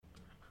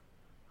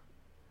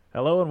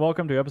Hello and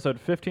welcome to episode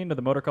 15 of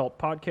the Motor Cult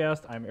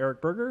Podcast. I'm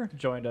Eric Berger,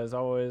 joined as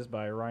always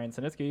by Ryan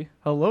Sinitsky.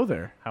 Hello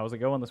there. How's it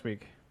going this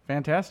week?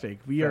 Fantastic.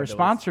 We are Fabulous.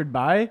 sponsored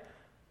by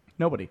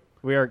nobody.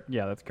 We are,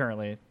 that's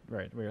currently,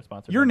 right, we are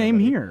sponsored Your by name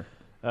nobody. here.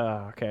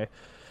 Okay.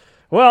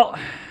 Well,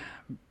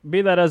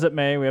 be that as it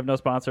may, we have no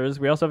sponsors.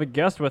 We also have a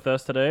guest with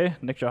us today,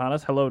 Nick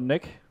Johannes. Hello,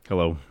 Nick.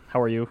 Hello.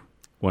 How are you?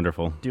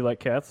 Wonderful. Do you like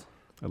cats?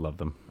 I love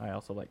them. I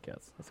also like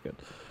cats. That's good.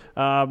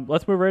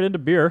 Let's move right into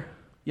beer.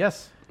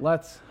 Yes,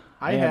 let's.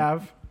 I Man.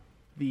 have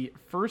the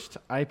first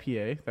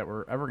IPA that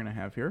we're ever going to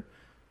have here,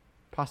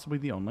 possibly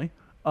the only.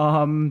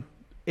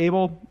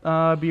 Able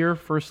beer,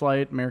 First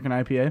Light, American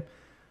IPA.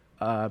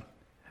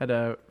 Had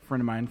a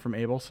friend of mine from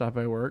Able stop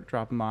by work,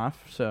 drop him off.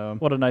 So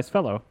What a nice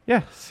fellow.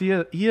 yeah, see,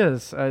 he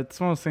is. It's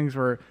one of those things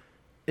where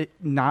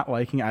not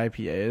liking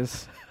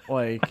IPAs,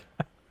 like,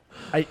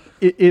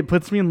 it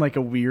puts me in like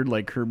a weird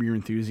like Curb Your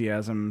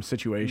Enthusiasm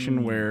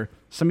situation where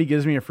somebody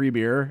gives me a free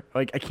beer,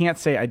 like I can't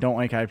say I don't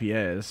like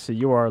IPAs. So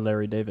you are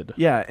Larry David.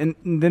 Yeah, and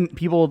then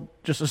people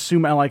just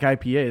assume I like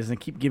IPAs and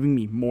keep giving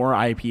me more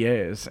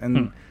IPAs,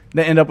 and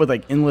they end up with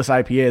like endless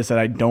IPAs that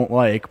I don't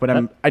like. But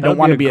I don't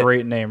want to be a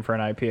great name for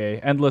an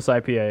IPA. Endless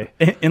IPA.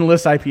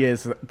 endless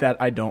IPAs that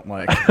I don't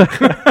like.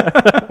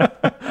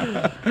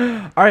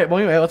 All right, well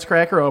anyway, let's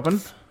crack her open.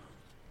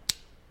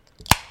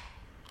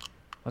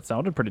 That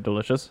sounded pretty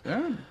delicious.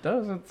 Yeah, it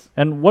does.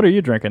 And what are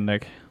you drinking,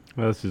 Nick?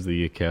 Well, this is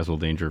the Castle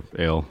Danger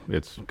Ale.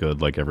 It's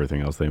good like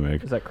everything else they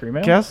make. Is that cream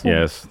ale? Castle?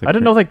 Yes. I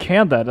didn't know they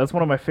canned that. That's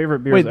one of my favorite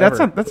beers Wait,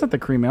 ever. that's not the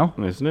cream ale.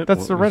 Isn't it?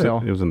 That's the red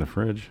ale. It was in the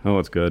fridge. Oh,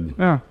 it's good.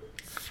 Yeah.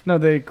 No,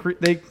 they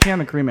can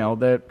the cream ale.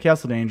 The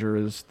Castle Danger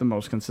is the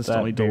most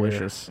consistently That beer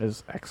delicious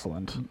is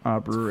excellent.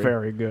 brewery.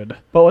 Very good.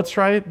 But let's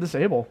try this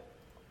Able.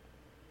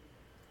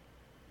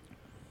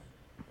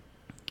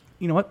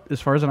 You know what? As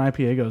far as an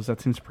IPA goes,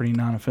 that seems pretty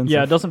non-offensive.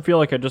 Yeah, it doesn't feel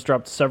like I just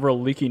dropped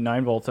several leaky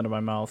 9 volts into my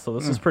mouth, so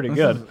this is pretty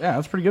good.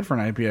 That's pretty good for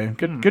an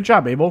IPA. Good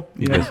job, Able.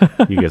 You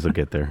guys will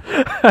get there.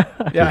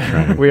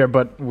 Yeah. We are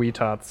but we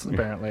tots,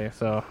 apparently.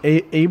 So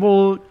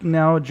Able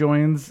now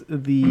joins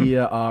the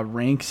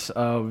ranks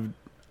of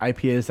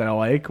IPAs that I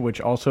like,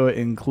 which also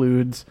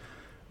includes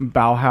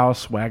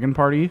Bauhaus Wagon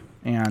Party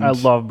and I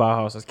love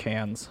Bauhaus's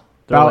cans.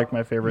 They're like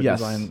my favorite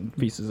design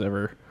pieces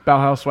ever.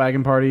 Bauhaus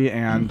Wagon Party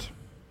and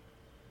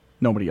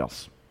nobody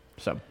else.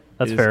 So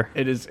That's fair.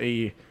 It is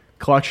a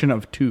collection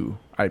of 2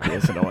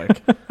 IPAs that I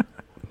like,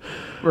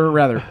 or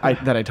rather,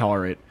 that I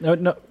tolerate.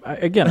 No.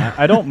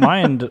 I don't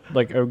mind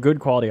like a good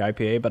quality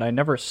IPA, but I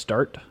never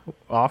start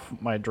off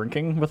my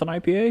drinking with an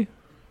IPA.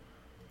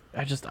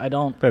 I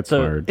don't. That's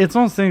so, smart. It's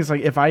one of those things like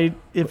if I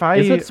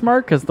Is it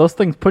smart? Because those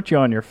things put you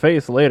on your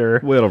face later.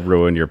 Well, it'll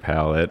ruin your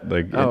palate.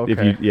 Like Oh, if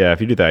okay.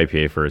 you do the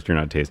IPA first, you're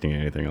not tasting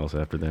anything else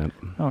after that.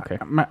 Okay. I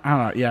don't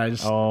know. Yeah,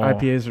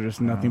 IPAs are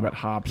just nothing but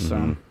hops.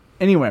 So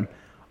anyway,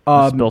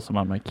 Spill some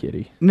on my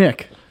kitty.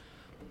 Nick,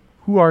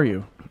 who are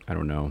you? I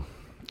don't know.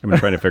 I've been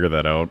trying to figure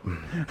that out.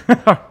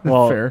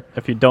 Well, Fair.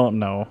 if you don't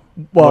know,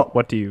 Well-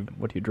 what do you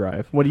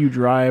drive? What do you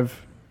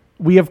drive?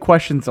 We have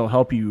questions that'll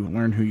help you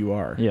learn who you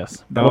are.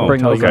 Yes, That will Oh,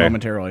 bring those okay.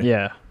 momentarily.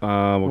 yeah.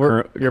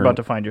 Well, You're about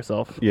to find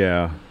yourself.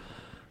 Yeah.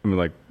 I mean,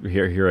 like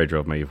here I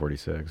drove my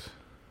E46.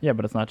 Yeah,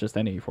 but it's not just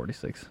any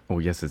E46. Oh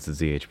yes, it's a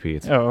ZHP.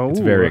 It's Oh.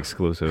 very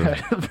exclusive.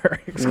 Very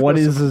exclusive. What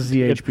is a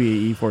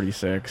ZHP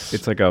E46?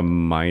 It's like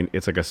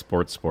a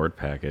sport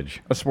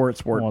package. a sport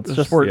Well, it's a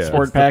just- sport yeah.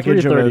 sport It's the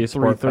package of 330 a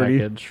sport 330.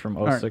 package from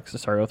 06.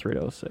 Sorry, 03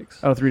 to 06.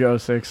 Oh, 3 to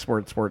 06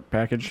 sport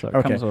package. So it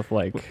Okay. comes with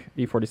like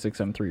E46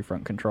 M3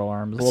 front control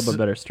arms, a little bit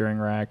better steering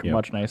rack, Yep.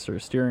 much nicer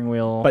steering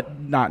wheel. But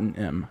not an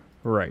M.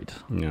 right,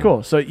 Yeah.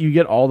 Cool. So you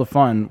get all the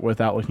fun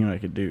without looking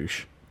like a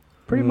douche.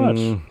 pretty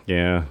much.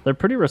 Yeah. They're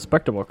pretty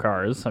respectable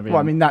cars. I mean, Well,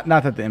 I mean, not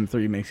that the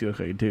M3 makes you look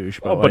like a douche,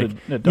 but, Oh, but like,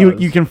 it you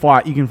does. you can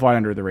fly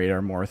under the radar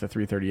more with a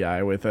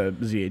 330i with a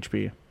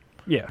ZHP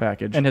yeah,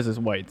 package. and his is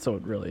white, so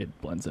it really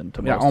blends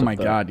into. Yeah. most Oh of my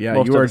the- God. Yeah.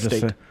 most You of are the just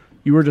state.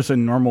 you were just a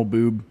normal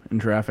boob in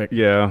traffic.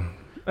 Yeah.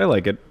 I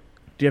like it.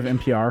 Do you have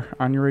NPR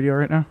on your radio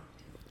right now?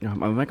 I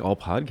like all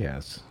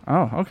podcasts.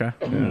 Oh, okay.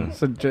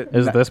 So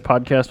Is this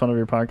podcast one of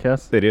your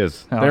podcasts? It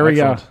is. Oh, there we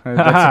excellent. go.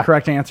 That's the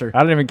correct answer. I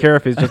don't even care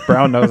if he's just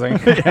brown nosing.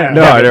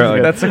 No, I don't.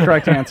 Like, That's the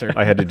correct answer.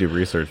 I had to do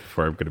research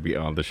before I'm going to be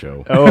on the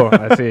show. Oh,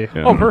 I see.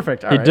 Yeah. Oh,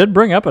 perfect. All He right. did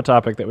bring up a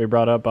topic that we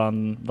brought up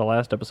on the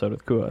last episode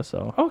with Kua,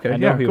 so Okay, I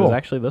know yeah, he cool. was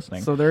actually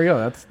listening. So there you go.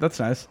 That's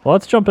nice. Well,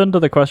 let's jump into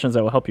the questions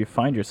that will help you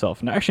find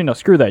yourself. No, actually, no,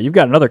 screw that. You've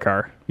got another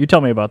car. You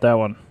tell me about that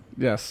one.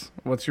 Yes.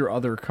 What's your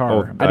other car?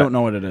 Oh, I don't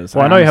know what it is.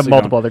 Well, I know you have honestly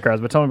multiple other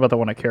cars, but tell me about the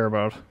one I care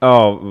about.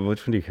 Oh,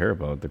 which one do you care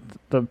about?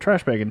 The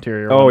trash bag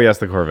interior Oh, one. yes,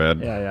 the Corvette.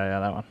 Yeah,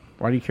 that one. don't.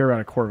 Why do you care about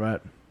a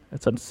Corvette?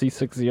 It's a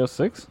C6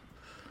 Z06.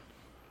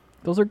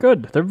 Those are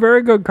good. They're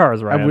very good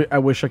cars, Ryan. I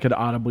wish I could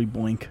audibly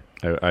blink.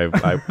 I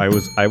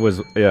was,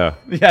 yeah.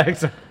 Yeah,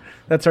 exactly.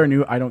 That's our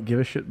new I don't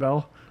give a shit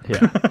bell.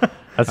 Yeah.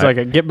 That's like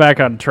a get back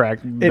on track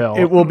bell.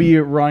 It will be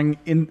rung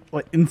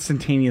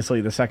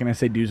instantaneously the second I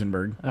say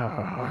Duesenberg.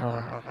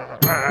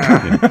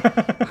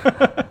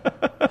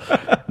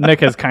 Nick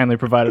has kindly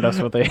provided us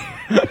with a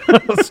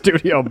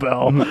studio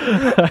bell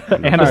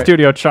and a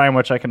studio chime,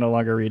 which I can no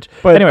longer reach.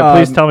 But, anyway,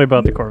 please tell me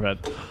about the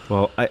Corvette.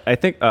 Well, I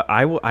think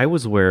I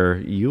was where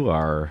you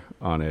are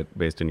on it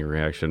based on your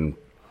reaction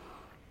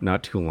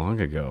not too long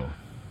ago.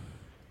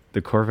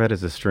 The Corvette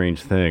is a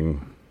strange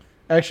thing.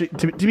 Actually,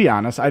 to be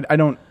honest, I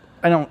don't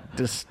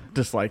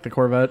dislike the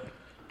Corvette,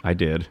 I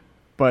did.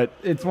 but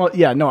it's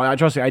I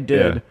trust you, I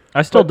did. Yeah.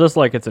 I still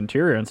dislike its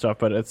interior and stuff,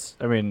 but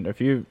if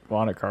you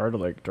want a car to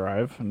like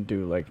drive and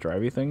do like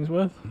drivey things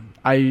with,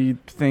 I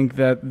think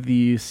that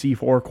the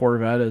C4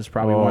 Corvette is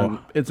probably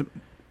it's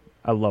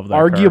I love that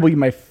arguably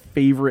my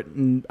favorite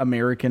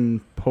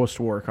American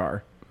post-war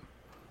car.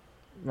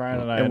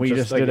 Ryan and I And we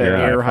just like, did an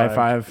air high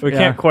five. We Yeah.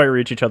 can't quite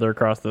reach each other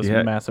across this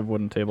Yeah. massive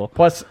wooden table.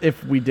 Plus,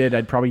 if we did,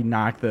 I'd probably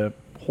knock the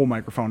whole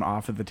microphone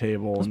off of the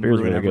table and beer's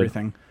ruin really good.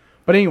 everything.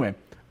 But anyway,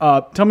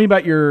 tell me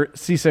about your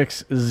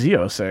C6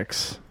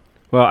 Z06.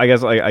 Well, I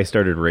guess I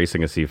started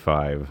racing a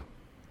C5.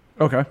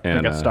 Okay.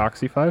 And, Like a stock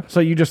C5. So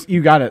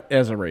you got it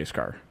as a race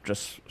car,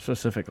 just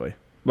specifically.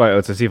 Well,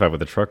 it's a C5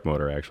 with a truck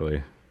motor,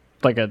 actually.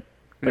 Like a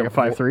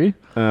 5.3.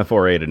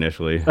 4.8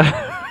 initially.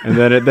 And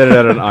then it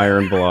had an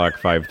iron block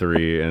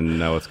 5.3, and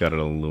now it's got an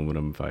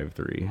aluminum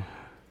 5.3.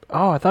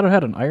 Oh, I thought it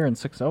had an iron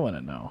 6.0 in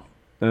it now.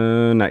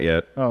 Not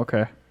yet. Oh,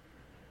 okay.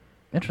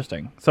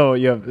 Interesting. So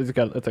it's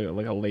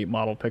like a late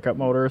model pickup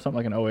motor or something,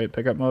 like an 08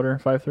 pickup motor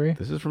 5.3.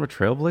 This is from a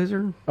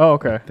Trailblazer? Oh,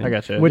 okay. I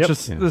got you. Which Yep.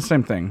 is the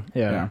same thing.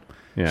 Yeah.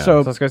 Yeah. So-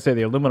 So I was gonna say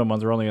the aluminum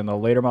ones are only in the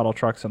later model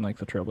trucks and like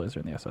the Trailblazer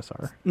and the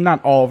SSR.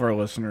 Not all of our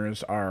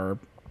listeners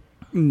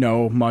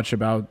know much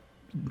about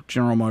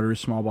General Motors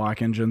small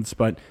block engines,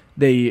 but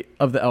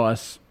of the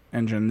LS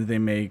engine, they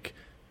make.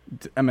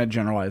 I'm gonna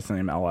generalize the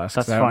name LS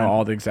because That's I don't fine. know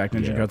all the exact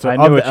engine Yeah. codes. So I of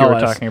knew the what you were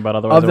LS talking about.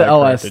 Otherwise, Of the I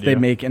would've LS, corrected they you.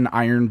 make an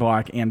iron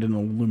block and an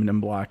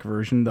aluminum block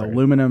version. The Right.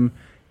 aluminum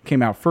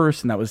came out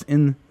first, and that was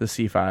in the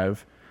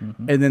C5.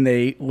 And then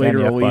they later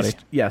the F-body.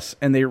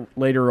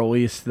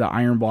 released the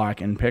iron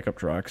block in pickup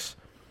trucks,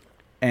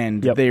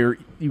 and Yep.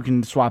 you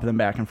can swap them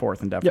back and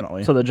forth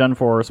indefinitely. Yep. So the Gen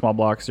 4 small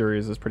block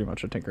series is pretty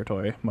much a Tinker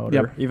Toy motor,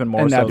 Yep. even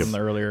more And so that's- than the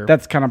earlier.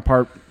 That's kind of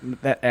part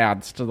that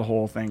adds to the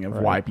whole thing of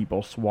Right. why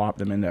people swap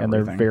them into and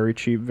everything. they're very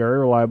cheap, very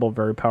reliable,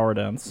 very power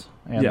dense,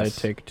 and Yes.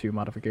 they take to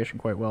modification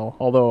quite well.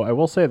 Although I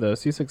will say the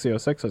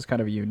C606 is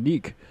kind of a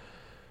unique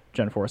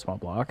Gen 4 small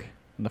block,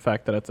 and the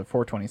fact that it's a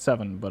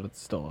 427, but it's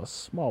still a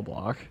small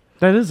block,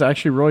 That is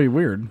actually really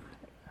weird.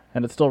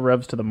 and it still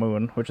revs to the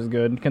moon, which is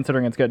good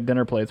considering it's got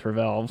dinner plates for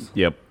valves.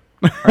 Yep.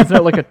 Or isn't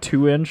it like a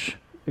 2-inch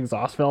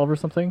exhaust valve or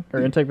something, or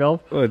intake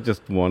valve? Well,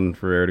 just one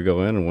for air to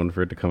go in and one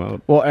for it to come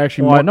out. Well,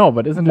 actually, Well, I know,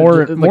 but isn't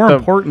more it just, more like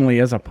importantly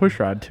as a push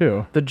rod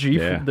too. the G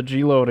Yeah. the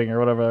G loading or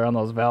whatever on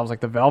those valves? Like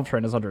the valve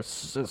train is under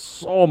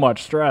so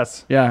much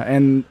stress. Yeah,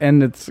 and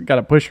it's got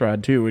a push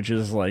rod too, which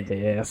is like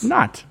Yes,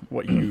 not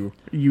what you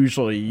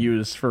usually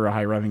use for a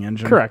high revving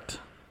engine. correct.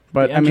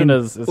 But The I engine mean,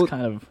 is Well,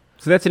 kind of.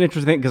 So that's an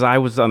interesting thing because I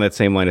was on that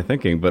same line of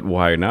thinking, but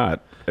why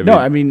not?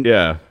 I mean-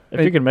 yeah. If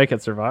you can make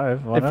it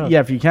survive, why not?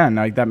 if you can,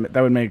 like that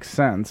would make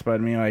sense. But I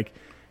mean, like,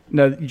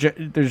 no,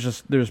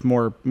 there's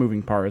more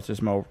moving parts.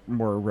 There's more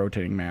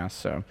rotating mass.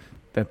 So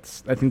I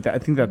think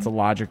that's the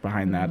logic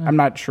behind that. I'm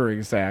not sure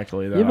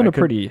exactly though. Even I a could-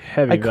 pretty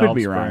heavy I could valve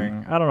be wrong.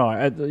 spring. I don't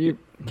know. You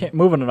can't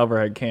moving an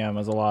overhead cam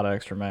is a lot of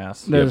extra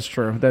mass, That is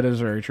true. That is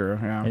very true.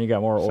 Yeah, and you got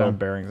more oil So-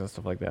 bearings and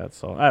stuff like that.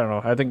 So I don't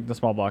know. I think the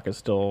small block is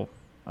still.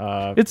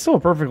 it's still a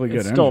perfectly good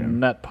It's still engine.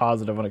 net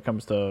positive when it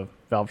comes to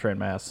valve train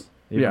mass.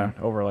 Even Yeah.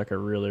 over like a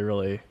really,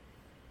 really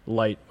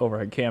light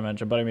overhead cam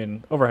engine. But I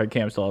mean, overhead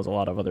cam still has a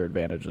lot of other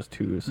advantages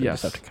too, so you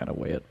Yes. just have to kind of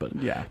weigh it. But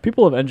Yeah.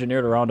 people have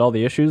engineered around all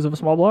the issues of a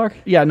small block.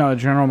 Yeah, no,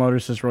 General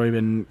Motors has really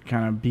been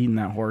kind of beating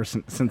that horse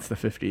since the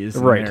 50s.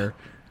 and Right. They're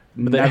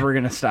But they- never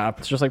going to stop.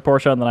 It's just like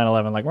Porsche on the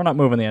 911. Like, we're not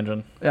moving the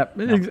engine. Yeah,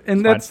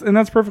 it's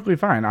that's perfectly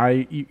fine.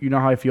 You know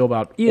how I feel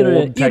about It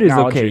old is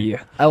technology.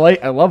 okay.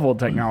 I love old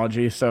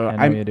technology, so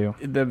I know you do.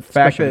 The fact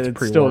Especially that if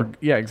it's it's still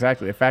pre-war.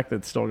 exactly. The fact that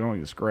it's still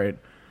going is great.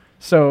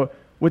 So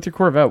with your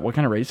Corvette, what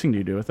kind of racing do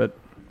you do with it?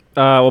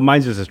 Well,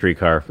 mine's just a street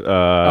car.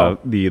 Oh.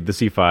 The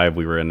C5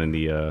 we were in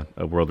the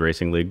World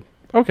Racing League.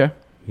 Okay.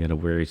 We had a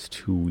race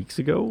 2 weeks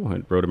ago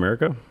at Road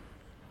America.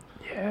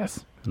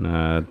 Yes.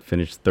 And,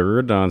 finished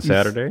third on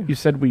Saturday. You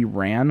said we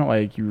ran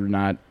like you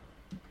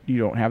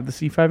don't have the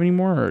C5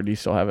 anymore, or do you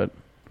still have it?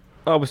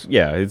 Oh,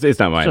 yeah, it's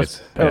not mine.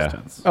 Just It's, past yeah.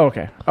 tense. Oh,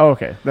 okay. Oh,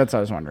 okay. That's what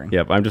I was wondering.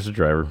 Yep, I'm just a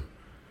driver.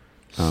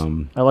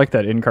 I like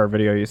that in-car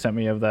video you sent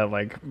me of that,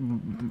 like,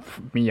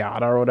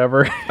 Miata or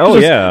whatever. Oh,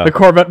 Just yeah. The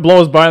Corvette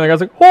blows by and the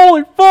guy's like,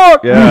 holy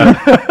fuck!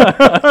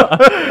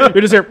 Yeah.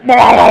 You just hear,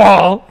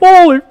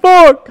 holy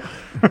fuck!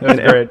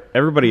 That's great.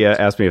 Everybody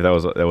asked me if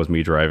that was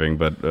me driving,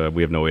 but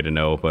we have no way to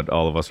know. But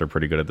all of us are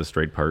pretty good at the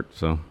straight part,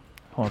 so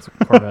Well, it's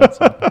a Corvette,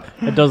 so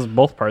it does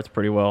both parts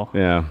pretty well.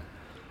 yeah.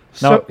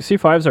 Now, So-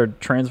 C5s are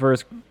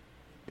transverse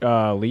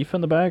leaf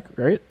in the back,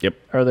 right? Yep.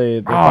 Are they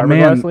Oh, fiberglass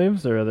man.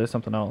 leaves, or are they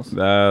something else?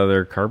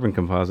 They're carbon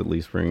composite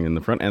leaf spring in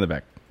the front and the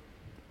back.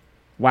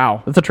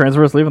 Wow. That's a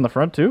transverse leaf in the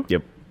front, too?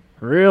 Yep.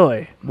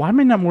 Really? Why am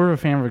I not more of a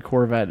fan of a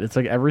Corvette? It's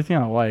like everything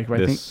I like.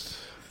 But I think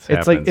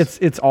It's like happens.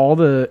 it's all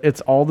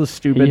the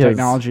stupid He has-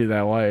 technology that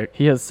I like.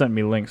 He has sent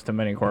me links to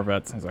many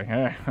Corvettes. He's like,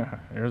 hey,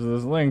 here's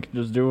this link.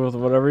 Just do with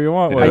whatever you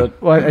want with Yeah.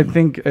 it. Well, I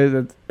think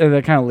that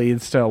kind of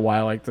leads to why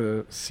I like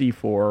the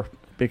C4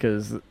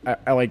 because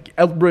I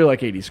really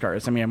like 80s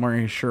cars. I mean, I'm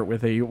wearing a shirt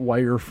with a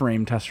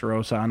wireframe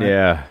Testarossa on it.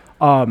 yeah.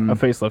 A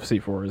facelift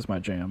C4 is my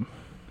jam.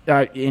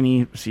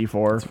 Any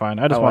C4. It's fine.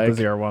 I just want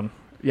the ZR1.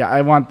 Yeah,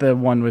 I want the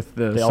one with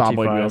the solid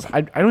LT5. wheels.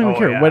 I don't even Oh,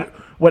 care yeah.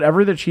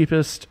 whatever the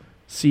cheapest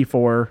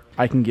C4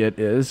 I can get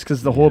is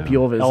because the whole Yeah.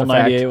 appeal of it is the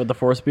L98 fact. with the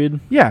 4-speed.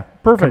 Yeah,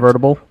 perfect.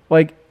 Convertible.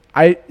 Like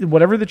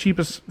whatever the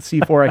cheapest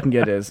C4 I can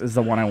get is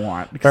the one I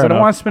want because Fair I don't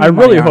enough. want to spend. I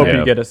money really on hope it.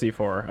 you get a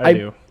C4. I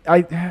do.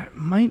 I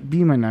might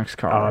be my next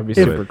car. Oh, that'd be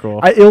If- super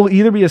cool. It'll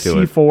either be a Do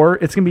it. C4.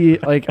 It's gonna be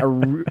like a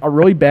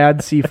really bad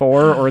C4,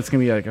 or it's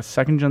gonna be like a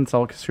second gen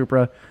Celica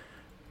Supra.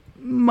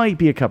 Might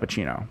be a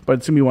cappuccino, but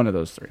it's gonna be one of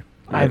those three.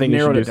 I think you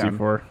should narrowed do it down.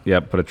 C4.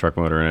 Yep. Put a truck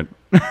motor in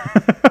it.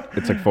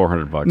 It's like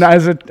 $400. Now,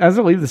 as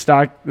I leave the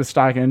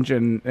stock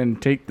engine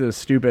and take the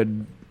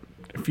stupid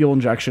fuel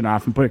injection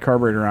off and put a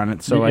carburetor on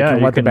it, so I Yeah, can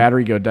you let the can-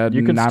 battery go dead You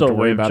and can not have still to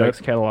worry wave about Jex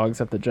it. catalogs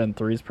at the Gen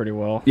 3s pretty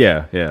well.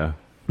 Yeah. Yeah.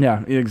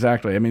 Yeah,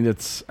 exactly. I mean,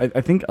 it's. I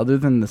think other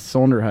than the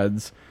cylinder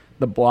heads,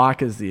 the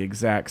block is the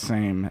exact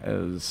same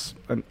as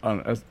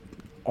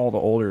all the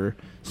older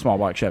small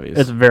block Chevys.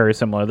 It's very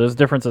similar. There's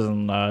differences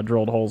in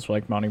drilled holes for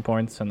like mounting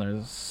points, and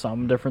there's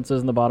some differences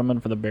in the bottom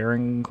end for the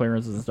bearing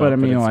clearances and stuff. But, I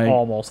mean, it's like-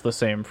 almost the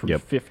same from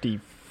Yep.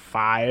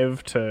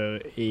 55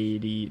 to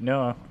 80.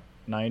 No,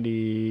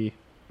 90.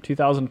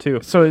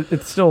 2002. So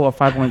it's still a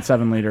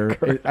 5.7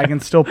 liter. I can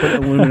still put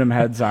aluminum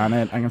heads on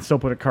it. I can still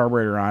put a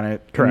carburetor on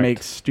it. Correct. And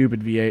make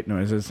stupid V8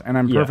 noises, and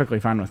I'm Yeah.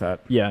 perfectly fine with that.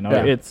 Yeah, no,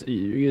 Yeah. it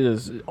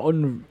is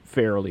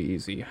unfairly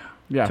easy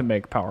Yeah. to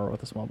make power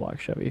with a small block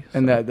Chevy.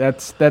 And so.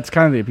 that's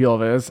kind of the appeal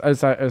of it. I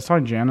was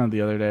talking to Jana the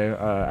other day.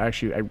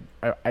 Actually,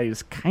 I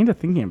was kind of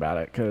thinking about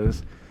it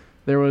because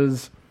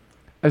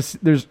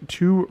there's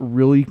two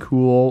really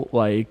cool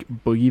like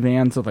boogie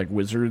vans with like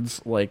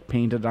wizards like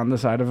painted on the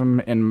side of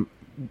them and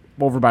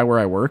over by where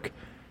I work,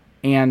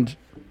 and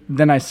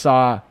then I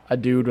saw a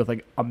dude with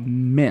like a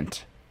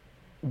mint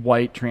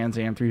white Trans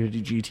Am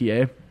 350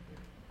 GTA,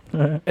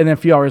 and then a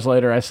few hours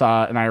later I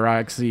saw an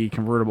IROXZ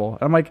convertible.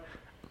 And I'm like,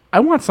 I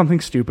want something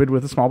stupid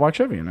with a small block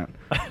Chevy in it.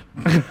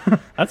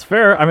 That's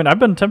fair. I mean, I've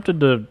been tempted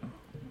to,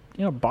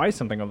 buy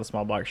something with a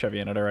small block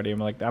Chevy in it already.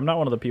 I'm not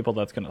one of the people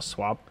that's going to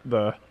swap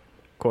the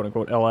quote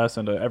unquote LS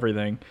into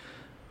everything.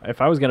 If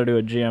I was going to do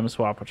a GM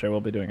swap, which I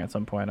will be doing at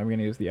some point, I'm going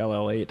to use the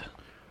LL8.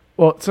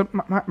 Well, so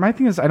my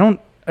thing is,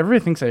 everybody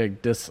thinks I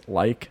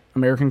dislike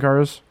American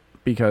cars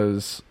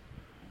because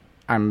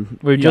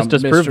We just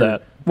disproved Mr.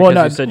 that. Well, Because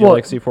no, you said you well,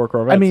 like C4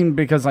 Corvettes. I mean,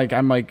 because like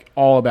I'm like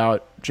all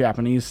about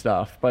Japanese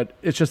stuff, but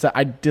it's just that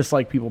I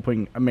dislike people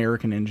putting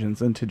American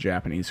engines into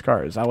Japanese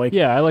cars. I like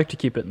I like to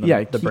keep it in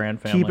the keep,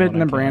 brand family. Keep it in when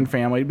the I can. brand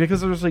family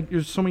because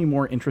there's so many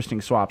more interesting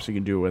swaps you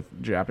can do with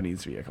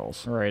Japanese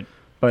vehicles. Right.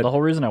 But- the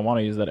whole reason I want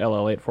to use that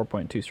LL8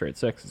 4.2 straight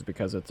 6 is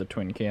because it's a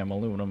twin cam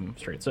aluminum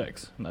straight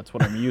 6. And that's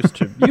what I'm used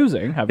to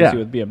using, obviously,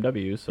 Yeah. with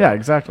BMWs. So Yeah,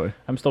 exactly.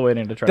 I'm still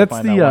waiting to try That's to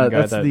find the that one guy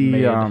that's that the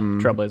made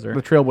Trailblazer. Trailblazer.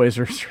 The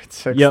Trailblazer Straight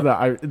Six. Yep.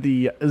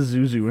 The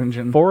Isuzu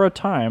engine. For a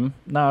time,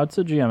 no, it's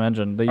a GM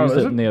engine. They used is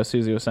it it? in the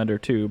Isuzu Ascender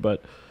too,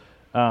 but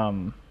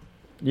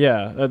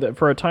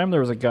for a time there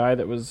was a guy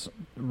that was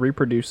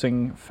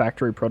reproducing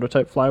factory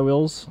prototype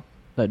flywheels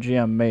that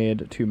GM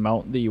made to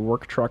mount the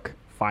work truck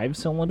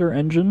 5-cylinder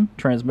engine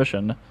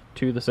transmission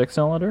to the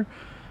 6-cylinder,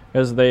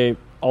 as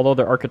although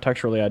they're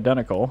architecturally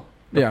identical,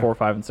 the Yeah. 4,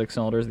 5, and 6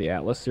 cylinders, the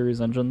Atlas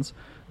series engines,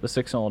 the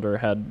 6-cylinder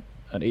had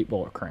an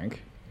 8-bolt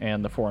crank,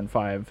 and the 4 and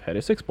 5 had a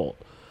 6-bolt.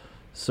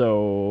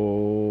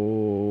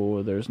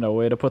 So there's no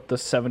way to put the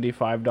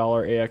 $75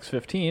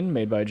 AX15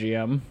 made by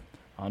GM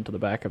onto the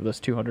back of this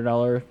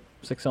 $200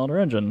 6-cylinder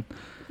engine.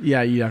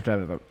 Yeah, you have to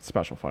have a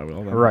special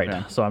flywheel. Then. Right.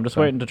 Yeah. So I'm just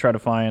So- waiting to try to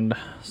find.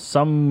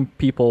 Some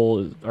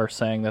people are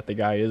saying that the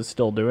guy is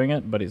still doing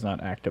it, but he's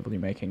not actively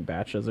making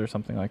batches or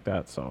something like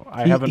that. So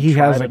I haven't. He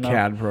tried has a enough.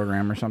 CAD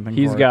program or something.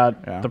 He's for it. got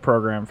Yeah. the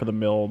program for the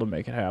mill to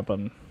make it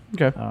happen.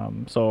 Okay.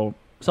 So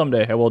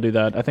someday I will do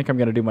that. I think I'm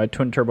going to do my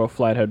twin turbo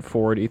flathead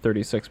Ford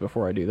E36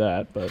 before I do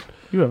that. But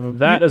You have a,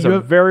 that you, is you a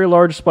have, very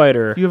large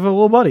spider. you have a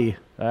little buddy.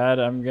 That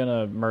I'm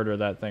gonna murder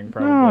that thing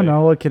probably.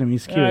 No, look at him.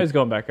 He's cute. Yeah, he's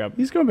going back up.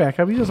 He's going back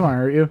up. He doesn't want to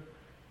hurt you.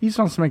 He just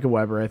wants to make a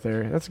web right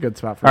there. That's a good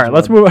spot for All his right,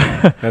 let's web.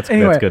 move.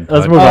 Anyway, That's good.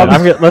 Let's move Um,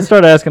 on. Let's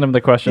start asking him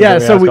the questions. Yeah,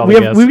 that so ask all we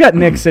the have guests. we've got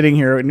Nick sitting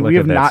here, and Look we at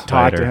have that not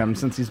talked to spider. him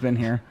since he's been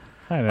here.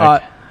 Hi,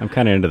 Nick. I'm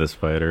kind of into the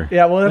spider.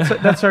 Yeah, well,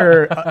 that's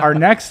our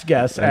next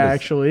guest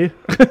actually,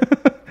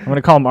 I'm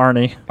gonna call him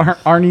Arnie.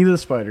 Arnie the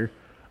Spider.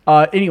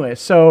 Anyway,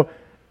 so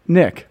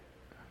Nick,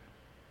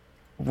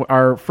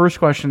 our first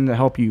question to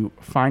help you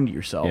find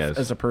yourself Yes.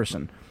 as a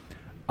person.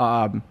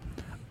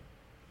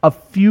 A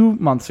few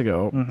months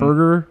ago,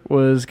 Berger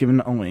was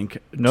given a link.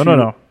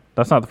 No.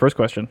 That's not the first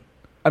question.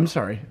 I'm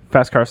sorry.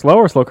 Fast car slow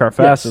or slow car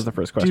fast Yes. is the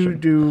first question.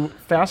 Do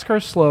fast car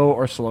slow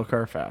or slow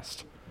car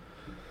fast?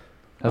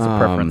 That's a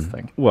preference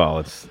thing.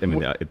 Well,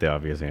 the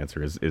obvious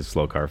answer is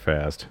slow car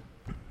fast.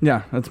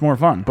 Yeah, that's more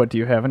fun. But do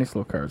you have any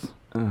slow cars?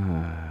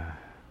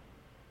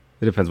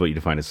 It depends what you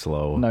define as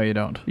slow. No, you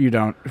don't. You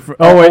don't.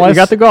 Oh, wait, you Unless-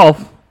 got the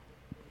Golf.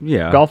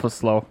 Yeah. Golf was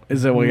slow.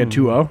 Is it like a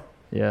 2.0?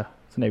 Yeah,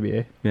 it's an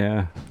ABA.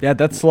 Yeah. Yeah,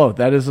 that's slow.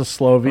 That is a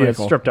slow I mean, it's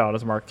vehicle. stripped out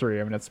as Mark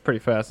III. I mean, it's pretty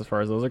fast as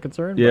far as those are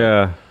concerned. but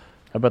Yeah.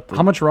 I bet the,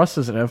 How much rust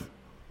does it have?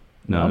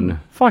 None.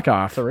 Fuck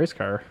off. it's a race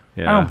car.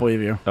 Yeah. I don't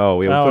believe you. Oh,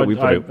 we No,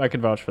 put I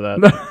could vouch for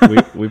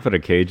that. we put a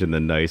cage in the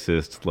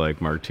nicest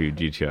like Mark II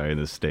GTI in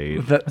the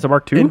state. That, It's a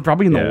Mark II?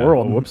 probably in the Yeah.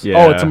 world. Whoops.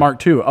 Yeah. Oh, it's a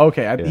Mark II.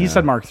 Okay, Yeah. he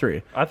said Mark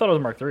III. I thought it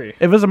was Mark III.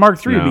 If it was a Mark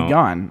III, it'd No. be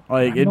gone.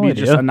 Like have it'd no be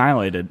idea. just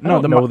annihilated. I No,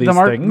 don't the know these the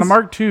things.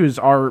 Mark IIs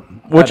are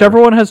Whichever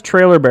better. one has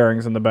trailer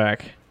bearings in the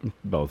back.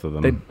 Both of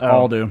them. They Oh.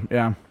 all do.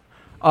 Yeah.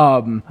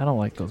 I don't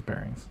like those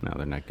bearings. No,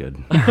 they're not good.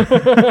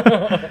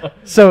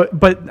 So,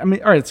 but I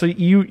mean, all right. So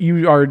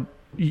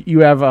you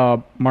have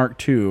a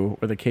Mark II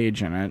with a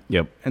cage in it,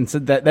 Yep. and so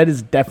that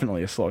is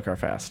definitely a slow car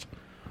fast.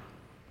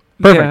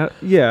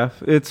 Perfect. Yeah.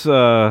 It's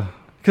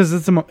Because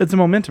it's a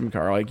momentum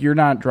car. Like you're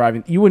not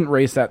driving. You wouldn't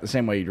race that the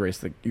same way you'd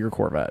race your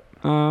Corvette.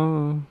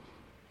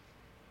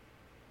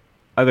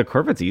 the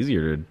Corvette's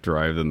easier to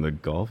drive than the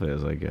Golf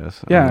is, I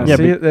guess. I Yeah. don't know.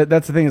 See,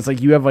 that's the thing. It's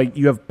like you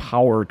have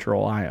power to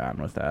rely on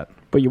with that.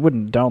 But you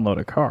wouldn't download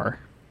a car.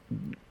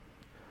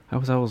 I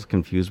was always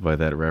confused by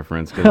that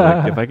reference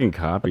because if I can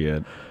copy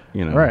it,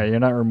 you know. Right, you're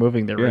not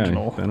removing the Yeah,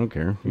 original. I don't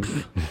care.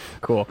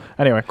 Cool.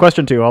 Anyway,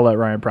 question 2. I'll let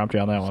Ryan prompt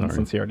you on that one Sorry.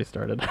 since he already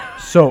started.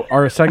 So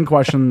our second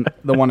question,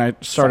 the one I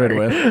started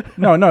Sorry. with.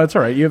 No, it's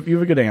all right. You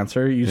have a good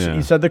answer. Yeah.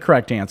 You said the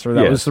correct answer.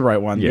 That Yes. was the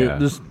right one. Yeah.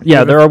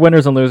 Yeah, there are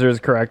winners and losers,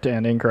 correct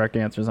and incorrect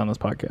answers on this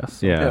podcast.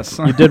 So Yeah. Yes.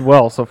 You did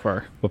well so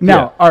far. Well,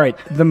 Now, all right,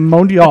 the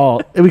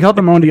Mondial. We call it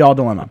the Mondial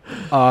dilemma.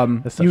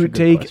 That's such a You good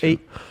take question.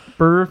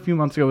 Burr a few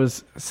months ago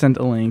was sent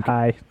a link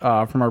Hi.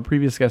 from our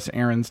previous guest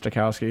Aaron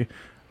Stokowski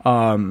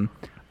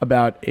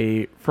about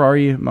a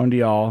Ferrari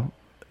Mondial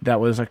that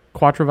was a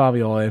Quattro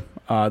Valviole,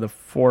 the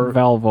four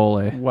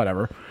Valvole.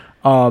 whatever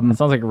It sounds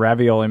like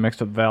ravioli mixed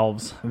with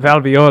valves.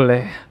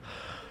 Valviole.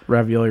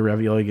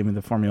 ravioli. Give me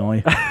the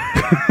formula.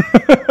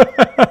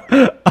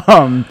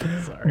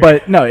 Sorry.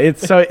 But no,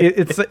 it's like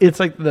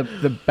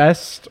the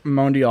best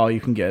Mondial you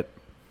can get,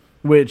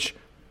 which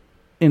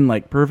in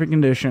like perfect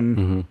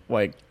condition,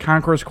 like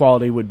concourse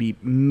quality would be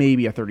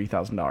maybe a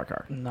 $30,000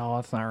 car. No,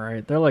 that's not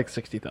right. They're like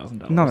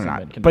 $60,000. No, they're in not.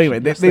 mid-condition. But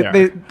anyway, Yes, they,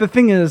 are. the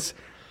thing is,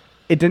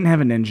 it didn't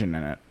have an engine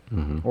in it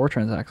Or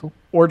transaxle.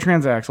 or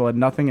transaxle, had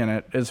nothing in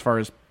it as far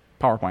as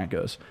power plant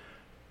goes.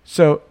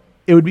 So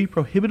it would be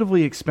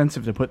prohibitively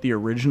expensive to put the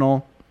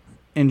original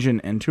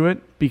engine into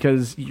it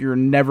because you're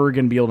never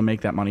going to be able to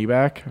make that money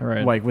back,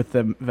 Right. like with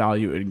the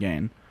value it would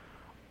gain.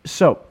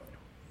 So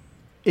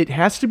it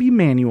has to be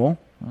manual.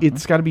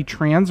 It's got to be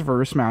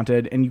transverse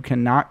mounted, and you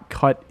cannot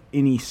cut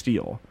any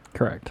steel.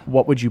 Correct.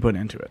 What would you put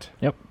into it?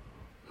 Yep.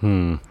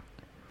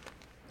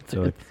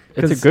 So like, It's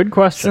a 'Cause good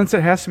question. Since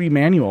it has to be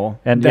manual,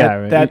 And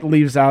that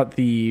leaves out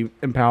the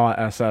Impala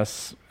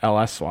SS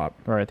LS swap.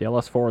 Right, the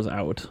LS4 is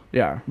out.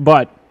 Yeah.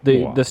 But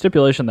the Wow. the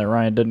stipulation that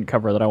Ryan didn't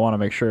cover that I want to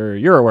make sure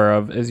you're aware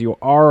of is you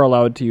are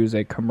allowed to use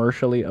a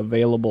commercially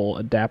available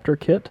adapter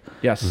kit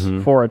Yes.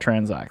 for a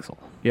transaxle.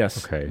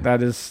 Yes. Okay.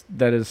 That is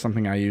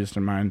something I used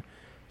in mine.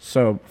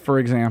 So, for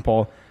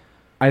example,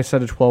 I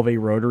set a 12A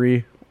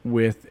rotary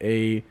with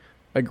a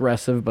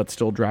aggressive but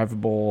still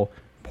drivable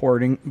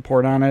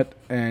port on it,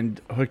 and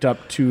hooked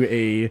up to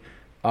a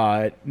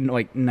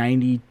like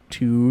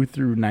 92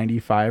 through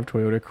 95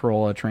 Toyota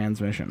Corolla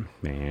transmission.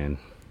 man.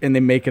 And they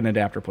make an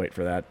adapter plate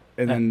for that,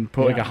 and then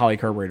put like yeah. a Holley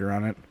carburetor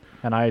on it.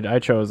 And I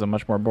chose a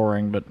much more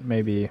boring but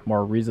maybe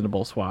more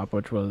reasonable swap,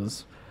 which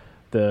was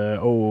the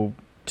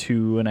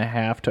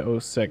 02.5 to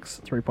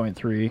 06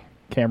 3.3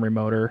 Camry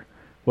motor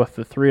with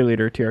the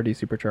 3-liter TRD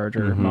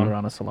supercharger mounted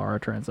on a Solara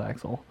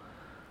transaxle.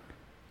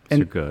 So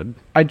And- good.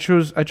 I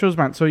chose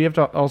mine. So you have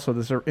to also,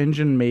 this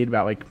engine made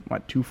about like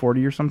what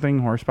 240 or something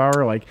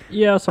horsepower, like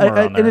Yeah, somewhere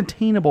around an there.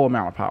 attainable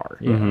amount of power.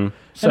 Yeah.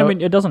 So And I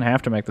mean, it doesn't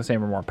have to make the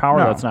same or more power.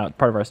 No. That's not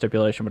part of our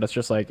stipulation, but it's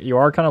just like you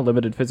are kind of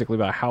limited physically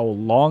by how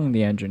long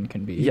the engine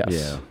can be. yes.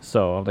 Yeah.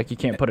 So, like, you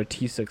can't put a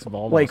T6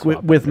 Volvo Like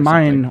swap with in or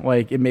mine, something.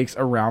 like it makes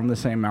around the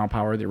same amount of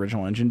power the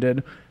original engine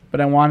did, but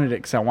I wanted it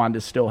because I wanted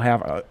to still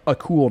have a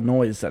cool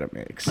noise that it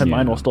makes. And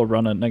mine Yeah. will still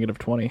run at negative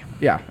 20.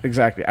 Yeah,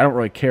 exactly. I don't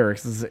really care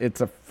because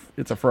it's a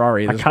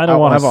Ferrari. I There's- kinda I'll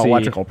wanna have an see-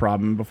 electrical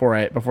problem before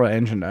the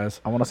engine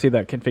does. I want to see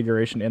that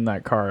configuration in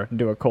that car and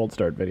do a cold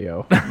start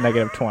video.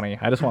 negative 20.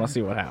 I just want to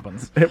see what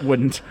happens. It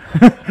wouldn't.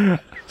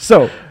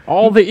 So,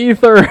 All the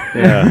ether.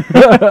 Yeah.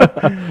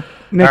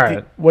 Nick, All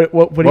right. what do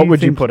What you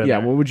would you think- put in Yeah,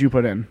 there? what would you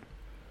put in?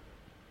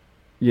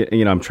 Yeah,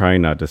 I'm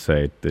trying not to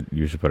say that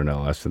you should put an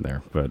LS in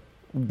there, but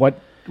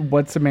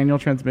What's the manual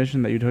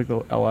transmission that you took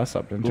the LS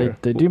up into?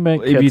 They do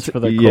make if you kits t- for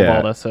the yeah,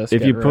 Cobalt SS.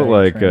 if you Get put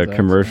Right like a transaxle.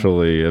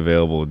 commercially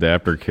available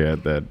adapter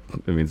kit, that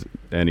means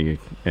any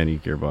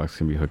gearbox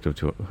can be hooked up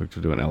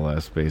to an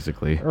LS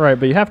basically. Right,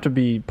 but you have to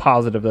be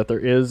positive that there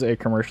is a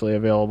commercially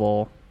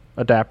available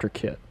adapter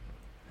kit.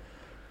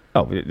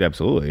 Oh,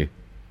 absolutely.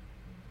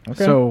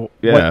 Okay. So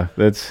Yeah,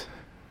 that's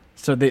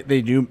So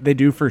they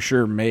do for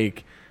sure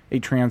make a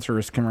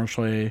transverse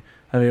commercially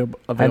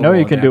I know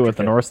you can do it with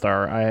the North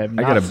Star. I have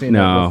not seen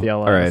it with the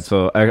LS. All right,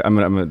 so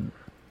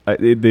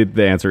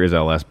the answer is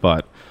LS,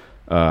 but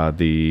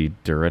the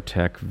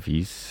Duratec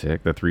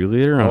V6, the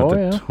 3-liter on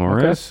the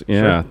Taurus, okay.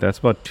 yeah, that's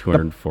about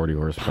 240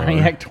 horsepower.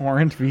 Pontiac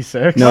Torrent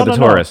V6. No, the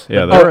Taurus.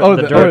 Yeah, the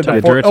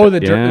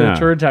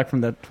Duratec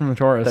from the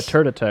Taurus. The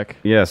Turtotec.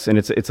 Yes, and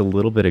it's a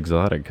little bit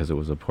exotic because it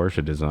was a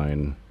Porsche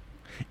design.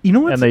 You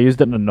know what? And they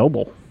used it in a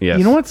Noble. Yes.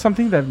 You know what's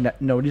something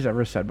that nobody's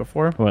ever said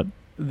before? What?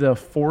 The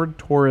Ford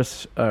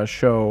Taurus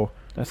show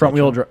front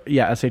wheel drive,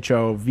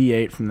 SHO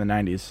V8 from the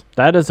 90s.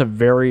 That is a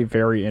very,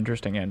 very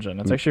interesting engine.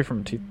 It's actually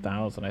from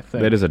 2000, I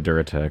think. That is a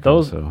Duratec.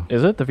 Those also.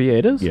 Is it the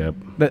V8 is? Yep.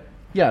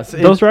 Yes,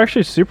 those are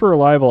actually super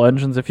reliable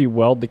engines if you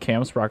weld the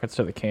cam sprockets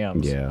to the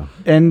cams. Yeah.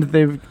 And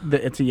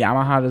it's a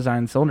Yamaha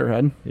designed cylinder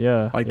head.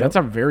 Yeah. That's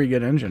a very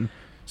good engine.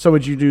 So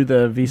would you do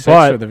the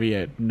V6 or the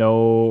V8?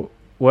 No.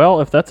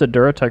 Well, if that's a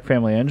Duratec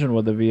family engine,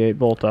 would the V8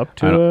 bolt up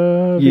to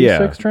a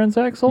V6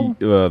 transaxle?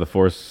 The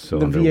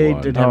 4-cylinder The V8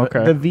 one. did have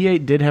the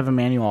V8 did have a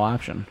manual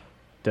option.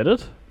 Did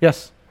it?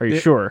 Yes. Are you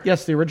sure?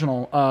 Yes, the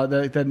original,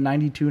 the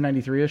 92,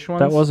 93-ish ones.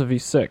 That was a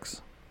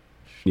V6.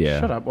 Yeah.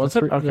 Shut up. Was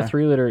it? Okay. The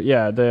 3-liter.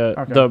 Yeah.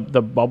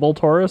 The Bubble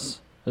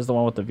Taurus is the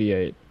one with the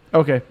V8.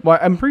 Okay. Well,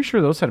 I'm pretty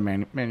sure those had a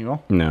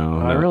manual. No,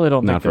 I really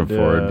don't not think from they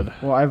Ford. did.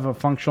 Well, I have a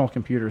functional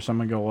computer, so I'm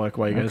going to go look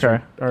while you guys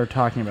are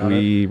talking about it.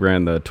 We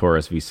ran the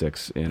Taurus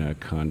V6 in a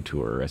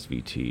Contour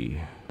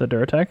SVT. The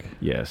Duratec?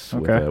 Yes,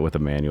 Okay. with a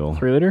manual.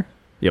 3-liter?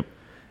 Yep.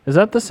 Is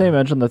that the same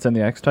engine that's in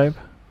the X-Type?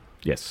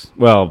 Yes.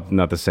 Well,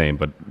 not the same,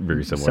 but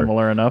very similar.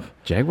 Similar enough.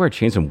 Jaguar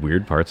changed some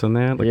weird parts on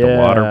that. Like the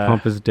water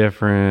pump is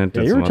different.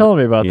 Yeah, you were telling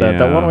me about that.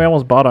 That one we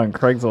almost bought on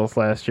Craigslist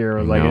last year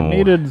was like, it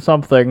needed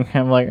something.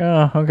 I'm like,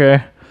 oh,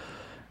 okay.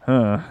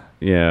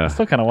 Yeah. I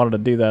still kind of wanted to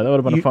do that. That would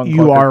have been a fun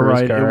You are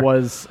right. Car.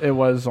 It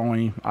was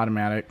only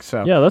automatic.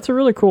 So yeah, that's a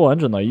really cool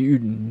engine though. You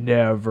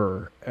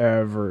never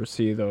ever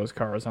see those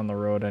cars on the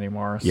road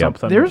anymore. Yep.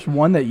 There's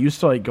one that used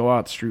to go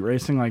out street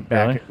racing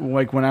back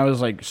when I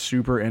was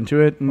super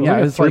into it. And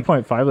it's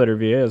 3.5 liter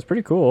V8. It's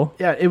pretty cool.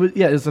 Yeah, it was.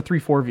 Yeah, it was a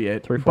 3.4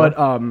 V8. 3.4. But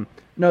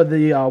no,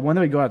 the one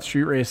that would go out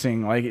street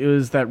racing, it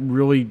was that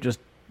really just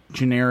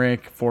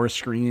generic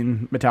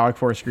metallic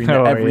forest screen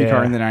that every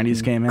car in the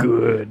 90s came in.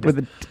 Good.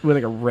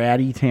 With a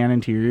ratty tan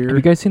interior. Have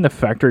you guys seen the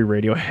factory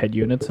radio head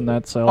units in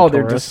that style? Oh,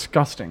 they're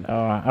disgusting.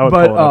 I would pull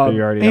it up, but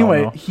you already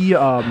anyway, know. he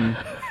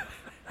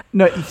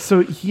no,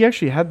 so he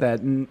actually had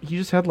that, and he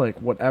just had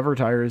whatever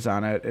tires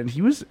on it, and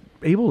he was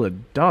able to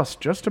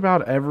dust just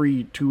about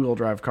every 2-wheel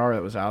drive car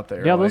that was out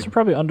there. Yeah, those are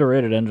probably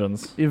underrated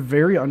engines.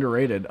 Very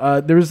underrated.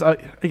 There's a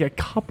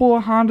couple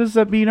of Hondas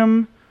that beat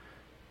him.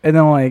 And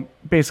then,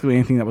 basically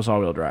anything that was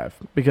all-wheel drive.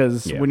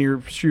 Because when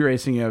you're street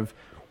racing, you have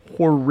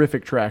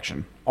horrific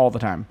traction all the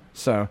time.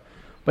 So,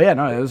 but yeah,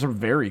 no, it was a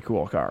very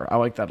cool car. I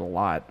like that a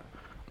lot.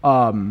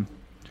 So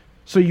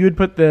you would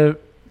put the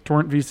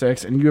Torrent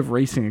V6, and you have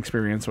racing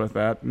experience with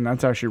that, and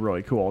that's actually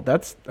really cool.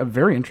 That's a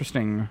very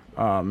interesting,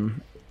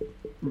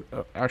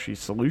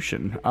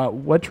 solution.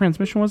 What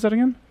transmission was that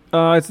again?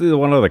 It's the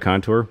one of the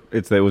Contour.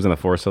 It was in the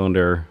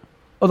 4-cylinder.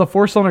 Oh, the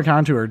 4-cylinder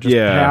Contour just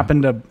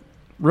happened to...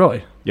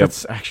 Really? Yep.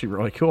 That's actually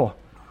really cool.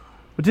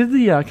 But did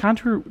the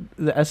Contour,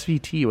 the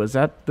SVT, was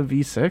that the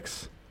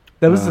V6?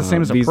 That was the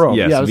same as a Probe.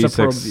 Yes, yeah, it was V6, a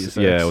Probe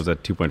V6. Yeah, it was a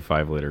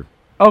 2.5 liter.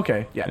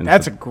 Okay, yeah,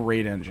 that's a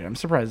great engine. I'm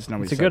surprised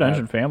nobody said It's a good that.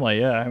 engine family,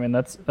 yeah. I mean,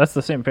 that's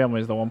the same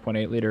family as the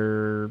 1.8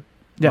 liter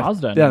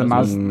Mazda engine. Yeah, the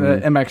Mazda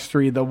the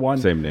MX-3, the one.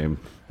 Same name.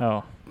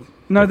 Oh.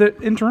 No,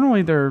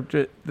 internally,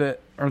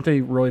 aren't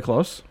they really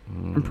close?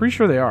 I'm pretty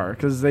sure they are,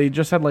 because they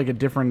just had a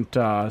different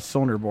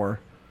cylinder bore.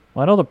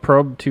 Well, I know the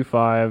Probe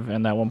 2.5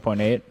 and that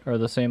 1.8 are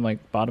the same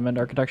bottom end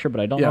architecture, but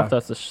I don't know if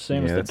that's the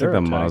same as the it's Duratec.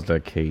 the Mazda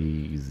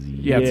KZ.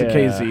 Yeah, it's a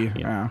KZ.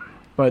 Yeah.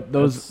 But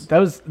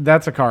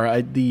that's a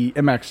car. The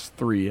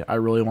MX-3 I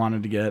really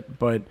wanted to get,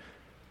 but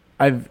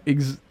I've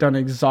done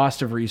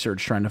exhaustive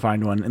research trying to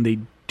find one, and they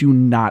do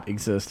not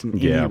exist in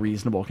any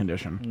reasonable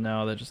condition.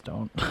 No, they just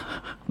don't.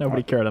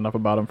 Nobody cared enough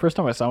about them. First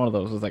time I saw one of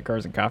those was at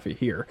Cars and Coffee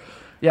here.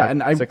 Yeah,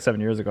 and 6-7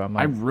 years ago.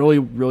 I really,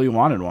 really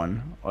wanted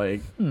one.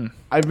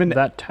 I've been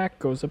that tack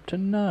goes up to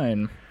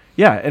 9.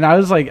 Yeah, and I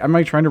was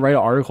I'm trying to write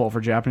an article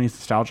for Japanese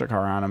Nostalgia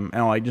Car on them,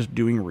 and just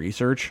doing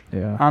research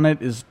on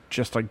it is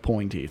just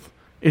pulling teeth.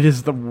 It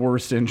is the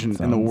worst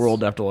engine in the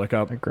world to have to look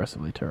up.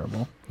 Aggressively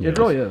terrible. It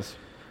really is.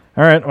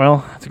 All right,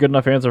 well, that's a good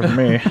enough answer for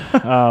me.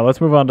 Let's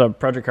move on to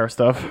project car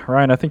stuff.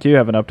 Ryan, I think you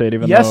have an update,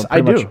 even though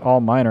pretty much all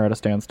mine are at a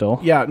standstill.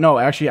 Yeah, no,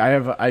 actually,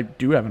 I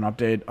do have an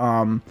update.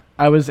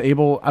 I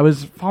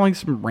was following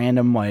some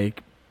random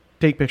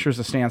take pictures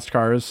of stanced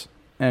cars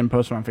and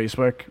post them on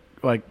Facebook,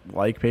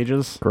 like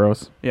pages.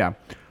 Gross. Yeah.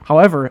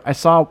 However, I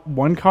saw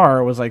one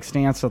car was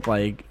stanced at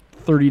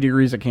 30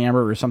 degrees of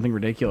camber or something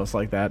ridiculous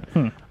like that.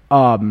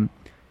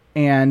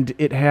 And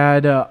it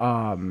had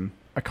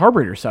a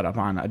carburetor setup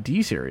on a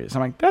D series.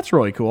 I'm like, that's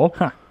really cool.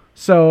 Huh.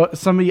 So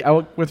I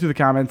went through the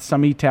comments.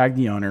 Somebody tagged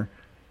the owner,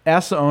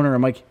 asked the owner,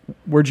 I'm like,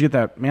 where'd you get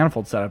that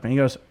manifold setup? And he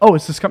goes, oh,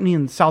 it's this company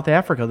in South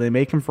Africa. They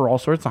make them for all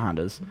sorts of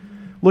Hondas.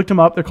 Looked them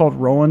up. They're called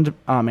Roland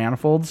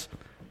manifolds.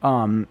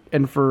 And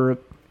for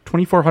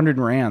 2,400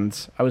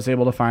 rands, I was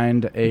able to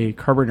find a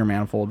carburetor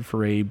manifold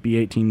for a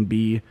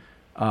B18B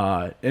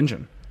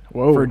engine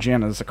for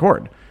Jana's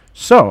Accord.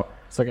 So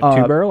It's like a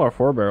 2-barrel or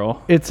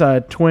 4-barrel. it's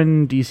a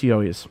twin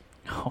DCOEs.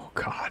 Oh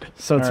God!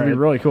 So it's All gonna be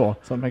right. really cool.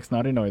 So it makes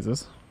naughty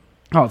noises.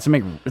 Oh, it's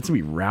gonna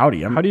be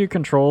rowdy. How do you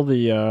control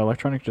the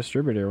electronic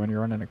distributor when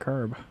you're running a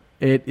carb?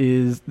 It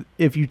is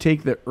if you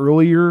take the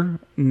earlier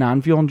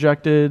non-fuel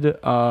injected.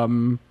 Oh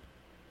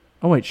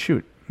wait,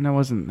 shoot, that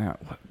wasn't that.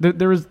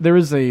 There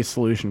is a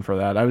solution for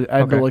that. I had to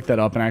Okay. look that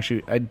up, and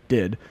actually I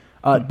did.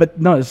 But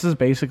no, this is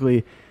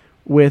basically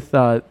with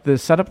the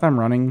setup that I'm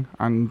running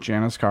on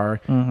Jana's car,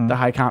 the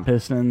high comp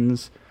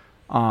pistons,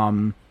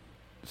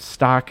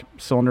 stock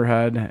cylinder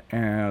head,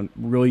 and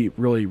really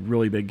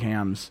big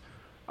cams,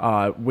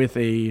 with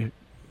twin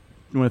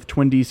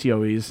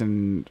DCOEs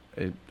and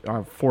a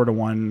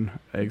 4-to-1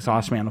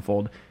 exhaust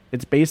manifold.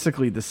 It's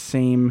basically the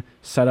same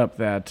setup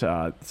that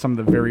some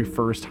of the very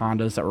first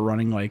Hondas that were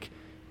running like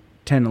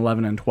 10,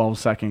 11, and 12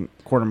 second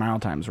quarter mile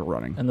times were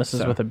running. And this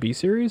is So- with a B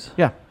series.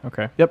 yeah.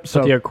 Okay. Yep. So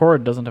But the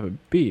Accord doesn't have a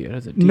B. It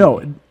has a D. no,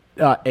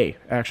 A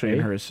actually in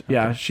A? hers.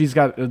 Yeah, she's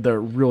got the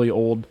really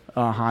old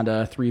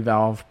Honda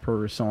 3-valve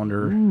per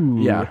cylinder.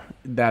 Ooh. Yeah,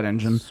 that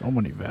engine. So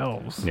many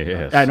valves.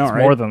 Yes. I know, It's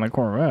right? more than the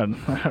Corvette.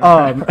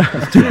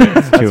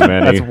 It's too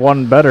many. That's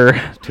one better.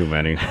 Too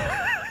many.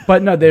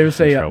 But no, there's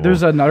trouble.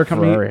 there's another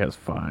company. Ferrari has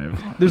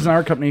 5. There's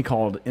another company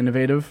called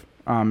Innovative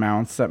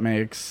Mounts that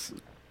makes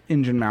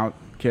engine mount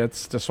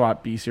kits to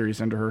swap B series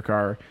into her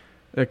car.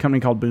 A company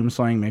called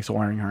Boomslang makes a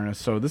wiring harness.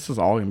 So this is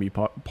all gonna be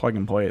plug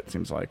and play. It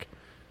seems like.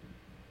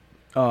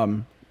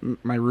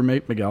 My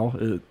roommate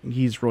Miguel,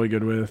 he's really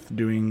good with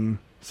doing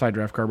side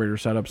draft carburetor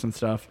setups and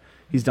stuff.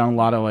 He's done a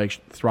lot of like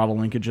throttle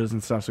linkages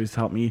and stuff, so he's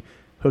helped me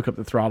hook up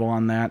the throttle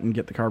on that and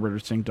get the carburetor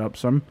synced up.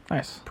 So I'm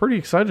Nice. pretty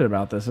excited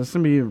about this. This is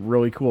gonna be a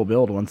really cool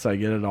build once I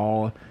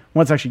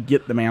actually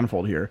get the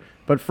manifold here.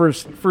 But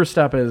first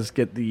step is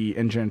get the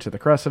engine to the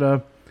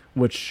Cressida,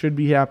 which should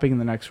be happening in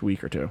the next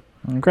week or two.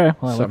 Okay.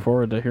 Well, I So- look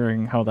forward to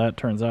hearing how that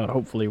turns out.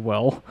 Hopefully,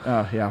 well.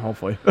 Yeah,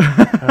 hopefully.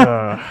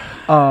 Uh,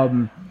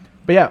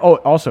 But yeah,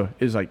 also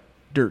it was like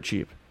dirt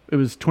cheap. It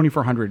was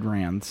 2,400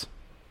 rands,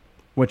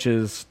 which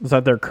is is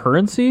that their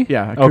currency?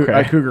 yeah, Okay.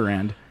 a Cougar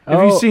rand.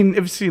 Oh. If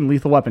you've seen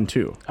Lethal Weapon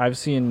 2, I've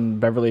seen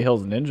Beverly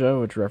Hills Ninja,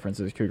 which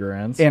references Cougar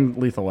Ants. and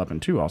Lethal Weapon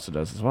 2 also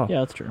does as well. Yeah,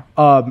 that's true.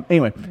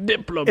 Anyway,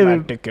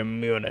 Diplomatic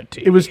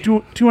immunity. it was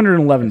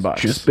 $211.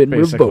 just been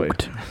basically.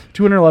 revoked.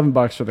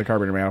 $211 for the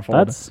carburetor manifold.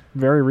 That's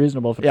very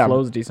reasonable if it Yeah.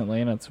 flows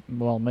decently and it's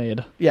well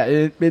made. yeah,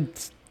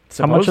 it's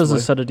How much is supposedly,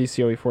 a set of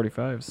DCOE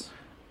 45s?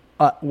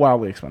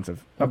 wildly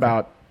expensive. Okay.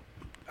 About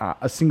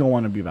a single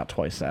one would be about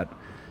twice that.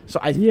 So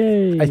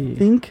Yay! I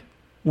think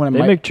when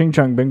they I make Ching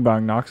Chong Bing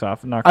Bong knocks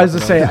off. I was to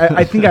say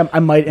I think I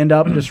might end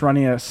up just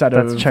running a set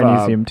That's of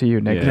Chinese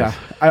CMTU, Nick. yeah.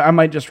 Yeah, I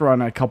might just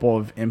run a couple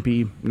of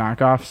MP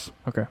knockoffs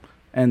Okay,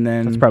 and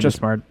then that's probably just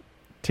smart.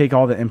 take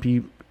all the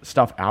MP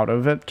stuff out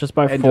of it. Just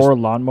buy and 4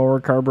 lawnmower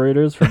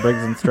carburetors for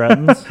Briggs and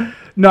Stratton's.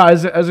 No,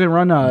 as I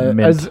run, Mint.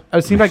 as I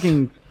see if I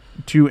can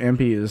do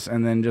MPs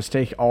and then just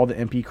take all the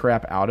MP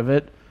crap out of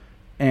it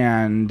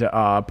and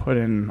put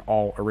in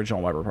all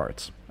original Weber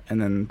parts.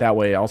 And then that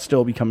way I'll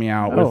still be coming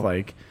out Oh. with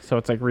like So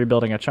it's like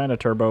rebuilding a China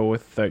turbo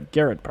with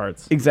Garrett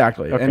parts.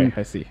 exactly. Okay, And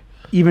I see.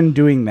 even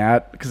doing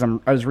that because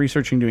I was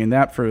researching doing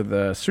that for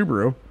the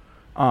Subaru.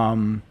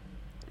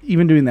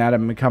 Even doing that,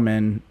 I'm gonna come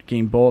in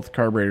gain both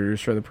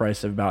carburetors for the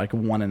price of about like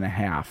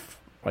 1.5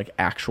 like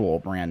actual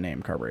brand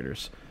name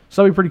carburetors.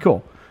 So that'll be pretty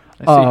cool.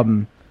 I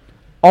see.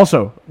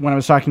 Also, when I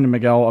was talking to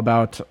Miguel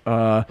about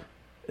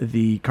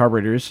the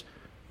carburetors,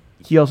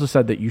 he also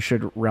said that you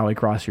should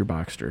rallycross your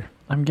Boxster.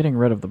 I'm getting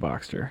rid of the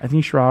Boxster. I think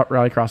you should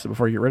rallycross it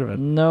before you get rid of it.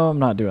 No, I'm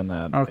not doing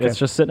that. Okay. It's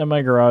just sitting in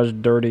my garage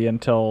dirty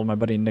until my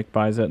buddy Nick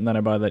buys it, and then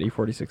I buy that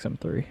E46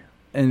 M3.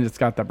 And it's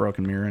got that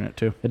broken mirror in it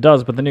too. It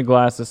does, but the new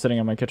glass is sitting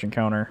on my kitchen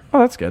counter. Oh,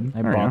 that's good.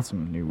 I There you go. bought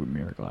some new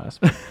mirror glass.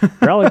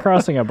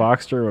 Rallycrossing a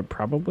Boxster would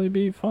probably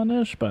be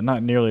fun-ish, but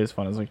not nearly as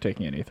fun as like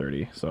taking an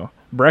E30. So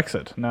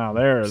Brexit. Now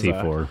there's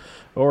C4.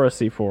 or a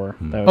C4.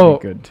 That would Oh,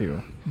 be good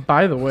too.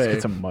 By the Let's way,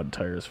 get some mud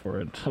tires for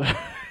it.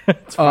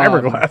 It's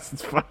fiberglass.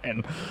 It's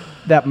fine.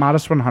 that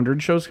Modest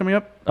 100 show's coming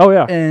up. Oh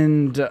yeah.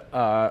 And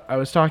I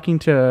was talking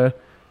to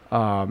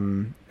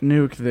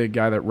Nuke, the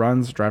guy that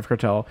runs Drive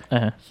Cartel.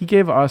 Uh-huh. He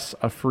gave us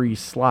a free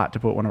slot to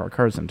put one of our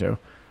cars into.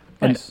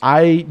 And Nice.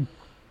 I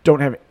don't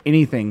have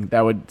anything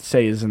that would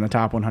say is in the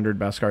top 100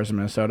 best cars in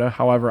Minnesota.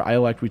 However, I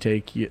elect we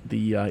take the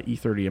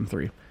E30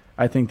 M3.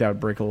 I think that would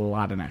break a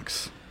lot of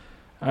necks.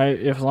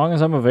 As long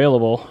as I'm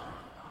available.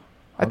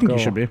 I I'll think you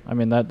go. should be. I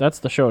mean that's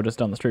the show just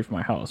down the street from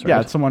my house, right? Yeah,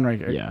 it's someone right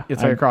here. yeah.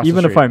 It's like I'm- across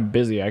even the if street. I'm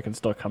busy, I can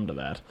still come to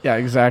that. Yeah,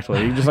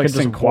 exactly. You just I like could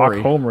sing just walk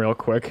Quarry. home real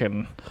quick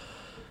and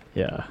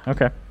yeah.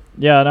 Okay.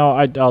 Yeah. No,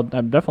 I'm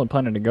definitely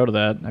planning to go to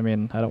that. I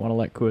mean, I don't want to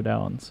let Kua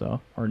down,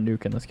 so or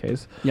Nuke in this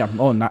case. Yeah,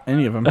 oh, not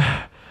any of them.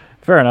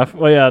 Fair enough.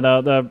 Well, yeah.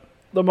 No,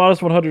 The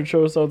Modest 100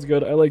 show sounds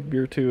good. I like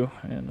beer too,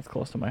 and it's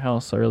close to my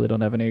house, so I really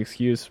don't have any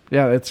excuse.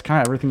 Yeah, it's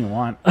kind of everything you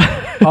want.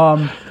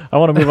 I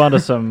want to move on to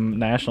some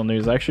national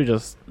news. I actually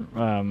just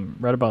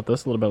read about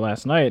this a little bit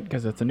last night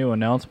because it's a new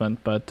announcement,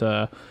 but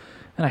and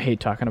I hate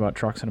talking about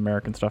trucks and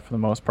American stuff for the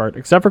most part,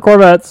 except for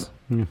Corvettes.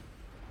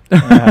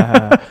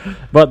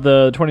 But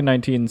the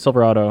 2019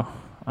 Silverado,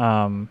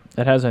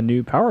 it has a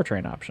new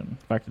powertrain option.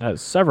 In fact, it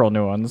has several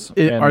new ones.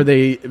 Are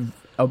they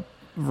a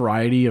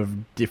variety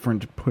of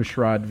different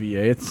pushrod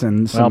V8s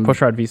and some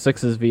pushrod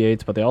V6s,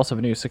 V8s, but they also have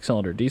a new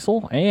 6-cylinder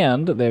diesel,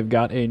 and they've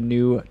got a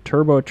new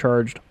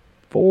turbocharged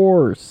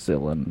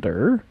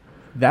 4-cylinder.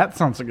 That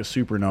sounds like a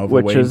supernova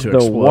Which waiting is to the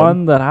explode.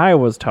 one that I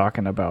was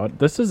talking about.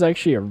 This is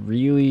actually a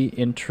really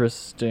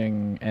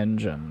interesting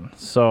engine.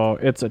 So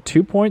it's a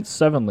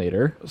 2.7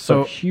 liter, so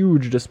So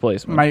huge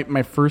displacement.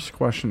 My first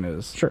question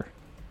is, Sure.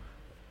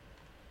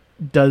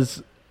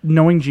 does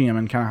knowing GM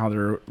and kind of how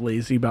they're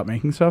lazy about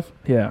making stuff,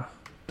 Yeah.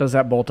 does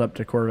that bolt up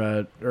to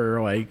Corvette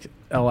or like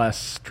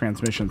LS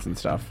transmissions and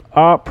stuff?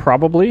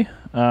 Probably.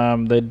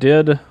 They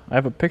did. I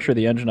have a picture of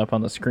the engine up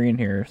on the screen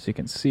here so you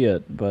can see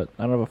it, but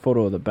I don't have a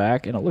photo of the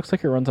back, and it looks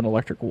like it runs an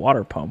electric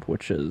water pump,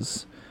 which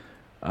is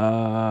dumb.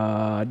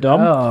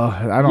 Oh,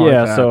 I don't Yeah,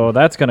 like that. so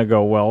that's going to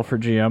go well for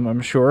GM,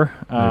 I'm sure.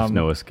 There's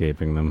no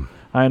escaping them.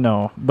 I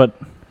know, but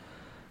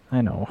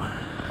I know.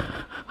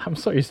 I'm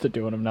so used to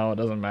doing them now; it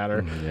doesn't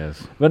matter.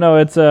 Yes. But no,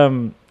 it's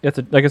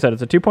like I said,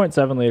 it's a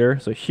 2.7 liter,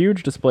 so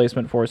huge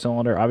displacement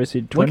 4-cylinder.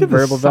 Obviously, twin Look at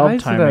variable the valve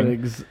size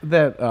timing. of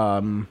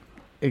that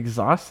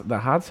exhaust, the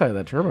hot side of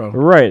that turbo.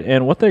 Right,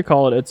 and what they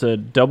call it, it's a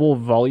double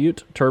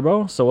volute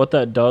turbo. So what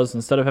that does,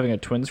 instead of having a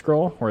twin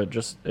scroll where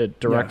it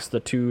directs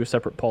the two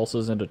separate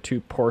pulses into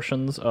two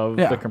portions of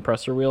the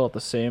compressor wheel at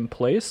the same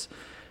place,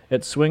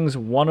 it swings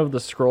one of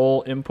the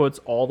scroll inputs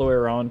all the way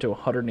around to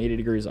 180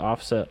 degrees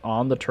offset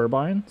on the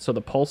turbine, so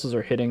the pulses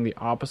are hitting the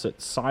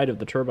opposite side of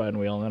the turbine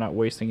wheel, and they're not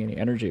wasting any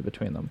energy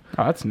between them,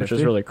 Oh, that's which nifty.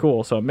 is really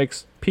cool. So it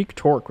makes peak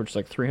torque, which is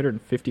like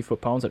 350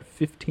 foot-pounds at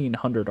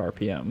 1,500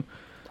 RPM.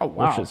 Oh,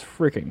 wow. Which is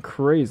freaking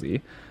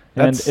crazy.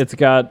 That's- and it's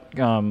got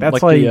That's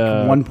like like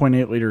the,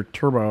 1.8 liter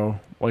turbo,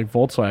 like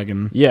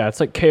Volkswagen. yeah,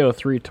 it's like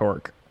KO3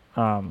 torque.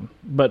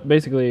 But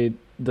basically,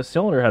 the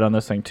cylinder head on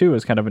this thing too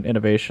is kind of an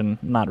innovation.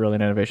 Not really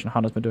an innovation.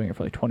 Honda's been doing it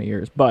for like 20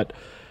 years, but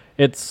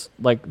it's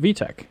like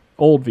VTEC,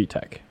 old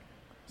VTEC.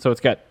 So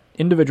it's got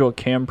individual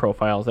cam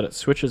profiles that it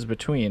switches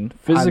between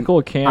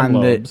physical cam On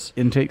lobes.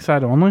 the intake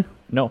side only?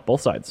 No,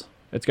 both sides.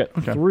 It's got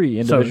Okay. 3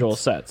 individual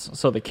it's- sets.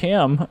 So the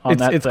cam on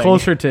that It's thing,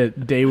 closer to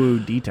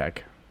Daewoo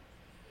D-Tech.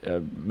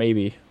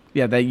 maybe.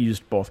 Yeah, they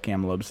used both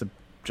cam lobes. It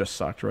just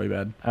sucked really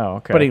bad. Oh,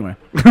 okay. But anyway.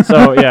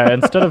 So yeah,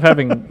 instead of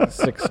having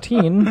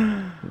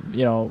 16,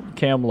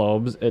 cam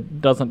lobes,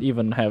 it doesn't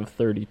even have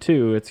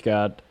 32. It's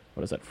got,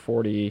 what is that,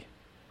 40?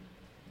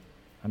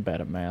 I'm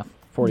bad at math.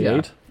 48. Yeah.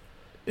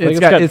 I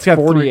think It's got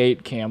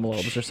 48 cam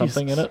lobes or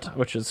something in Jesus. it,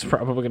 which is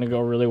probably going to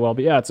go really well.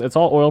 But yeah, it's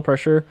all oil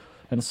pressure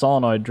and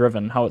solenoid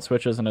driven. How it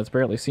switches, and it's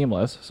apparently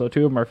seamless. So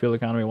 2 of them are fuel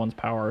economy, one's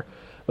power.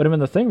 But I mean,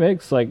 the thing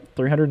makes like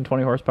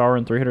 320 horsepower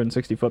and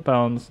 360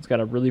 foot-pounds. It's got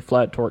a really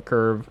flat torque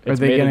curve. Are It's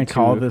they made going to into-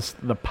 call this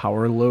the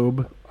power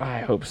lobe? I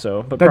hope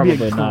so, but That'd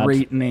probably be a not.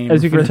 great name.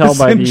 As you for can tell this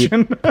by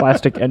engine. the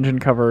plastic engine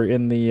cover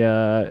in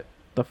the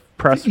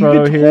press You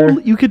photo could here.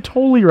 you could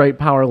totally write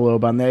power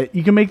lobe on that.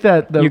 You can make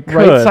that the You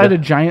right could. side a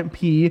giant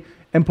P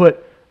and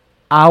put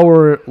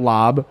our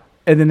lob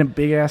and then a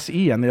big ass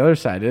E on the other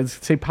side.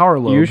 It's say power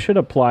lobe. You should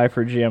apply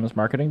for GM's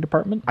marketing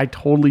department. I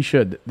totally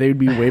should. They would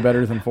be way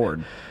better than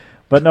Ford.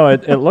 But no,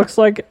 it looks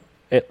like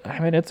it. I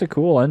mean, it's a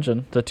cool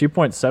engine. The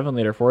 2.7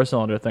 liter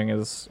 4-cylinder thing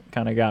has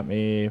kind of got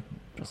me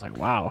just like,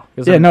 wow.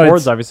 Because Yeah, no,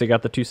 Ford's it's- obviously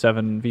got the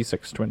 2.7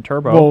 V6 twin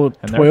turbo. Well,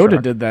 in their Toyota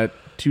truck, did that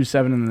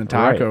 2.7 in the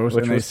Right, tacos,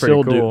 which and they was pretty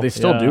still cool. do. They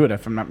still Yeah. do it,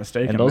 if I'm not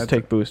mistaken. and those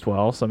That's- take boost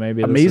well. So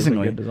maybe this Amazingly.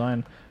 is a good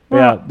design. But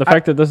Well, yeah, the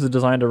fact that this is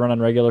designed to run on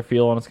regular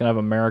fuel and it's going to have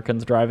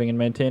Americans driving and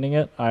maintaining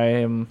it,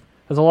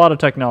 there's a lot of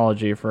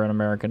technology for an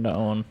American to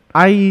own.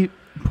 I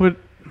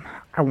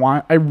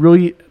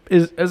really,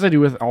 as I do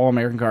with all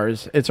American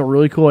cars, it's a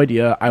really cool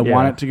idea. I Yeah.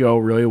 want it to go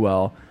really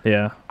well.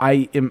 Yeah.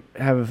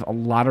 Have a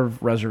lot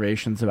of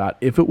reservations about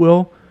if it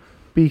will,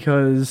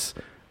 because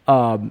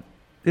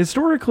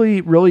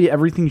historically, really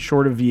everything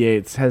short of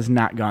V8s has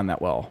not gone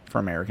that well for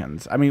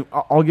Americans. I mean,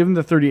 I'll give them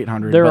the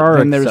 3800. There but are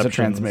then there's a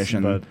exceptions,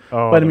 transmission. but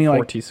I the mean, like,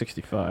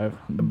 4T65.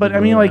 but I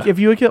mean, like, if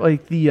you look at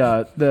like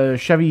the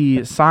Chevy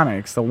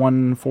Sonics, the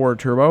 1.4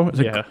 turbo, it's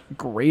Yeah. a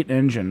great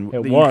engine.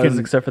 It that you was, can-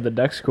 except for the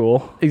deck's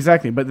cool.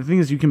 exactly. But the thing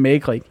is, you can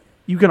make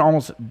you can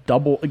almost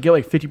get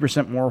like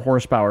 50% more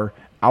horsepower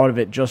out of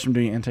it just from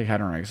doing intake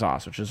header and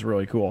exhaust, which is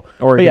really cool.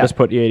 Or But you yeah, just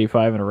put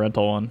E85 in a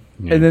rental one.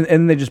 Yeah. and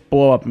then they just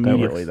blow up That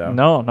immediately works.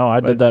 though. No, I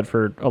But- did that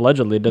for,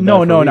 allegedly did No,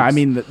 that for no, no. I weeks.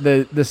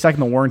 mean, the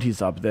second the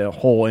warranty's up, the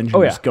whole engine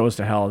Oh, yeah. just goes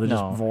to hell. They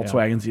just No,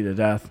 Volkswagens you to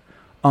death.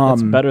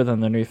 It's better than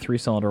the new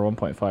 3-cylinder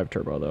 1.5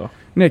 turbo, though.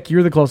 Nick,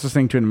 you're the closest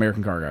thing to an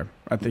American car guy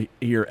at the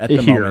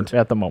moment.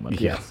 At the moment,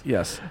 Yeah. yes.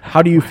 Yes.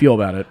 How do you feel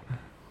about it?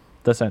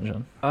 This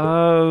engine.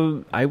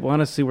 I want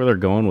to see where they're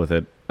going with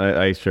it.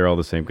 I share all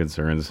the same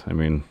concerns. I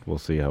mean, we'll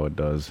see how it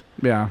does.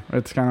 Yeah,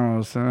 it's kind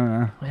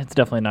of It's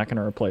definitely not going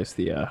to replace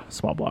the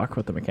small block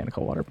with the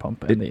mechanical water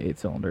pump and the 8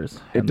 cylinders.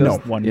 it And does-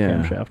 the one yeah.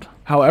 camshaft.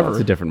 However, It's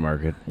a different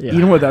market. Yeah. you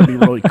know what that'd be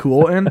really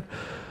cool in?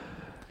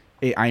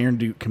 A Iron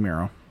Duke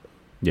Camaro.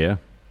 Yeah.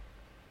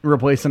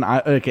 Replace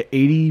like an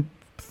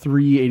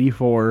 83,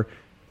 84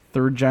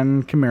 third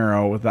gen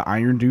Camaro with the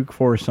Iron Duke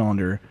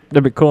 4-cylinder.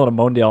 That'd be cool in a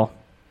Mondial.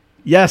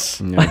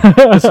 Yes. Yeah.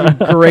 This would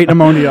be great in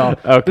a Mondial.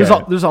 Okay.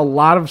 There's a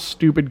lot of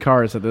stupid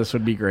cars that this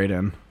would be great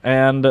in.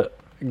 And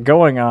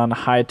going on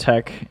high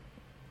tech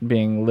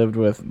being lived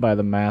with by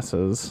the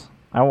masses,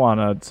 I want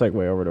to segue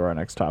over to our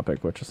next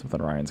topic, which is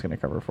something Ryan's going to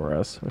cover for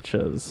us, which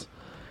is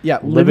Yeah,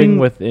 living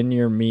within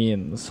your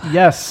means.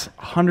 Yes,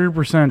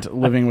 100%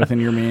 living within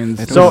your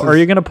means. So, are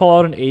you going to pull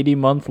out an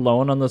 80-month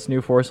loan on this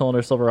new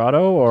 4-cylinder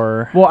Silverado,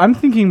 or Well, I'm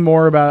thinking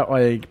more about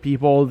like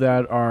people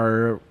that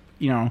are,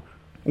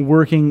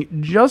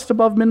 working just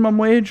above minimum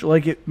wage,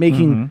 like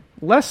making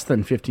less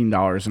than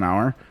 $15 an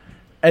hour,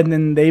 and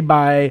then they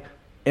buy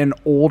an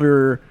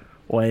older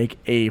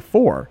like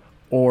A4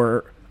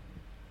 or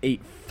a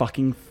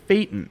fucking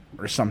Phaeton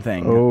or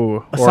something.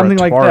 or Something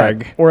a like Touareg?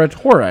 that, or a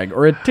Touareg,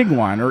 or a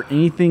Tiguan, or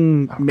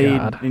anything made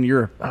God. in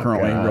Europe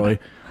currently, God. really.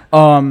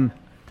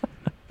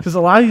 Because a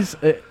lot of these,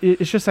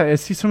 it's just that I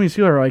see so many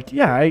people are like,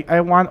 yeah,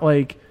 I want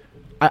like,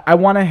 I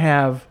want to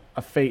have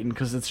a Phaeton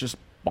because it's just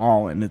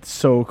ballin', it's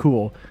so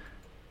cool,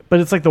 but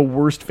it's like the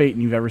worst Phaeton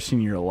you've ever seen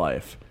in your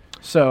life.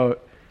 So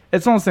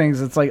it's one of those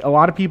things. It's like a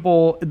lot of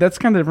people. That's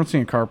kind of the difference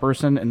between a car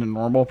person and a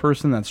normal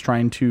person that's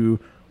trying to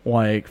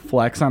like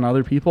flex on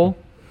other people.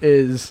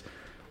 Is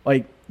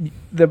like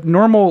the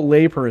normal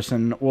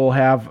layperson will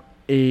have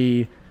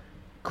a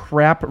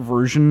crap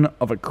version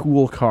of a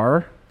cool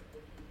car,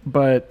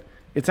 but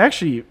it's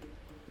actually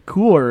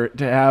cooler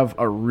to have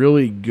a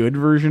really good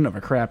version of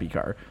a crappy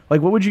car.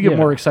 Like, what would you get Yeah.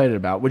 more excited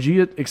about? Would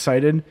you get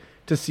excited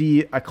to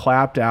see a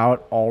clapped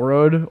out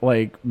all-road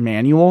like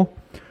manual,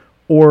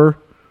 or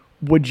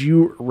would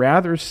you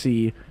rather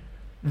see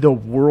the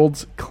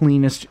world's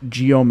cleanest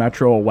Geo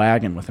Metro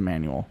wagon with a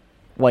manual?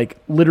 Like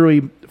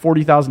literally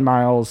 40,000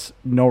 miles,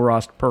 no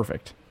rust,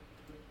 perfect.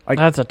 Like,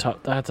 That's a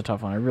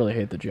tough one. I really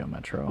hate the Geo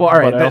Metro. Well, all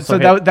right, But I that- also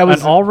so hate- that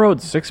was- an all-road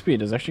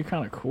 6-speed is actually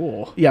kind of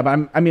cool. yeah,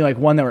 but I mean like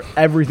one that where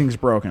everything's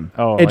broken.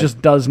 Oh, it like,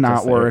 just does not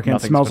Just work and it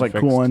nothing's smells been like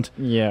fixed. coolant.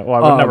 Yeah,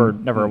 well, I would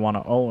Um, never want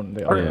to own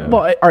the Or- other. Yeah.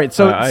 Well, all right.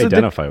 So, I so the-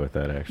 identify with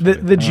that actually.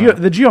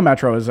 the Geo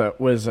Metro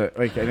was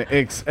like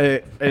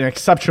an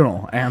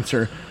exceptional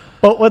answer,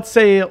 but let's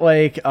say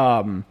like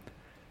God,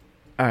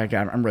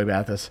 I'm really bad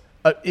at this.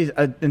 Is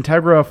a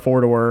Integra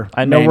 4-door.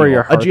 I know where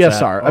your a heart's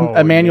GSR,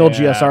 at. a manual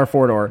yeah. GSR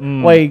 4-door.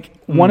 Like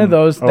one of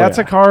those. Oh, That's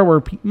yeah. a car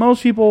where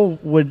most people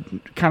would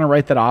kind of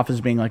write that off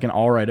as being like an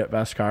all right at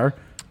best car.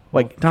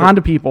 Like to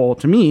Honda people,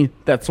 to me,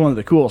 that's one of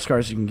the coolest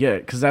cars you can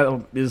get because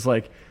that is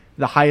like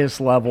the highest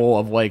level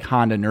of like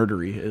Honda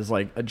nerdery is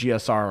like a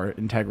GSR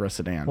Integra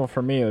sedan. Well,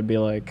 for me, it would be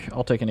like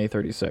I'll take an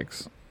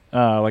A36.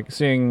 Like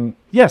seeing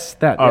yes,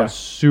 that. a Yeah.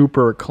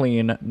 super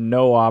clean,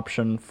 no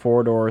option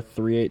 4-door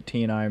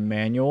 318i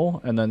manual,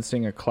 and then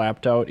seeing a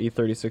clapped out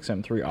E36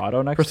 M3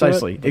 auto next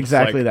Precisely, to it.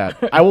 exactly like-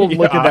 that. I will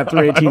look at that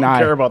I 318i don't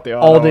care about the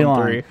all auto day M3.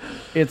 long.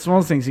 It's one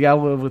of those things you gotta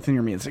live within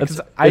your means. It's,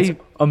 Because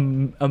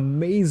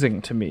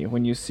amazing to me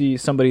when you see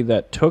somebody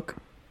that took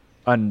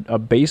a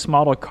base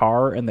model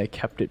car and they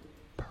kept it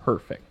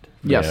perfect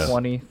for Yes.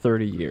 20,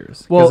 30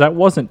 years. Well- Because that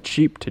wasn't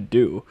cheap to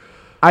do.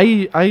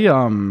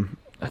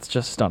 That's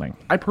just stunning.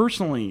 I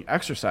personally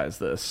exercise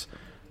this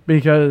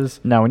because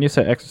Now, when you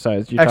say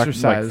exercise, you talk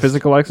Exercise. like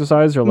physical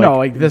exercise or like, No,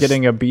 like this-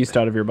 getting a beast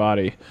out of your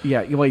body?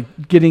 yeah, you like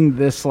getting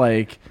this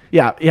like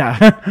like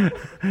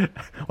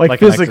Like an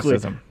physically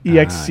exorcism.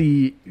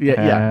 EXC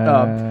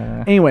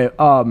yeah. Anyway,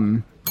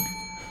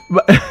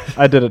 but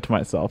I did it to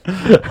myself.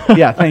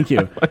 yeah, thank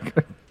you.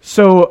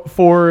 So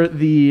for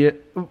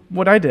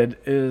what I did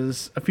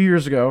is a few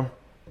years ago,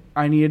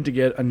 I needed to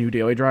get a new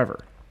daily driver,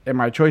 and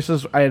my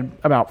choices I had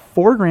about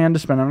 $4,000 to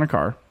spend on a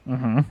car,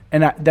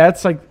 and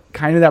that's like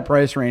kind of that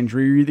price range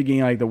where you're either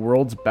getting like the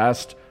world's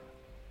best,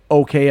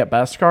 okay at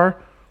best car,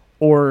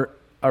 or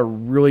a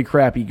really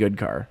crappy good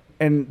car,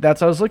 and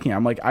that's what I was looking at.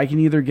 I'm like, I can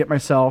either get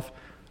myself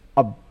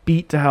a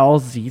beat to hell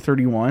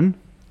Z31,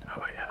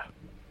 Oh, yeah.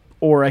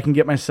 or I can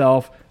get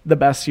myself the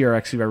best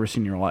CRX you've ever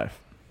seen in your life.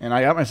 And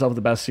I got myself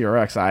the best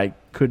CRX I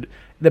could.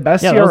 The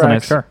best Yeah, CRX. that was a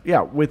nice car. Yeah,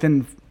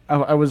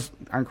 I was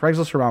on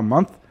Craigslist for about a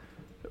month.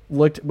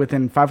 Looked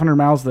within 500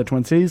 miles of the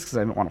Twin Cities because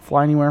I didn't want to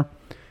fly anywhere,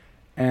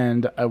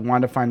 and I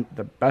wanted to find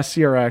the best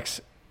CRX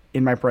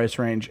in my price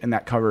range, and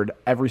that covered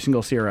every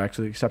single CRX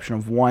with the exception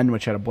of one,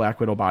 which had a Black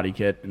Widow body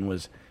kit and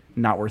was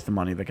not worth the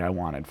money the guy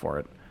wanted for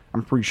it.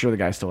 I'm pretty sure the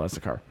guy still has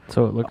the car.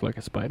 So it looked like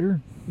a spider?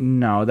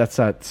 No, that's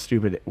that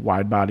stupid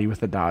wide body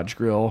with the Dodge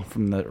grill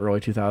from the early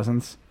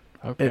 2000s.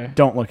 Okay.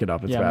 Don't look it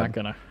up. It's yeah, bad.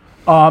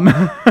 I'm not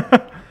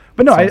gonna.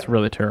 But no, Sounds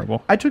really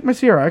terrible. I took my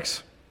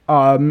CRX,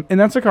 and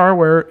that's a car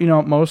where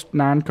most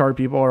non-car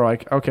people are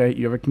like, okay,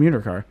 you have a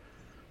commuter car,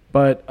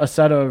 but a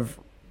set of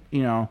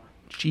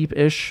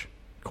cheap-ish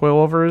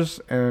coilovers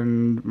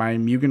and my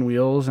Mugen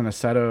wheels and a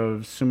set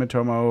of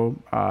Sumitomo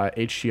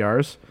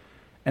HTRs.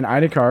 And I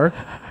had a car,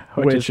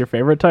 Which is your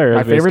favorite tire?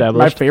 my as we favorite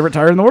established.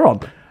 tire in the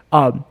world.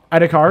 I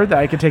had a car that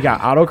I could take out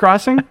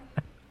autocrossing.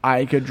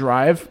 I could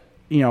drive,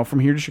 from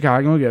here to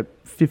Chicago, get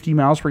 50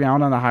 miles per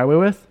gallon on the highway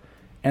with,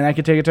 and I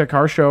could take it to a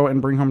car show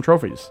and bring home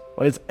trophies.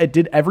 It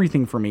did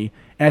everything for me,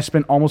 and I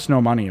spent almost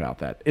no money about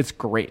that. It's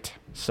great.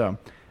 So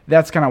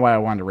that's kind of why I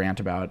wanted to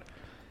rant about.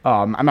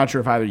 I'm not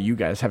sure if either of you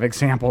guys have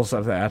examples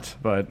of that,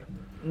 but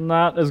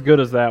Not as good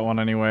as that one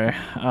anyway.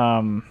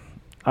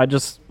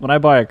 When I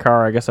buy a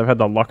car, I guess I've had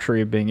the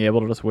luxury of being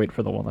able to just wait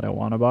for the one that I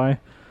want to buy.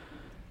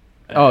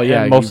 oh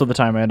yeah, And most of the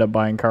time I end up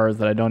buying cars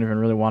that I don't even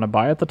really want to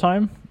buy at the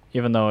time,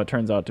 even though it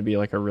turns out to be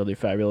like a really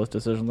fabulous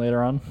decision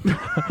later on.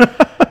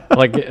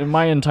 Like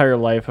my entire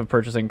life of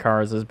purchasing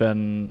cars has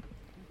been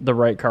the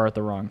right car at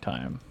the wrong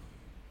time.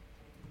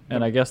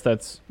 And I guess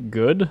that's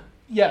good.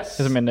 yes.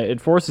 Because, it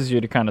forces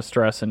you to kind of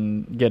stress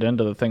and get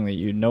into the thing that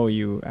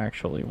you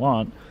actually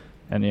want.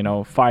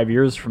 And, 5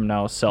 years from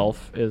now,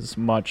 self is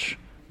much,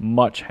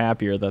 much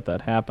happier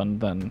that happened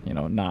than,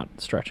 not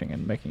stretching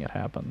and making it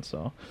happen.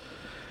 So,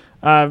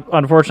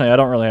 unfortunately, I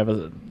don't really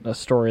have a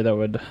story that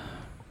would...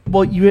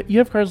 Well, you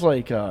have cars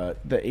like the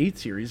 8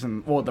 Series,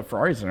 and the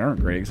Ferraris are a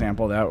great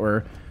example of that,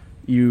 where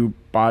you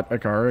bought a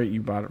car,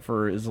 you bought it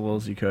for as little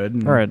as you could.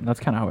 And All right, that's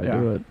kind of how I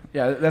do it.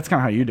 Yeah, that's kind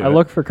of how you do it. I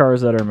look for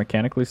cars that are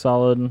mechanically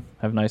solid,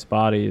 have nice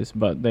bodies,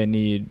 but they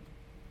need,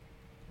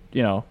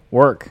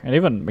 work. And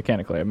even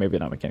mechanically, maybe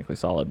not mechanically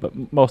solid,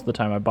 but most of the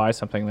time I buy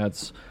something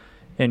that's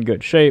in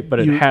good shape, but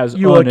it has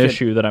an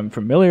issue that I'm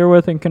familiar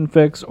with and can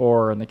fix,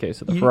 or in the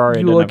case of the Ferrari,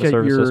 it didn't have a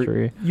service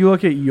history. You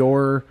look at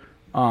your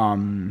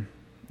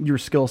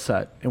skill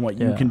set and what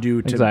you can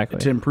do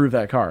to improve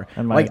that car.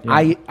 And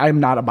I'm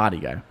not a body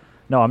guy.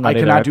 No, I'm not. I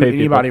cannot do pay any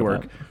people body for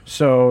work. that.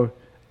 So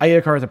I get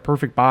a car with a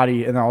perfect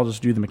body, and then I'll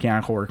just do the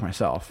mechanical work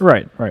myself.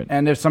 Right.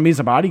 And if somebody's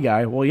a body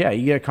guy, well, yeah,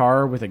 you get a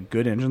car with a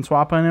good engine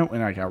swap on it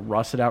and like a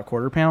rusted out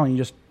quarter panel, and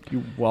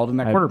you weld in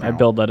that quarter panel. I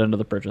build that into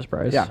the purchase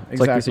price. Yeah, it's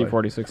like exactly. the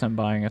C46 I'm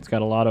buying. It's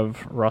got a lot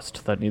of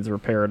rust that needs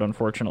repaired,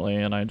 unfortunately,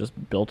 and I just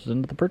built it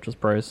into the purchase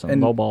price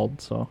and lowballed.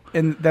 So,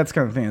 and that's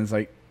kind of the thing. It's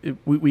like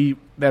we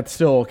that's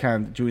still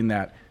kind of doing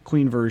that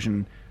clean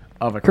version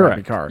of a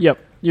crappy car. Yep,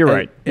 you're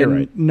right. You're and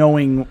right.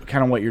 knowing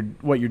kind of what you're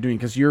doing,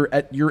 because you're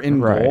in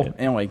goal, Right.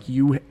 and like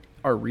you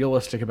are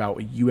realistic about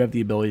what you have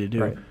the ability to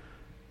do. Right.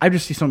 I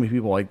just see so many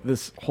people like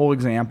this whole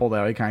example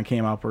that I kind of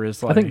came up where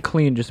it's like, I think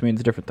clean just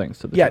means different things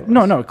to the yeah, two of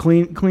no, us.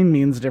 clean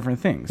means different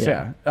things.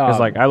 Yeah, Because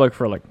I look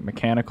for like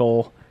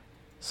mechanical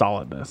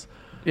solidness,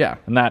 yeah,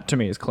 and that to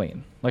me is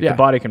clean. Like Yeah. the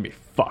body can be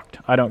fucked.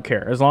 I don't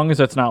care as long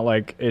as it's not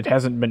like it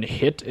hasn't been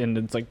hit and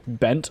it's like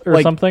bent or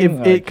like something. If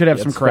like, it could have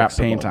some it's crap fixable.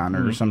 paint on it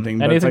or Mhm. something.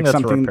 But Anything it's like that's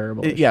something,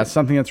 repairable. yeah,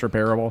 something that's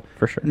repairable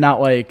For sure.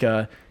 Not like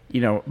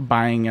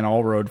buying an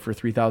all road for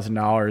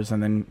 $3,000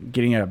 and then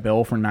getting a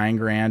bill for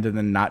 $9,000 and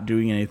then not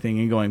doing anything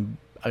and going,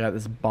 I got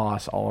this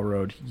Boss all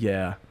road,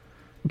 yeah.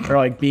 Or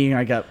like being,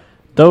 I got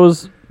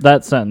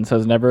That sentence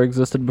has never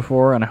existed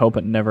before, and I hope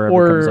it never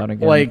ever comes or out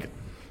again. like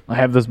I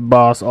have this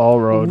Boss all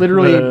road.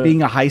 literally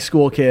being a high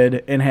school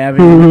kid and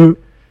having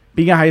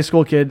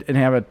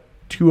have a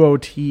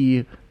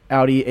 2.0T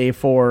Audi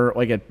A4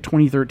 like a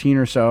 2013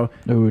 or so.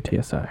 Ooh,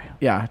 TSI.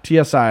 Yeah,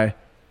 TSI,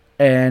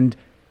 and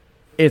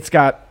it's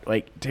got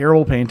like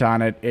terrible paint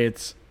on it.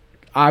 It's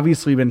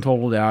obviously been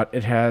totaled out.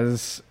 It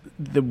has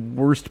the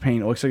worst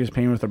paint. It looks like it's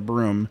painted with a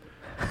broom.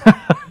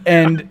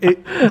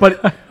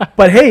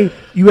 But hey,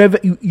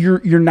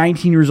 you're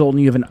 19 years old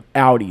and you have an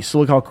Audi. So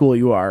look how cool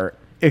you are.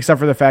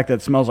 Except for the fact that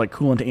it smells like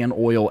coolant and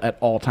oil at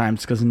all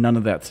times, because none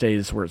of that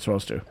stays where it's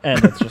supposed to.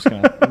 And it's just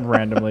going to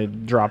randomly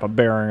drop a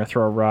bearing or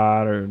throw a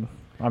rod or...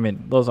 I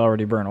mean, those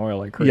already burn oil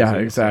like crazy. Yeah,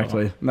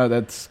 exactly. So.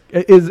 No,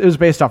 it was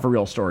based off a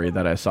real story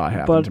that I saw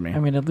happen But, to me. I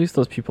mean, at least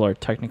those people are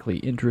technically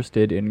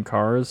interested in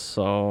cars,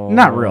 so...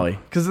 Not really,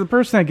 because the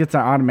person that gets an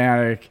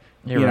automatic,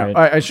 You're right.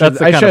 I should That's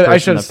the kind of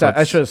person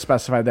I should have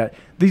specified that.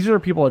 These are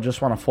people that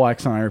just want to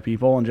flex on other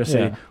people and just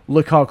say, Yeah.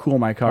 "Look how cool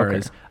my car Okay.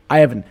 is. I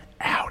have an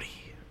Audi,"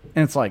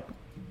 and it's like,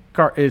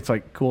 It's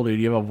like, cool, dude.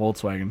 You have a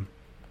Volkswagen.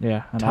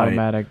 Yeah, an Tight.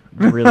 automatic,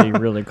 really,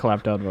 really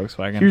clapped out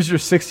Volkswagen. Here's your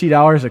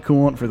 $60 of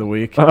coolant for the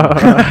week.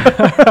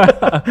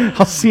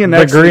 I'll see you the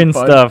next green week,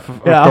 bud. stuff,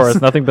 of Yeah,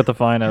 course, nothing but the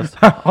finest.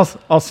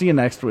 I'll see you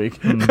next week.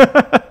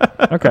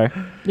 Okay.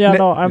 Yeah, Ne-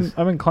 no, I'm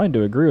inclined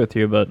to agree with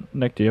you, but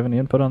Nick, do you have any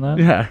input on that?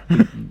 Yeah.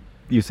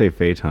 You say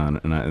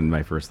Phaeton, and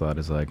my first thought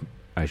is like,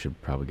 I should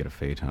probably get a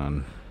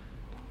Phaeton.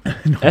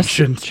 Chad You at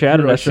shouldn't.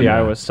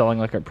 SCI was selling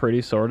like a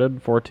pretty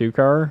sorted 4.2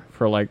 car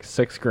for like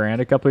 $6,000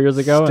 a couple years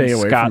ago, Stay and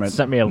away Scott from it.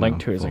 sent me a link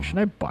No, to it. He's like, cool. should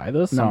I buy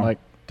this? No, I'm like,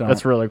 don't.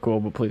 that's really cool,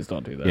 but please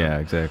don't do that. Yeah,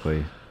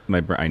 exactly.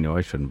 I know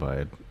I shouldn't buy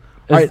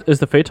it. Is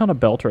the Phaeton a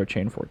belt or a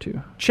chain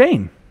 4.2?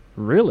 Chain.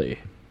 Really?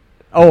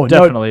 Oh,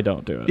 Definitely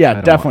don't do it. Yeah,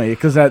 don't definitely,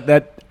 because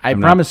that I I'm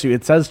promise you,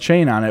 it says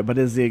chain on it, but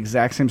it is the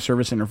exact same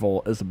service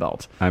interval as the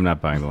belt. I'm not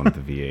buying the one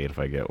with the V8 if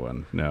I get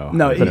one. No.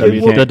 No, The,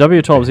 it will- the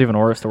W12 is even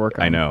worse to work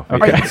on. I know. All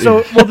right,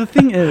 so, well, the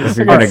thing is, If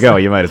you're going to go,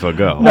 you might as well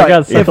go. No, I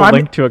got if sent a I'm-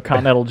 link to a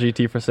Continental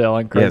GT for sale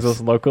on Craigslist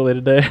Yes. locally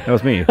today. That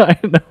was me. I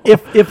know.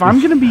 if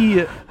I'm gonna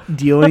be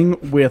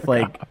dealing with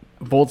like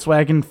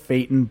Volkswagen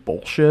Phaeton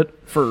bullshit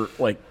for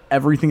like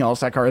everything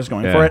else that car is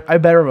going for Yeah. it, I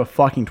better have a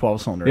fucking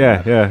 12-cylinder.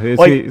 Yeah, yeah. It's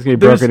Like, going to be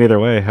there's- broken either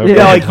way.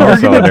 Yeah, like you're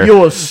gonna deal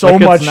with so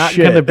Like, much it's not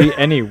shit. going to be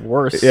any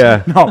worse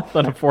Yeah. No,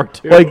 than a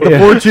 4.2. like the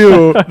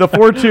 4.2, the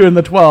 4.2 and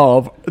the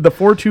 12. The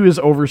 4.2 is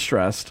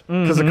overstressed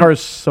because the car is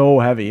so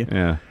heavy,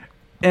 Yeah.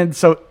 and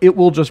so it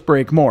will just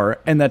break more.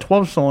 And that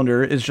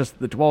 12-cylinder is just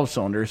the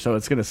 12-cylinder, so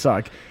it's gonna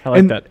suck. I like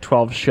And- that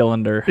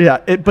 12-cylinder. Yeah,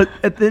 but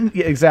at the end,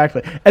 yeah,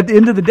 exactly. At the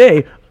end of the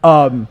day,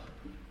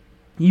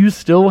 you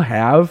still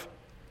have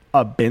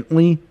a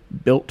Bentley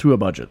built to a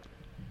budget.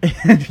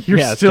 And you're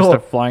Yeah, it's still just a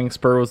flying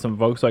spur with some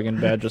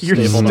Volkswagen badges You're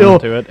stapled still-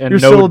 onto it, and you're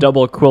no still-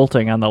 double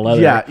quilting on the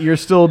leather. yeah, you're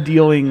still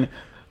dealing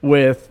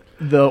with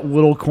the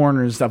little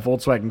corners that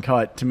Volkswagen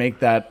cut to make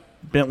that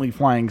Bentley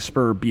flying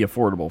spur be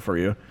affordable for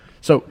you.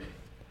 So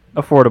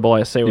Affordable,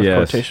 I say with Yes.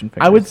 quotation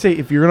fingers. I would say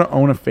if you're gonna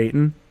own a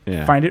Phaeton,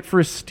 Yeah. find it for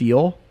a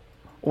steal,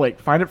 like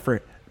find it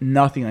for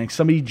nothing. Like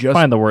somebody just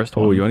find the worst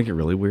one. Oh, you want to get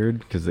really weird?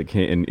 Because it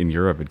came in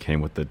Europe. It came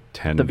with the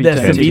 10. The Yes,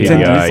 V10 the V10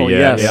 TDI. diesel, Yeah,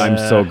 yes. yeah, I'm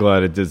so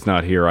glad it is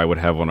not here. I would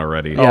have one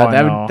already. Yeah, I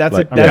that know. would, that's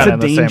Like, a that's Kinda a in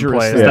the same dangerous.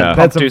 place. Yeah.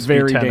 That's a Pump-Deuce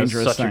very V10 dangerous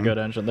is such thing. a good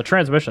engine. The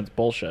transmission's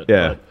bullshit.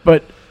 Yeah.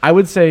 But I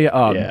would say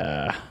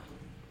Yeah.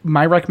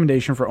 my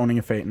recommendation for owning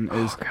a Phaeton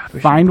is God, we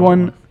should find pull one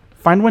one.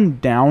 find one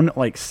down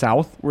like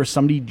south where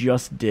somebody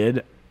just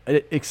did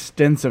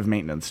extensive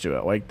maintenance to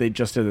it, like they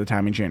just did the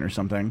timing chain or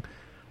something.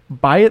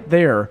 Buy it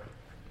there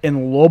and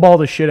lowball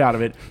the shit out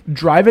of it.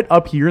 Drive it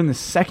up here, and the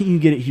second you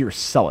get it here,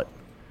 sell it.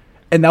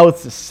 And now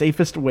it's the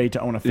safest way to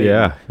own a Phaeton.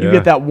 Yeah, You yeah.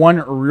 get that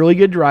one really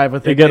good drive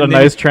with it. You get a and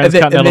then- nice and then-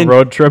 transcontinental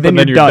road trip, and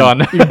then you're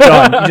done. You're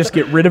done. You just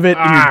get rid of it, and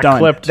Ah, you're done.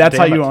 clipped. That's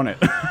how Damn you it. own it.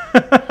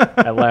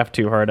 I laughed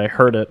too hard. I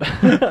heard it.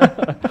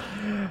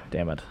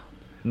 Damn it.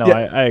 No,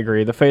 Yeah. I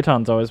agree. The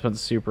Phaeton's always been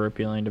super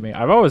appealing to me.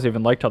 I've always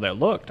even liked how they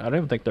looked. I don't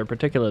even think they're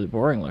particularly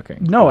boring looking.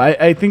 No,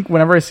 I think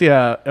whenever I see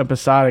a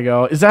Passat, I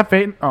go, "Is that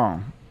Phaeton?" Oh,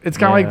 it's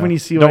kind of like Yeah. when you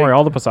see Don't like, worry,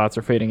 all the Passats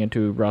are fading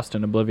into rust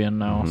and oblivion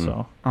now.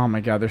 So, oh my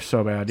god, they're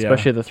so bad. Yeah,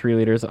 especially the 3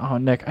 liters. Oh,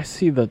 Nick, I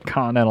see the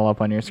Continental up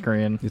on your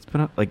screen. It's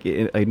been up, like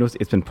I noticed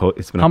it's been How up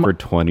mu- for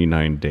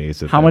 29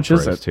 days. At How that much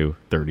is price, it? Too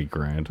 30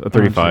 grand, Oh,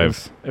 35.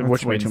 jeez. That's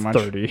Which way means too much.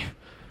 30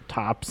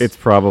 tops. It's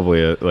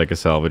probably like a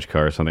salvage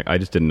car or something. I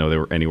just didn't know they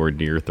were anywhere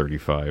near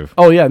 35.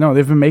 Oh yeah, no,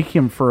 they've been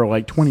making them for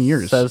like 20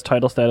 years. Says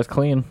title status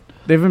clean.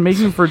 They've been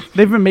making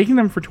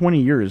them for 20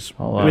 years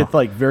Oh, wow. with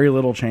like very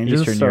little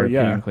changes. Eastern so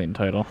European yeah, clean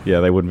title. Yeah,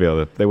 they wouldn't be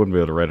able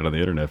to write it on the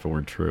internet if it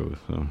weren't true.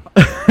 So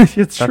it's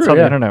That's true. how the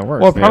yeah. internet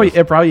works. Well, Yes.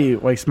 it probably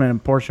like spent a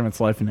portion of its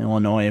life in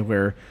Illinois,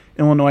 where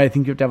Illinois, I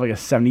think you have to have like a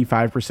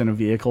 75% of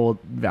vehicle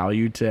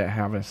value to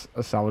have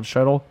a salvage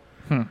title,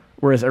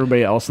 whereas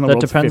everybody else in the That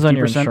world's depends 50%. on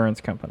your insurance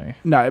company.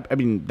 No, I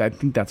mean, I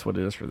think that's what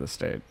it is for the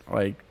state.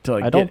 Like to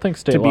like, I don't get- think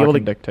state to be law able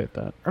can to. dictate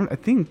that. I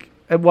think.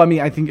 Well, I mean,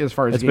 I think as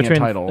far as It's getting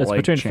between a title, it's like,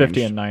 between 50 changed.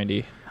 and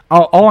 90.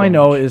 All I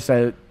know is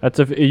that That's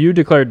if you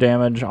declare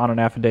damage on an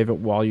affidavit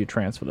while you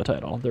transfer the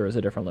title. There is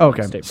a different limit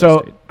okay. state by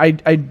So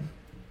state. I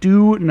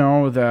do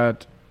know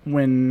that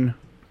when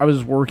I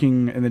was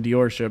working in the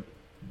dealership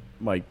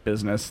like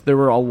business, there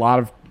were a lot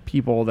of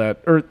people there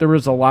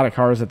was a lot of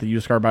cars that the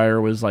used car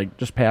buyer was like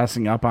just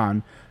passing up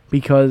on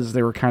because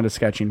they were kind of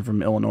sketching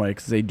from Illinois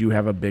because they do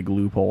have a big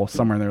loophole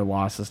somewhere in their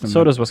law system.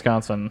 So does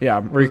Wisconsin. Yeah.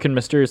 Where you can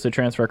mysteriously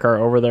transfer a car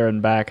over there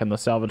and back, and the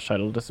salvage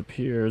title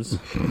disappears.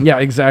 Yeah,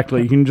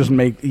 exactly. You can just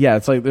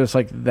it's like there's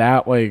like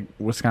that, like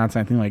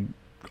Wisconsin, I think like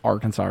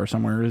Arkansas or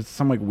somewhere. It's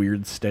some like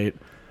weird state.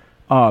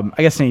 I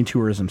guess any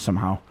tourism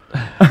somehow.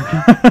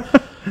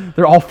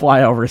 They're all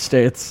flyover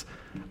states.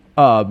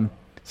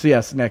 So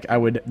yes, Nick, I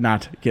would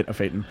not get a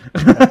Phaeton.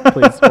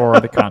 Please, or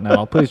the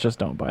Continental. Please just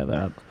don't buy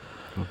that.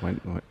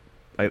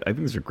 I think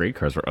these are great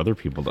cars for other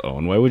people to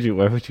own. Why would you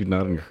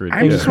not encourage?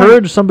 I'm yeah. just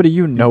Encourage somebody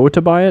you know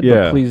to buy it,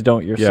 Yeah. but please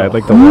don't yourself. Yeah, I'd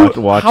like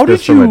to watch how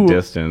this did from a you-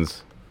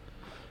 distance.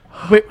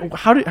 Wait,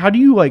 how do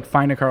you like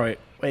find a car?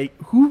 Like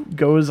who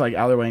goes like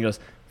out of their way and goes,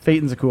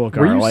 Phaeton's a cool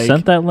car? Were you like,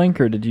 sent that link,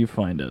 or did you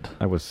find it?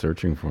 I was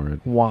searching for it.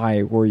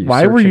 Why were you?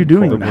 Why were you searching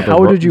doing for that? it?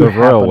 How did you? The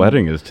royal happen-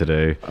 wedding is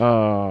today.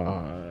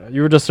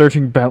 You were just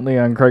searching Bentley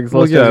on Craigslist,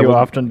 Well, yeah, as you well-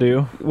 often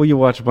do. Well, you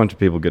watch a bunch of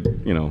people get,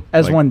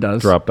 As one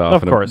does. dropped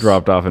off. Of course.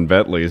 Dropped off in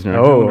Bentleys. And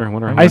Oh.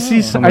 wonder how I see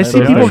much- I see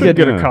Yeah, people should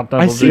get a I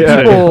Continental see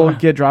GT. people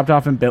get dropped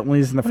off in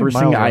Bentleys, and the How many first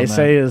thing miles I on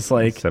say that? is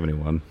like,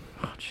 71.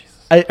 Oh,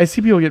 Jesus. I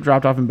see people get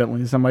dropped off in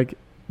Bentleys. I'm like,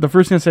 the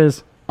first thing I say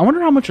is, I wonder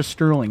how much a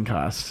Sterling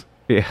costs.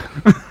 Yeah.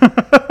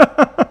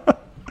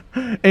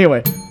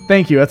 Anyway,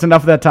 thank you. That's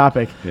enough of that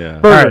topic. Yeah.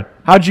 Burger, All right.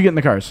 how'd you get in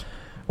the cars?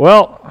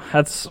 Well,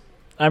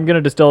 I'm going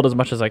to distill it as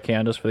much as I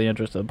can just for the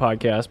interest of the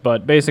podcast.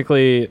 But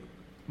basically,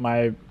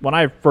 when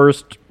I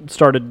first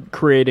started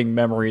creating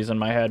memories in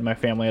my head, my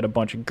family had a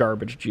bunch of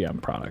garbage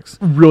GM products.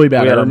 Really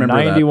bad. We had I a remember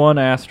 91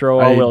 Astro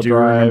I all-wheel do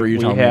drive. remember you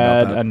We telling me about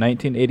had that. a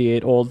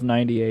 1988 Olds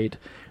 98.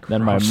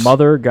 Then my Gross.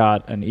 mother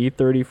got an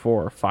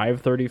E34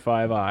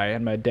 535i,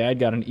 and my dad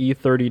got an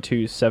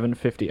E32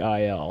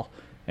 750IL.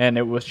 And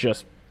it was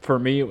just, for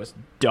me, it was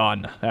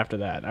done after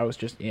that. I was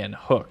just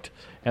hooked.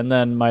 And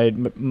then my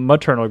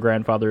maternal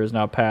grandfather is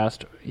now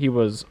passed. He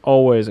was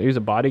a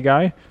body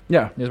guy.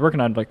 Yeah. He was working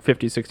on like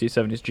 50s, 60s,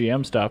 70s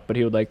GM stuff, but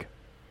he would like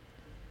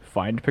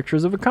find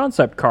pictures of a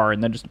concept car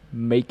and then just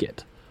make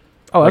it.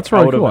 Oh, that's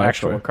like, really out cool, of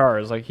actual actually.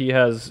 cars. Like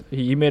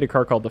he made a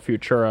car called the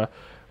Futura,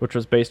 which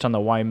was based on the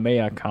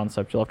Waimea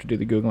concept. You'll have to do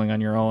the Googling on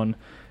your own.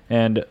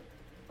 And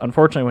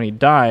unfortunately, when he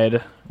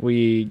died,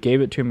 we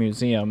gave it to a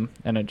museum,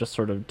 and it just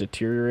sort of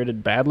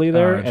deteriorated badly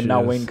there. Oh, and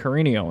now jeez. Wayne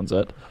Carini owns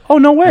it. Oh,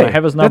 no way. And I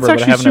have his number,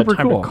 That's but I actually haven't super had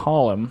time cool. to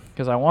call him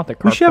because I want the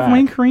car We should have back.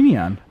 Wayne Carini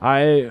on.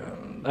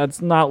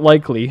 That's not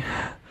likely.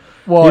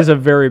 Well, He's a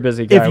very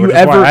busy guy. if you which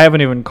is why ever- I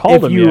haven't even called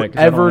if him you yet. 'cause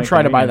I don't ever wanna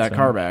try to buy inconvenience that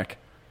car him.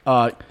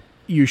 back,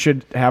 you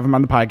should have him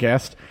on the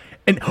podcast.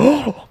 And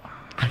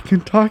I can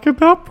talk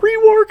about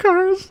pre-war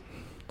cars.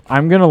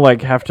 I'm gonna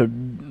like have to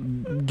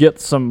get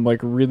some like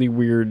really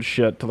weird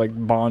shit to like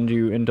bond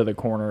you into the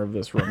corner of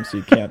this room so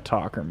you can't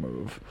talk or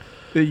move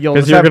You'll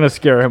because just you're have- gonna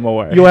scare him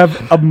away. You'll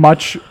have a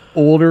much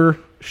older,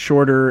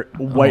 shorter,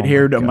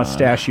 white-haired, God.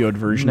 mustachioed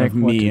version Nick,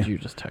 of what me. did you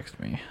just text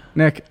me?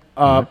 Nick,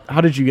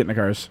 how did you get in the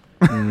cars?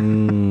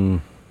 Oh,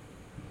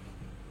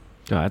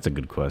 that's a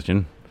good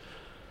question.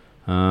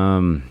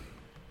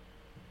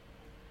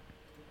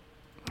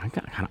 I've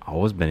kind of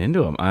always been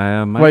into them.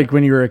 Like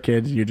when you were a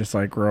kid, you just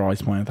like were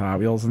always playing with Hot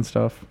Wheels and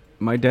stuff.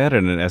 My dad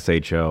had an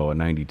SHO, a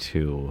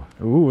 92.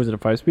 Ooh, was it a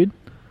 5-speed?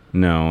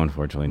 No,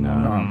 unfortunately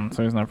not.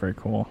 So he's not very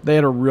cool. They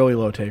had a really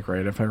low take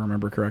rate, if I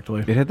remember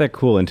correctly. It had that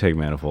cool intake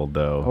manifold,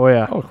 though. Oh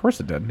yeah. Oh, of course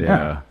it did.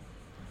 yeah.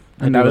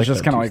 And I that do was like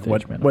just that kind of like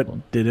two-stage what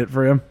manifold. did it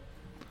for him.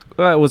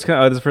 Well, it was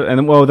kind of, and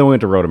then we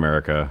went to Road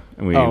America,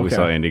 and we Oh, okay.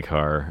 saw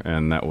IndyCar,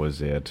 and that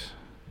was it.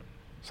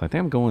 So I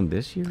think I'm going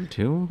this year,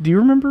 too. Do you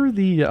remember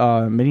the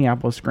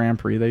Minneapolis Grand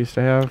Prix they used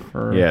to have?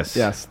 Or? Yes.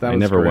 Yes, that I was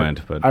never great.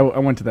 went, but I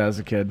went to that as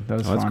a kid. That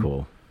was that's fun.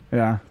 cool.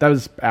 Yeah, that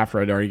was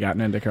after I'd already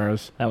gotten into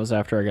cars. That was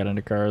after I got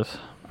into cars.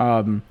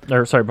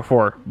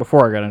 Before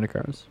Before I got into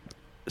cars.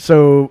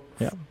 So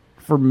Yeah.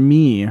 for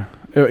me,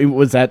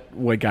 was that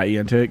what got you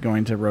into it?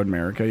 Going to Road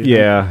America? you think?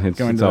 Yeah, it's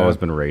Going to always that.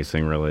 been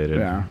racing related.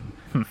 Yeah.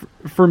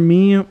 For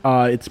me,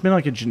 it's been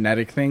like a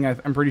genetic thing.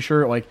 I'm pretty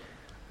sure. Like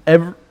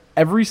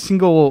every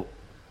single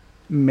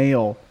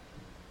male.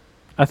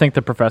 I think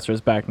the professor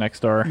is back next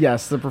door.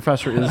 Yes, the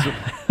professor is.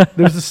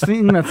 There's this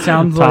thing that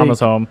sounds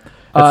Thomas like home.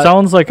 It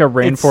sounds like a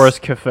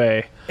rainforest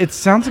cafe. it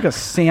sounds like a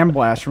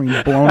sandblast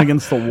being blown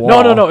against the wall.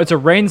 No. It's a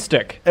rain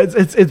stick.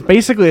 It's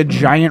basically a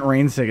giant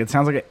rain stick. It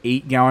sounds like an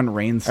 8-gallon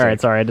rain stick. All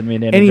right, sorry, I didn't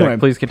mean to interject. Anyway.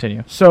 Please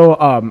continue.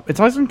 So it's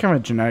always been kind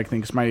of a genetic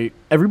thing. Because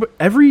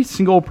every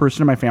single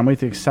person in my family,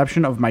 with the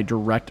exception of my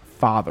direct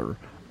father,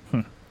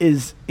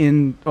 is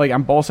in like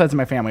on both sides of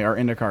my family are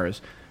into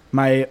cars.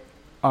 My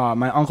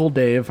uncle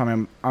Dave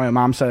on my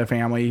mom's side of the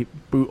family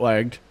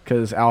bootlegged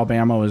because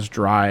Alabama was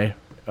dry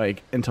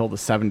like until the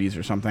 70s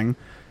or something.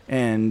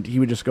 And he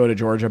would just go to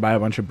Georgia, buy a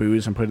bunch of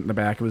booze, and put it in the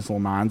back of his Le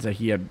Mans that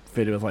he had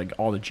fitted with like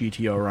all the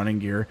GTO running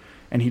gear,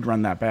 and he'd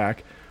run that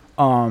back.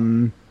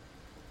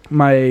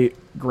 My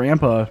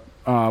grandpa,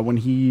 when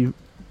he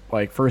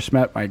like first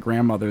met my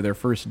grandmother, their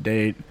first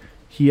date,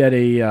 he had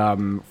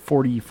a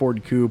 40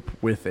 Ford Coupe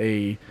with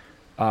the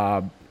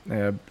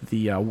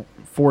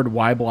Ford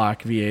Y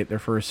Block V8, their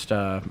first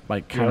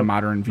like kind of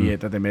modern V8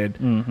 that they made,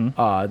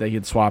 that he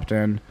had swapped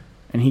in,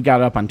 and he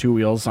got up on two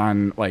wheels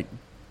on like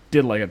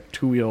did like a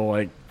two-wheel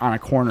like on a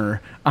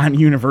corner on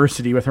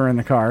University with her in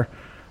the car.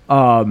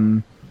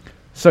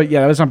 So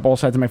yeah, that was on both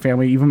sides of my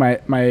family. Even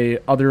my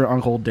other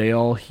uncle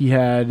Dale, he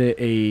had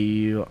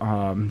a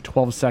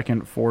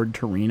 12-second Ford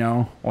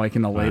Torino like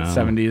in the late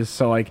 70s.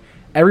 So like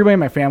everybody in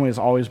my family has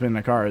always been in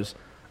the cars,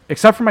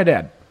 except for my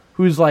dad,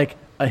 who's like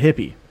a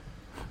hippie.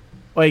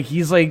 Like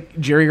he's like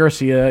Jerry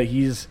Garcia.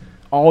 He's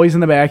always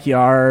in the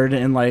backyard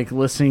and like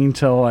listening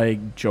to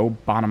like Joe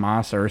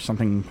Bonamassa or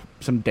something,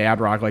 some dad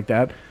rock like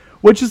that.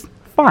 Which is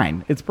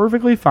fine. It's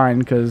perfectly fine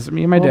because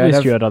me and my At dad least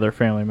have, you had other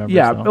family members.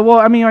 yeah. though. Well,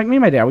 I mean, like me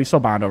and my dad, we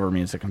still bond over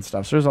music and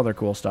stuff. So there's other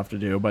cool stuff to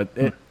do. But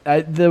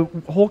the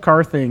whole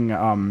car thing,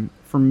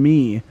 for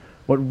me,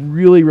 what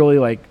really, really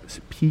like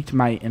piqued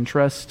my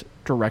interest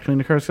directly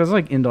into cars because I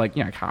was like into like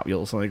Hot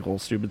Wheels and like little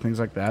stupid things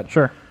like that.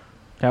 Sure.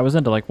 Yeah, I was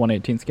into like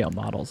 1/18 scale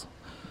models.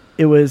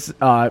 It was in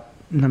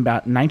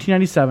about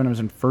 1997. I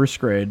was in first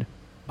grade.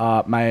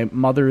 My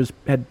mother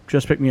had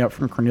just picked me up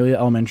from Cornelia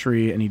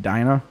Elementary in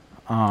Edina.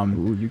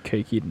 Ooh, you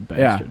cake-eating Yeah,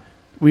 bastard.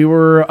 we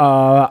were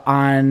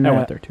on I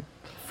went there too.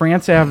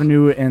 France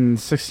Avenue and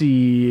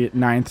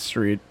 69th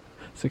Street.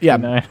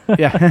 69.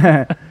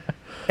 Yeah,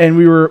 and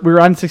we were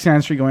on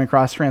 69th Street going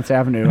across France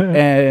Avenue,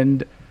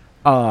 and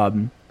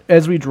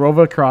as we drove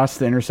across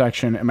the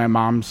intersection in my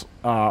mom's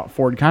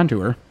Ford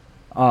Contour,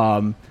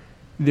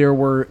 there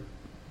were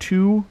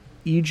two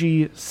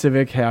EG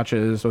Civic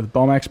hatches with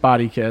Bomex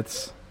body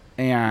kits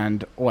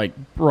and like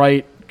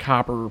bright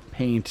copper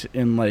paint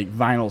and like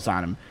vinyls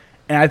on them.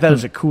 And I thought it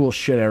was the coolest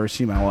shit I ever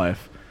seen in my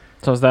life.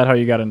 So is that how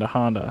you got into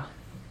Honda?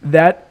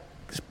 That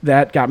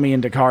got me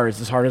into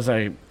cars as hard as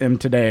I am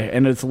today,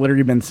 and it's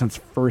literally been since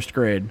first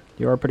grade.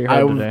 You are pretty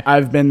hard today.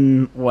 I've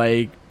been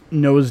like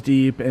nose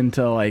deep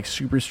into like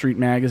Super Street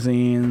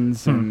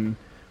magazines and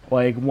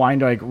like wanting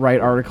to like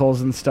write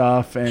articles and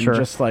stuff, and Sure.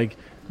 just like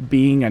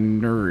being a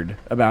nerd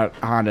about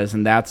Hondas,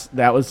 and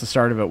that was the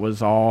start of it.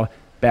 Was all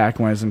back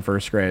when I was in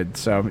first grade.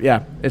 So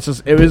yeah,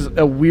 it was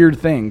a weird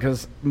thing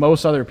because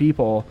most other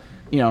people,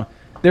 you know,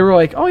 they were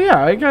like, oh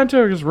yeah, I got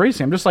into this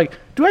racing. I'm just like,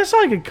 do I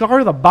sound like a car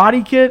with a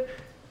body kit?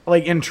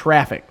 Like in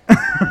traffic.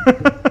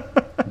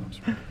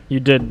 You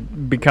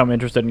did become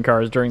interested in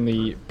cars during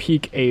the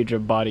peak age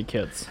of body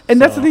kits. And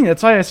that's the thing.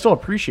 That's why I still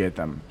appreciate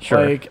them.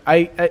 Sure. Like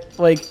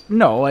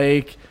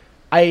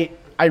I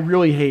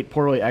really hate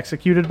poorly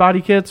executed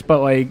body kits, but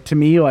like to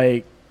me,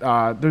 like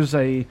there's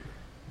a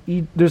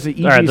EG.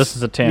 All right, this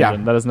is a tangent.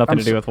 Yeah, that has nothing I'm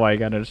to do so- with why you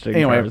got interested in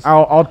Anyway, cars.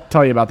 I'll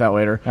tell you about that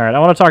later. All right, I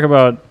want to talk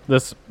about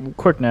this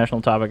quick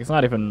national topic. It's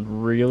not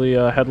even really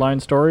a headline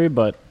story,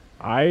 but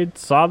I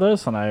saw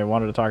this and I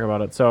wanted to talk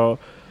about it. So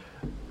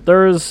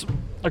there's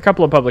a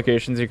couple of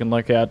publications you can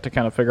look at to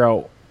kind of figure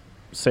out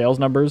sales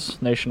numbers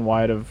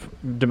nationwide of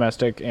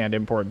domestic and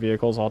import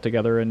vehicles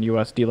altogether in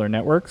U.S. dealer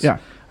networks. Yeah.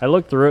 I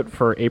looked through it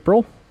for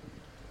April,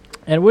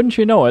 and wouldn't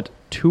you know it,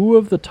 2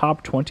 of the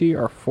top 20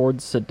 are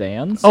Ford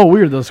sedans. Oh,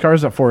 weird. Those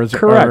cars that Ford is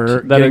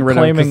Correct. That getting are rid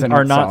of 'cause claiming they are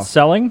don't not sell.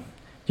 selling.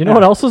 You know Yeah.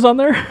 what else is on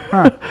there?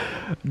 Huh.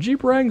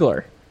 Jeep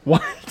Wrangler.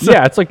 What?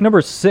 Yeah, it's like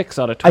number 6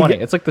 out of 20.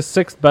 get- It's like the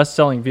 6th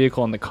best-selling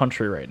vehicle in the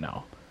country right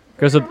now,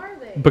 because Where are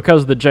they?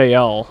 because the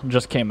JL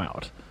just came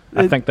out.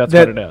 I think that's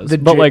that- what it is. the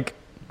But J- like,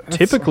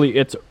 typically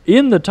it's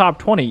in the top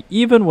 20,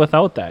 even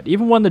without that.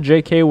 Even when the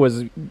JK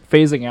was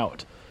phasing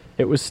out,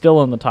 it was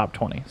still in the top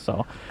 20.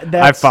 So I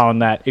That's-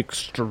 found that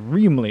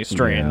extremely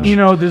strange. You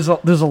know, there's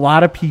a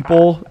lot of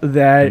people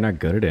They're that not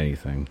good at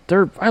anything.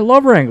 I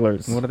love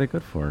Wranglers. What are they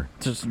good for?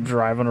 Just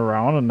driving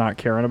around and not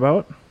caring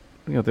about.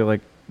 You know, they're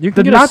like, You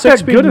can They're get a not that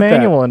 6-speed good at that.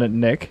 manual in it,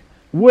 Nick,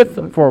 with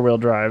 4-wheel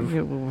drive. yeah,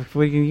 well,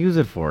 what do you use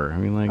it for? I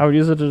mean, like, I would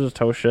use it to just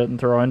tow shit and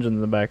throw engines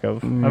in the back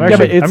of. I'm Yeah, actually,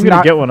 but it's I'm gonna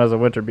not- get one as a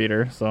winter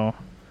beater, so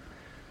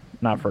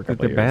not for a couple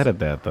they're of years. bad at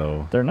that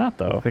though. They're not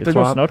though. They You throw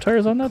cloth- snow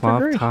tires on that, they're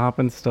Cloth great. top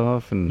and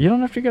stuff, and You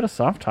don't have to get a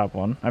soft top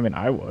one. I mean,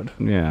 I would,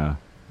 yeah,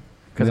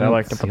 because They I don't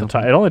like to put the seal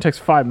top. them. It only takes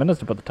 5 minutes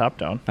to put the top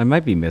down. I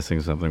might be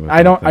missing something. With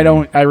I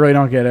really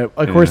don't get it.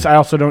 Of Yeah. course, I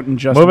also don't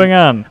ingest. Moving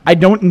on. I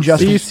don't ingest.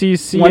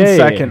 CCCA. One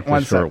second.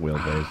 One short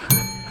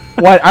wheelbase.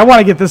 What I want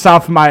to get this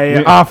off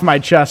my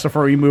chest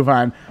before we move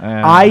on.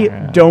 I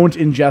yeah. don't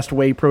ingest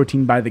whey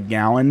protein by the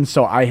gallon,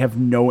 so I have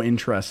no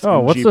interest. Oh,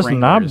 in what's Jeep this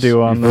knob Wranglers.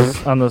 do on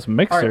this All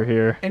mixer right.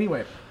 here?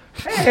 Anyway,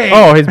 hey.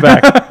 Oh, he's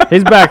back.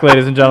 He's back,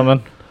 ladies and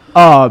gentlemen.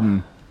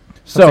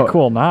 So That's a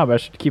cool knob. I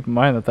should keep in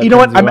mind that. You know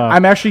what? turns you off.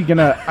 I'm actually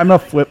gonna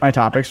flip my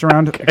topics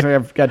around because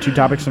I've got 2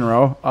 topics in a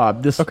row.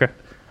 Okay.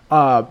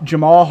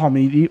 Jamal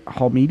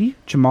Halmidi.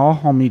 Jamal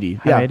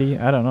Halmidi. Yeah. Heidi?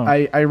 I don't know.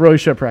 I really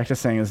should have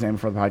practiced saying his name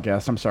before the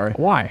podcast. I'm sorry.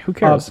 Why? Who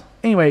cares?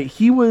 Anyway,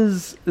 he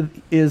was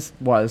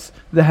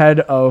the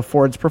head of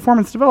Ford's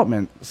Performance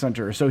Development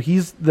Center. So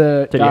he's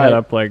the Did guy. he head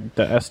up like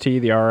the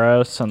ST, the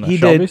RS, and the He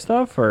Shelby did.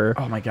 stuff, or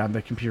Oh my God!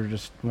 The computer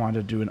just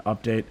wanted to do an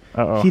update.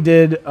 Uh-oh. He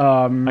did.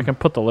 I can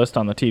put the list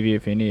on the TV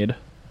if you need.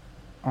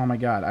 Oh my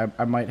God!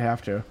 I might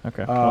have to.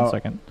 Okay, Uh, 1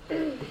 second.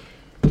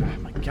 Oh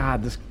my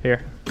God! This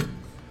Here,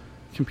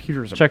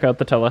 computer's check out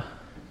the tele.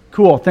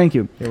 cool. Thank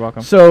you. You're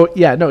welcome. So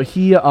yeah, no,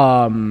 he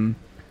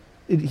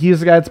is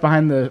the guy that's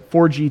behind the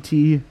Ford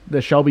GT,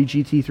 the Shelby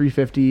GT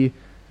 350,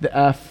 the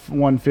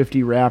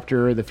F-150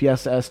 Raptor, the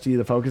Fiesta ST,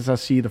 the Focus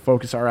ST, the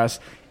Focus RS,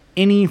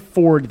 any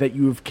Ford that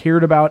you've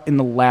cared about in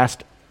the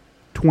last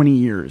 20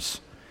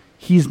 years,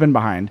 he's been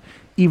behind,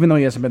 even though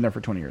he hasn't been there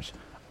for 20 years.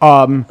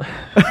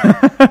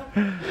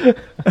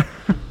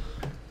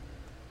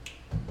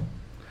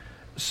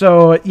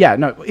 So yeah,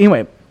 no.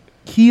 Anyway,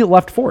 he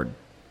left Ford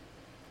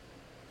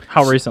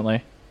How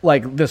recently?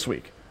 like this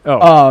week.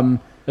 Oh,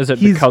 is it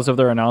he's- because of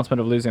their announcement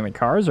of losing the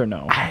cars, or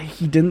no?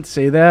 He didn't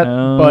say that,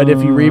 but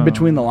if you read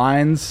between the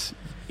lines,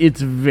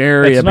 it's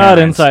very It's not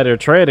apparent. insider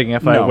trading.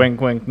 If I No.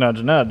 wink, wink,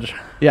 nudge, nudge.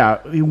 Yeah,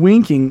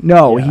 winking.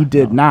 No, Yeah, he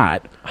did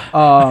not.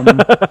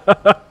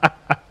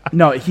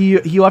 No, he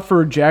left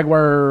for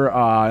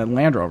Jaguar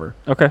Land Rover.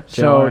 Okay,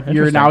 So Jaguar,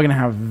 you're now interesting. going to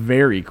have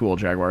very cool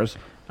Jaguars.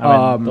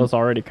 I mean, those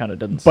already kind of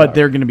didn't. But suck.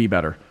 they're going to be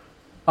better.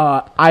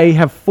 I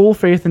have full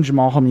faith in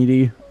Jamal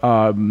Hamidi.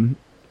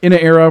 In an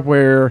era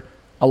where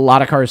a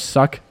lot of cars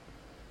suck,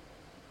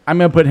 I'm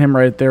going to put him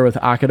right there with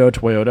Akido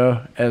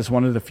Toyota as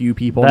one of the few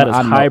people. that is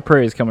not- high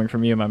praise coming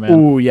from you, my man.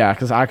 Ooh, yeah,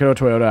 because Akido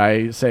Toyota,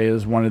 I say,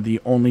 is one of the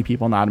only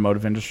people in the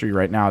automotive industry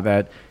right now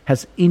that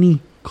has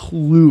any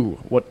clue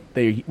what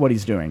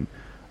he's doing.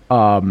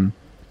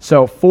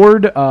 So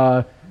Ford,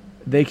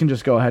 they can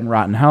just go ahead and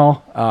rot in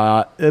hell.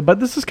 But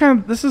this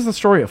is the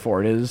story of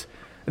Ford is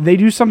they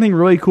do something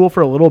really cool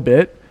for a little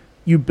bit.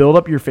 You build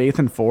up your faith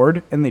in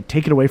Ford, and they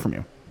take it away from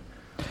you.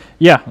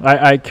 Yeah,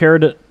 I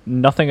cared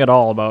nothing at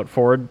all about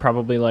Ford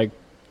probably like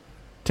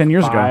 10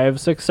 years ago. 5,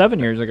 6, 7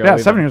 years ago. Yeah,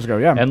 even. 7 years ago,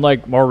 yeah. And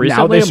like more Now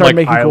recently, they I'm started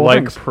like, making I cool like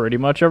things. pretty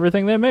much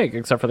everything they make,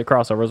 except for the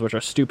crossovers, which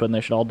are stupid and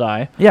they should all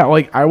die. Yeah,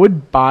 like I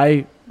would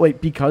buy,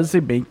 like, because they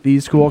make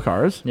these cool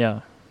cars,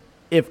 Yeah.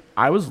 if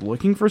I was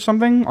looking for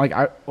something,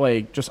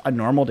 like just a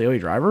normal daily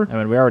driver, I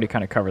mean, we already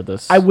kind of covered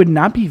this. I would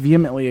not be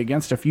vehemently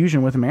against a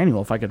Fusion with a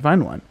manual if I could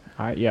find one.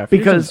 Yeah,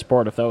 because-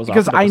 Sport, if that was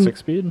Because offered at a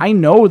 6-speed. I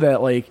know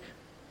that, like,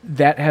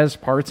 that has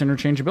parts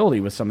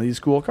interchangeability with some of these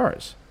cool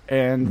cars.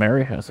 And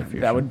Mary has a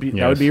Fusion. that would be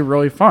Yes.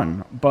 really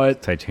fun.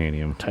 But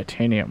Titanium.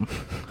 Titanium.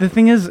 the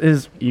thing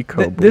is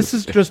Eco this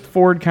is just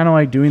Ford kind of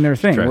like doing their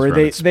thing, Drives where around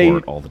they in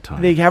Sport all the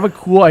time. they have a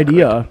cool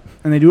idea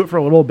and they do it for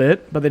a little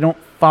bit, but they don't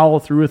follow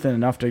through with it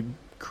enough to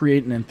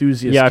create an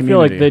enthusiast Yeah, I feel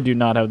community. like they do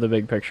not have the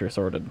big picture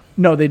sorted.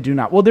 No, they do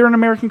not. Well, they're an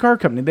American car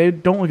company. They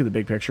don't look at the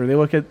big picture. They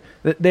look at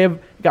they have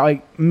got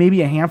like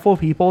maybe a handful of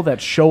people that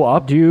show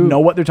up, Do you-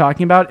 know what they're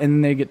talking about,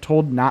 and they get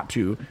told not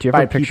to Do you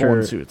by ever people in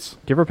picture? suits.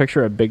 Do you ever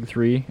picture a Big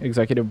 3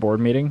 executive board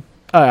meeting?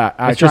 I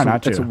It's try just,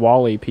 not to. It's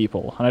Wally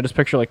people, and I just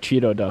picture like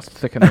Cheeto dust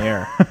thick in the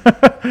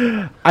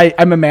air.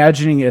 I'm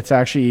imagining it's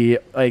actually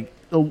like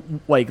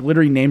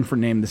literally name for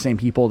name the same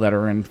people that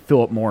are in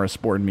Philip Morris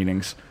board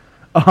meetings.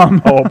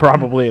 Oh,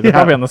 probably. They're Yeah.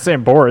 probably on the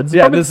same boards.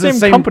 Yeah, Probably this the is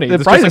same company. They're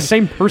It's probably the just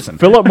same person. like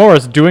Philip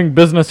Morris doing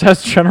business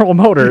as General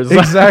Motors.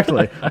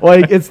 Exactly.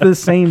 Like it's the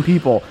same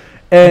people.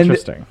 And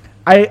Interesting.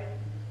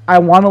 I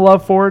want to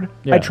love Ford.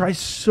 Yeah. I try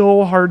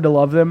so hard to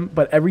love them,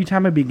 but every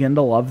time I begin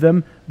to love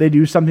them, they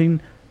do something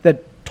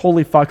that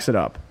totally fucks it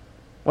up.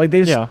 Like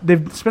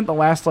they've spent the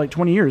last like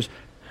 20 years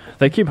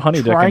They keep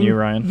honeydicking you,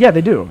 Ryan. Yeah,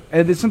 they do.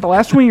 And they spent the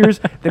last 20 years.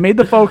 They made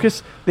the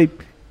Focus. They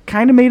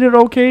kind of made it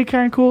okay,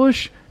 kind of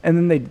coolish, and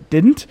then they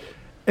didn't.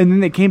 And then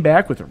they came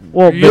back with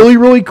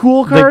really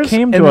cool cars. They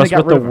came and to then they us got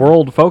with rid the of them.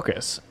 World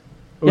Focus,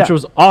 which Yeah.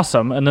 was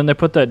awesome, and then they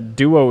put that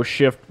duo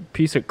shift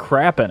piece of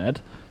crap in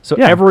it. So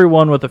Yeah.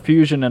 everyone with a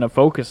Fusion and a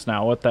Focus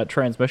now with that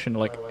transmission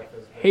like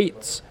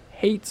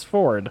hates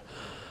Ford.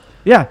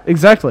 Yeah,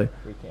 exactly.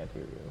 We can't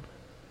hear you.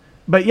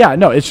 But yeah,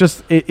 no, it's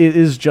just it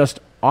is just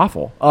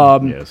awful.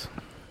 Yes.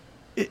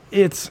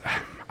 It's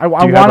I Do you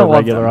want have to a love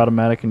regular them.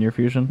 automatic in your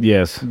Fusion?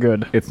 Yes.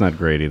 Good. It's not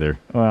great either.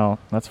 Well,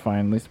 that's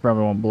fine. At least it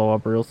probably won't blow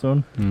up real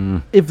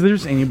soon. If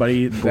there's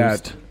anybody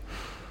that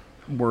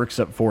Boost. works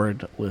at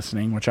Ford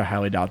listening, which I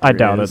highly doubt, I there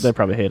doubt it. is, They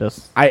probably hate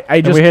us. I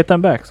And just we hate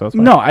them back, so it's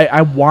fine. no,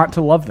 I want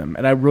to love them,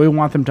 and I really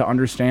want them to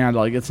understand.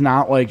 Like, it's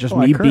not like just Oh,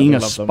 I me currently being a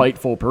love them.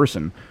 spiteful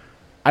person.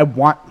 I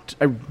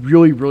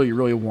really, really,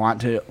 really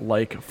want to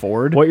like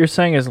Ford. What you're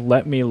saying is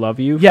let me love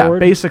you, Yeah, Ford?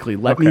 basically,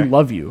 let me Okay.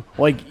 love you.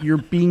 Like you're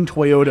being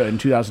Toyota in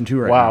 2002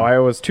 right Wow, now. I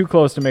was too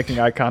close to making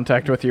eye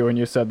contact with you when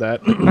you said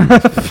that.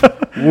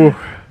 Woo.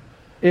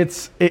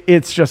 It's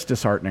just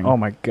disheartening. Oh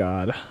my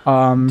god.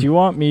 Do you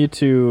want me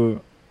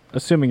to,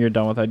 assuming you're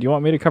done with that, do you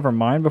want me to cover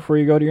mine before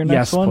you go to your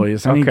next yes, one?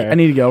 please. Okay. I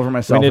need to get over we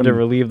myself. need to and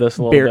relieve this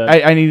a little bear-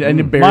 bit. I need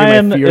to bury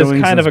Mine my is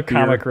feelings kind in of a this beer.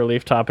 comic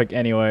relief topic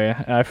anyway.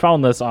 And I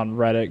found this on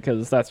Reddit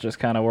because that's just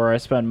kind of where I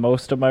spend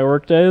most of my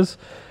work days.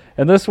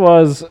 And this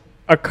was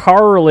a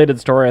car-related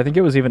story. I think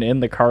it was even in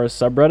the Cars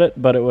subreddit,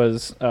 but it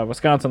was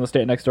Wisconsin, the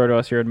state next door to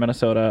us here in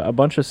Minnesota. A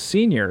bunch of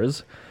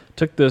seniors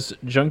took this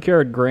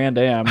junkyard Grand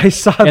Am. I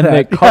saw and that,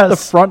 they cut the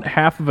yes. front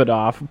half of it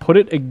off, put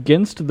it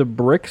against the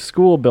brick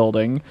school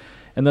building,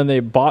 and then they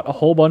bought a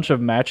whole bunch of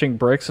matching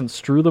bricks and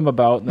strew them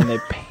about, and then they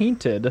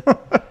painted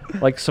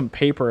like some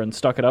paper and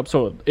stuck it up,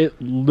 so it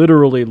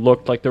literally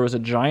looked like there was a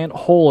giant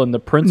hole in the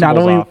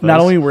principal's office. Not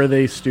only were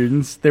they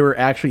students, they were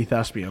actually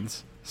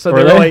thespians. So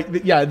Were they were they?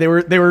 like, yeah, they were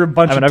a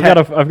bunch I mean,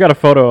 of. I've got a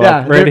photo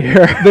up right they-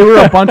 here. They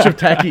were a bunch of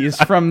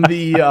techies from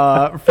the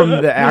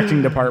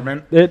acting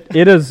department.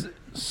 It is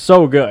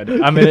so good.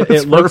 I mean, it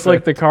It's looks like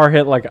perfect. the car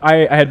hit. Like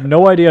I had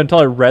no idea until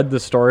I read the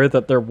story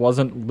that there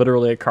wasn't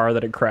literally a car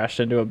that had crashed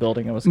into a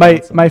building in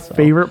Wisconsin. My so.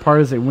 favorite part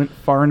is they went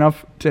far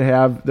enough to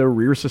have the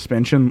rear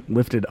suspension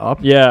lifted up.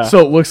 Yeah. So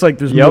it looks like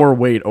there's Yep, more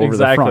weight over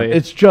the front. exactly.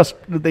 It's just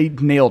they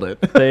nailed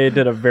it. They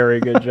did a very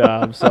good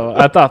job. So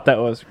I thought that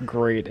was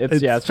great.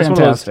 It's just one of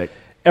those. fantastic.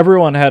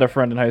 Everyone had a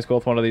friend in high school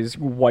with one of these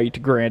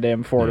white Grand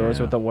Am four doors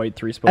with the white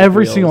 3-spoke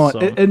Every wheels, single one, so-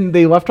 and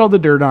they left all the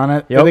dirt on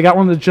it. Yep. They got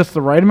one that's just the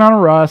right amount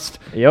of rust.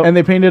 Yep. And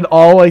they painted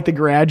all like the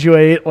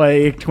graduate,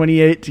 like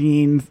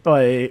 2018,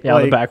 like Yeah,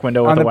 on the back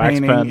window on with the the wax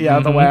painting. pen. Yeah,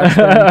 the Mhm. wax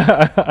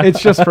pen. It's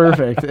just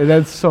perfect. And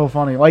that's so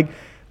funny. Like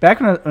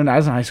back when I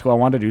was in high school, I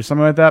wanted to do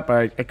something like that,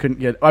 but I couldn't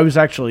get. I was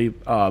actually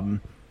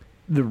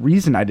the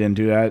reason I didn't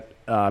do that.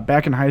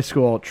 Back in high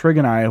school, Trig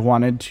and I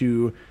wanted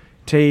to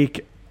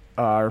take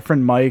our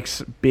friend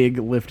Mike's big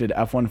lifted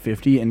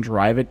F-150 and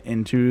drive it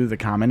into the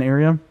common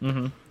area.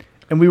 Mm-hmm.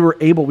 And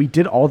we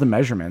did all the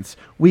measurements.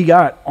 We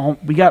got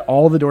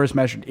all the doors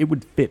measured. It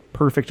would fit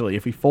perfectly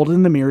if we folded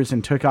in the mirrors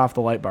and took off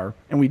the light bar.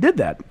 And we did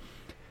that.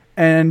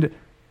 And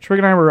Trig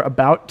and I were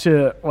about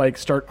to like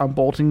start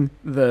unbolting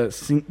the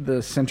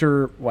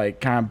center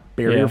like kind of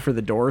barrier Yeah. for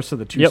the door so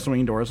the two Yep.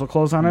 swinging doors will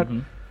close on it.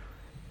 Mhm.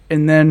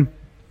 And then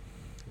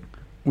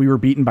we were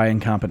beaten by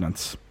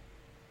incompetence.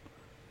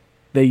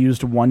 They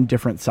used one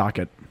different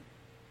socket.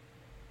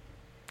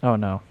 Oh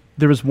no.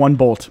 There was one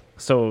bolt.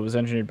 So it was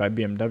engineered by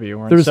BMW,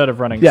 where There was- instead of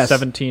running yes.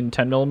 17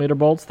 10mm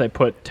bolts, they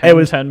put It 10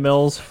 was 10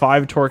 mils,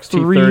 5 Torx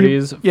three-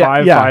 T30s, yeah,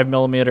 5 yeah.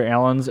 5mm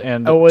Allens,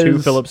 and It was 2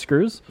 Phillips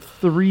screws.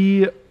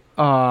 3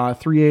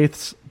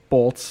 3/8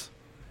 bolts.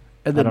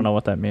 And I don't know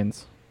what that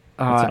means. It's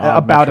an odd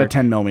about metric. a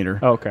 10 millimeter.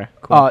 Oh, okay,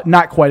 cool.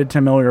 Not quite a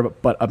 10 millimeter,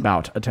 but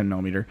about a 10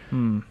 millimeter.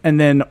 Hmm. And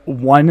then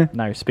one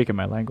Now you're speaking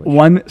my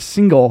language.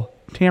 single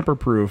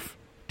tamper-proof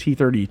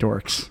T30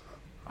 Torx.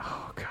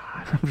 Oh,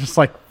 God. I'm just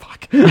like,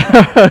 fuck.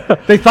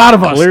 They thought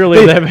of us.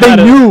 Clearly they they've had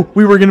it. knew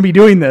we were going to be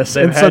doing this,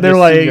 They've and so had they're to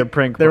see like, your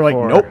prank they're like,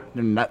 before. nope,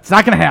 it's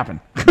not going to happen.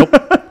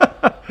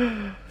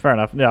 Fair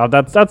enough. Yeah,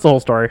 that's the whole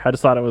story. I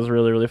just thought it was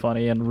really, really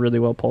funny and really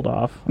well pulled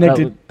off.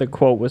 Nick, The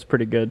quote was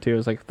pretty good, too. It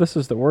was like, this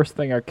is the worst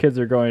thing our kids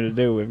are going to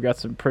do. We've got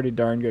some pretty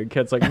darn good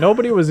kids. Like,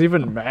 nobody was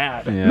even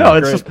mad. Yeah. No,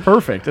 it's Great. just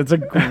perfect. It's a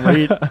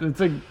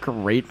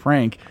great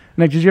prank.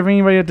 Nick, did you have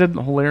anybody that did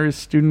hilarious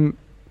student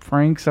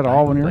pranks at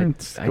all when you were in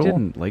school? I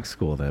didn't like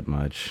school that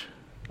much.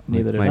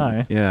 Neither did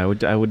I. Yeah,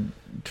 I would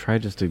try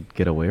just to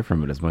get away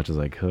from it as much as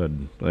I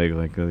could.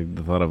 Like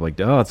the thought of like,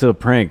 oh, it's a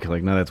prank.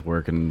 Like, no, that's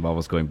work, and involve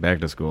us going back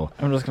to school.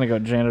 I'm just going to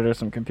go janitor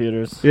some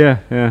computers. Yeah.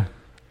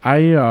 I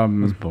It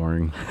was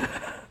boring.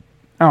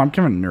 I'm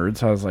kind of a nerd,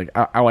 so I was like,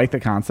 I like the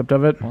concept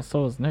of it, Well,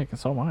 so is Nick, and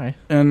so am I.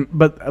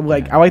 but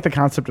like, Yeah. I like the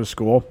concept of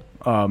school.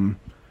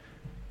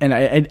 And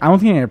I don't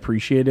think I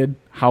appreciated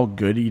how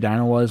good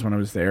Edina was when I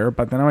was there.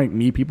 But then I like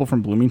meet people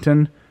from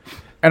Bloomington,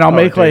 and I'll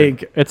make Dude,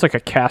 like it's like a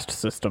caste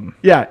system.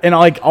 yeah, and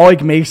I'll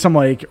make some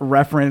like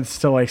reference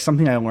to like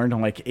something I learned on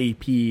like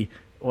AP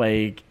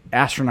like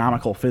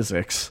astronomical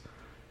physics,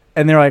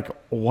 and they're like,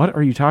 "What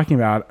are you talking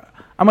about?"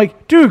 I'm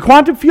like, "Dude,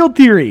 quantum field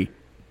theory,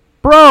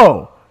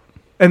 bro,"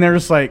 and they're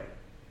just like,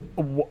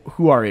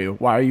 "Who are you?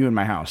 Why are you in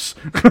my house?"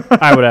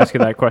 I would ask you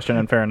that question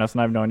in fairness,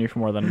 and I've known you for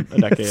more than a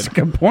decade. That's a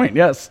good point.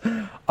 Yes.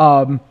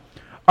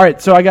 All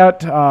right, so I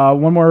got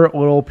one more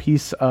little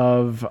piece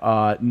of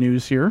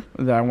news here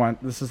that I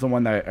want. This is the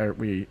one that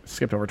we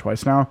skipped over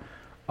twice now.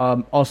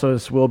 Also,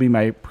 this will be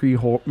my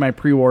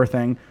pre-war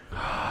thing,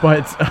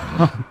 but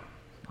I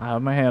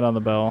have my hand on the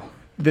bell.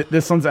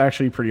 this one's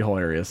actually pretty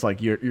hilarious.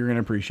 Like you're gonna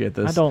appreciate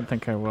this. I don't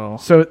think I will.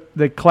 So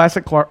the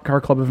Classic Car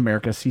Club of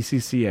America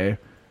 (CCCA),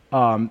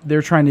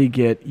 they're trying to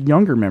get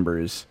younger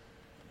members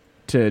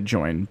to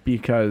join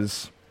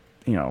because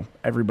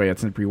everybody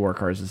that's in pre-war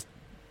cars is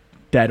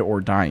dead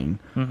or dying.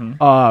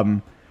 Mm-hmm.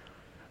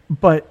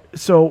 But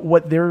so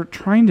what they're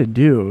trying to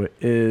do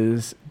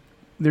is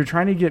they're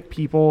trying to get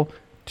people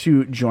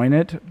to join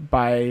it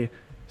by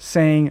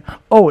saying,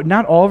 "Oh,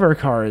 not all of our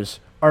cars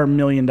are $1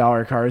 million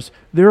cars.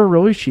 There are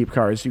really cheap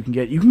cars you can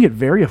get. You can get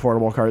very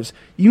affordable cars.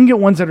 You can get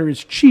ones that are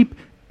as cheap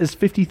as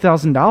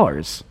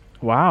 $50,000."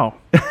 Wow.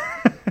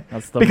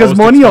 That's the Because most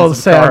millennials expensive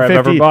say car I've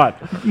ever bought.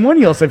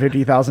 Millennials say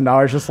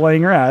 $50,000 just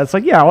laying around. It's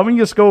like, yeah, let me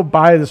just go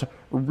buy this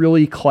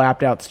really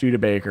clapped out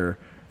Studebaker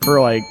for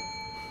like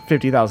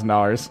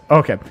 $50,000.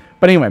 Okay,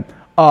 but anyway,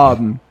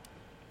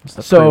 It's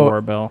the So-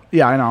 pre-war bell.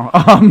 yeah, I know.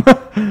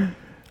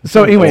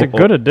 So It's anyway, a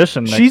good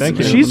addition, Nick. She's- Thank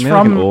you. she's Maybe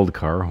like from- an old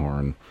car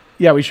horn.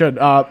 yeah, we should.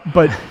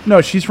 But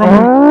no, she's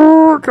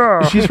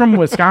from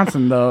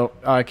Wisconsin. Though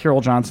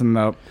Carol Johnson,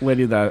 the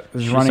lady that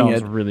is She running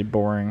sounds it, really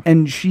boring.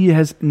 and she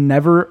has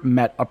never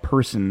met a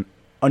person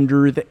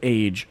under the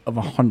age of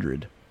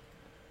 100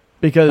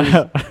 because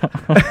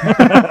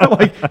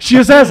like she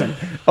just hasn't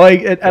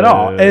like at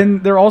all.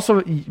 And they're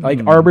also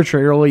like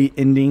arbitrarily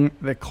ending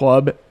the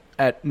club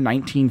at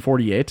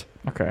 1948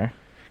 Okay.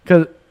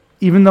 because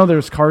even though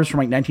there's cars from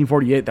like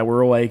 1948 that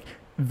were like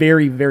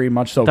very, very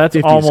much so That's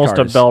 50s almost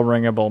cars. a bell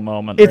ringable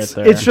moment It's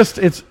right there.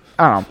 it's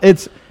I don't know.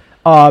 It's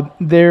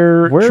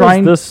they're Where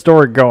trying is this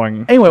story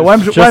going? Anyway, what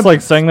I'm- Just what I'm-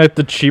 like saying that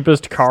the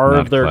cheapest car It's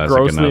of not their classic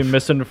grossly enough.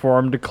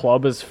 misinformed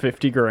club is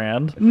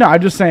 $50,000. No,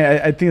 I'm just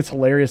saying I think it's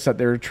hilarious that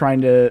they're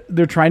trying to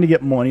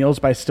get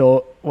millennials by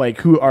still like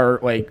who are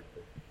like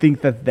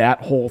think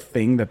that whole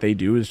thing that they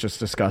do is just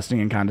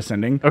disgusting and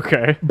condescending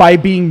Okay. by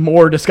being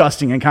more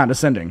disgusting and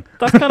condescending.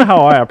 That's kind of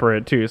how I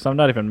operate too, so I'm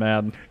not even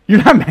mad.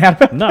 You're not mad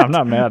about No, I'm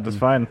not mad. It's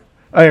fine.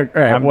 all right,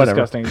 I'm whatever.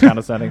 disgusting and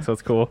condescending, so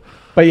it's cool.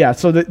 But yeah,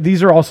 so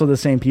these are also the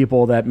same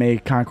people that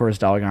make Concours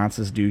d'Elegance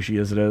as douchey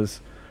as it is.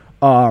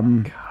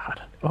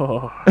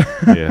 Oh,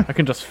 Yeah. I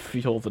can just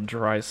feel the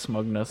dry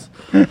smugness.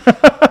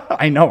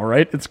 I know,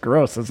 right? It's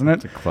gross, isn't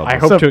it? Club I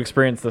of- hope So- to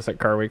experience this at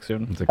Car Week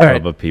soon. It's a All club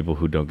right. of people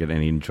who don't get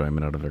any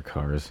enjoyment out of their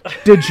cars.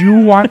 Did you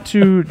want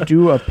to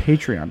do a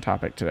Patreon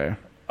topic today?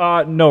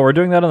 No, we're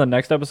doing that on the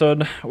next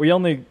episode. We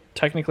only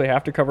technically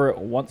have to cover it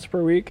once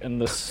per week,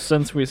 and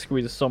since we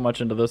squeezed so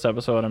much into this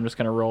episode, I'm just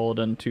going to roll it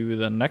into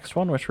the next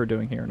one, which we're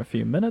doing here in a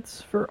few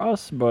minutes for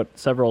us, but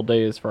several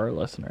days for our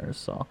listeners.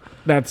 So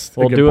That's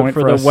we'll a good do it point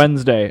for us. the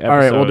Wednesday episode. All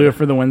right, we'll do it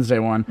for the Wednesday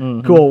one.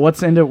 Mhm. Cool.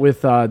 Let's end it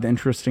with the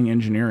interesting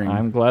engineering.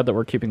 I'm glad that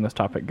we're keeping this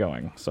topic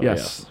going. So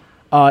yes.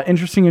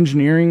 Interesting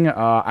engineering.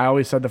 I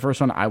always said the first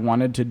one I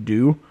wanted to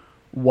do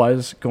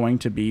was going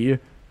to be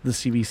the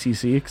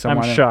CVCC. Cause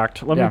I'm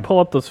shocked. Let yeah. me pull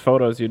up those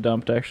photos you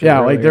dumped. Actually, Yeah,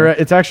 like earlier.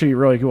 it's actually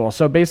really cool.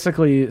 So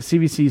basically,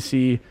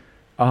 CVCC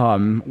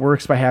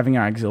works by having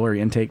an auxiliary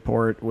intake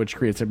port, which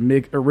creates a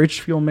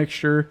rich fuel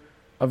mixture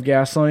of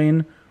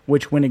gasoline,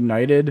 which when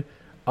ignited,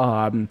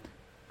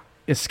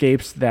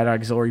 escapes that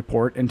auxiliary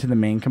port into the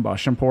main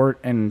combustion port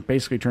and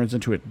basically turns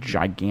into a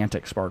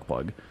gigantic spark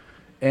plug,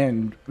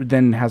 and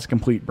then has a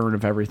complete burn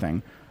of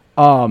everything.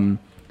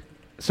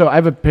 So I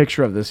have a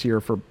picture of this here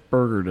for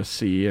Berger to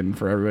see and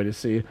for everybody to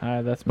see.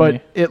 Hi, that's But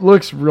me. it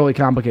looks really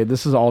complicated.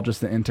 This is all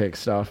just the intake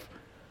stuff.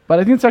 But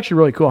I think it's actually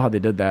really cool how they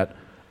did that.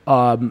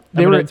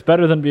 It's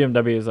better than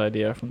BMW's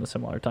idea from the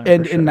similar time.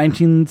 And for sure. in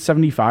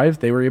 1975,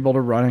 they were able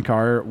to run a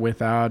car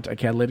without a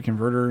catalytic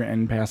converter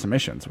and pass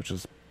emissions, which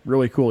is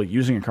really cool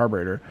using a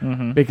carburetor,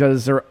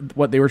 because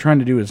what they were trying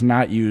to do is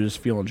not use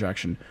fuel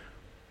injection,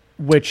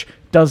 which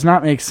does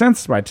not make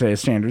sense by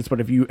today's standards.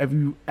 But if you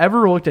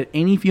ever looked at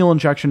any fuel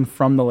injection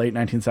from the late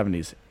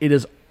 1970s, it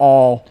is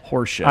all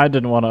horseshit. I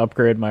didn't want to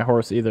upgrade my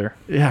horse either.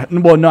 Yeah,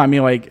 well, no, I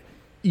mean, like,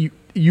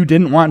 you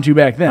didn't want to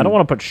back then. I don't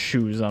want to put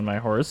shoes on my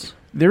horse.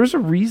 There's a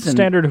reason.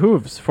 Standard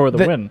hooves for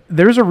the win.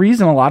 There's a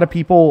reason a lot of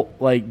people,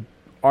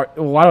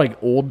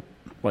 old,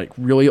 like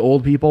really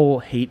old people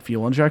hate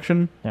fuel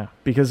injection. Yeah.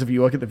 Because if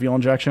you look at the fuel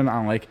injection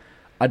on like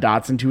a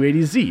Datsun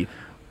 280Z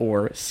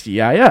or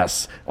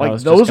CIS, like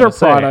those are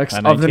products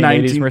of the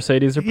 1980s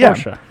Mercedes or Yeah.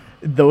 Porsche.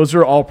 Those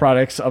are all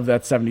products of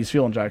that 70s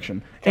fuel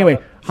injection. Anyway,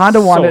 Honda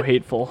wanted. So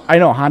hateful. I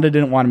know Honda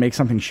didn't want to make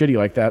something shitty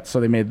like that, so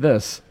they made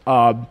this.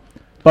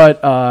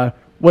 But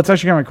what's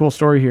actually kind of a cool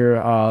story here,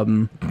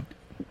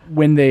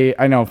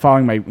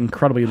 following my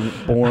incredibly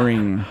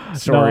boring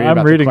story. I'm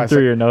about the reading classic-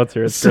 through your notes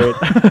here. It's great.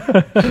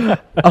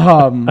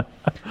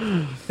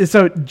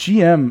 So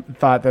GM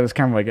thought that was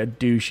kind of like a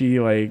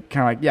douchey, like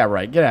kind of like, yeah,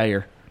 right, get out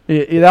of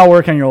here. That'll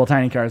work on your little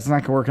tiny cars. It's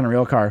not gonna work on a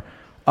real car.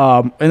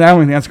 And I don't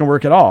think that's gonna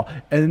work at all.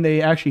 And then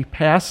they actually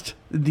passed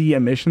the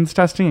emissions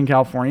testing in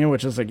California,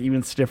 which is like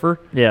even stiffer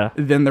Yeah.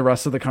 than the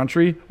rest of the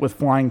country with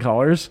flying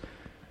colors.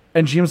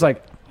 And GM's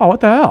like, oh,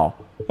 what the hell?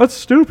 That's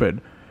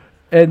stupid.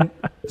 And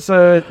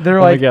so they're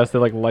I like, guess they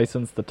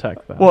licensed the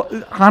tech then. well,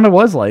 Honda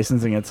was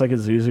licensing it. It's like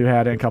Isuzu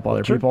had it and a couple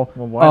other people.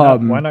 Well,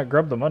 why not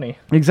grab the money?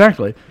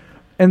 Exactly.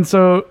 And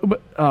so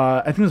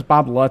I think it was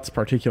Bob Lutz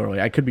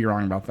particularly. I could be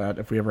wrong about that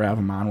if we ever have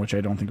him on, which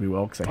I don't think we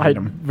will because I hate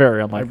him.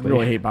 Very I unlikely.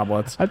 really hate Bob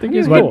Lutz. I think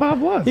he's But- good.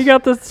 Bob Lutz. He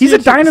got the He's a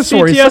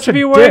dinosaur. He's such a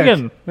CTSV dick.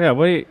 wagon. Yeah,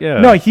 what do you,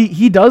 yeah. No,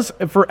 he does,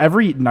 for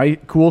every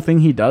cool thing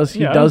he does,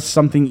 he Yeah. does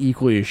something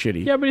equally as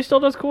shitty. Yeah, but he still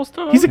does cool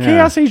stuff. He's a Yeah.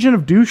 chaos agent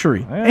of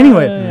douchery.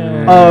 Anyway,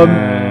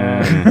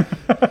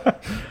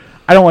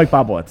 I don't like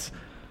Bob Lutz.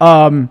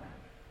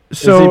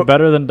 Is he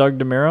better than Doug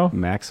DeMuro?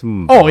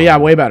 Maximum. Oh yeah,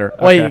 way better.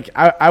 Okay. Like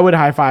I would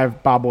high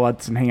five Bob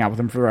Lutz and hang out with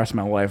him for the rest of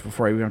my life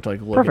before I even have to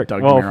like look Perfect. at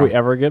Doug Well, DeMuro. if we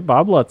ever get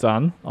Bob Lutz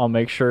on, I'll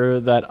make sure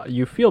that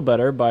you feel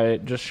better by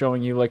just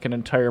showing you like an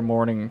entire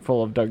morning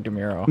full of Doug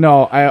DeMuro.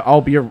 No,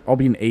 I'll be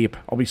an ape.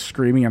 I'll be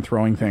screaming and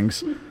throwing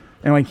things,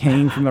 and like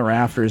hanging from the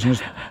rafters,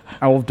 and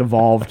I will have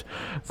devolved.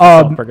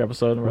 South Park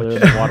episode where they're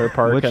in the water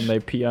park Which- and they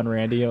pee on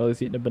Randy while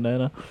he's eating a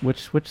banana.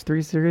 Which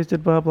 3 Series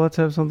did Bob Lutz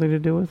have something to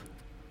do with?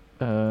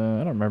 I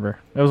don't remember.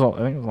 I think it was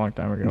a long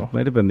time ago.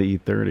 Might have been the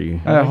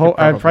E30.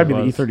 I'd probably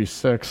be was. the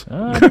E36.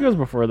 I think it was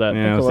before that.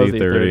 Yeah, I it think was the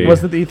E30.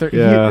 Was it the E30?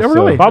 Yeah, so-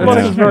 Really? Bob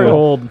Lutz Yeah. is very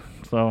old,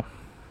 so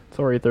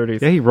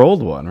E30s. Yeah, he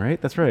rolled one, right?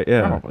 That's right.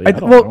 Yeah. Probably. I I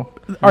don't well,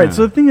 know. all right.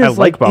 So the thing I is,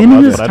 like like Bob in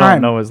Lutz, his but I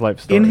time, don't know his life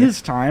story. in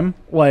his time,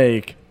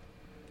 like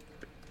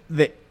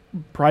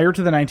prior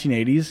to the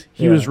 1980s,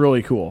 he Yeah. was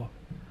really cool.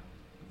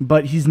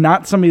 But he's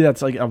not somebody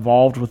that's like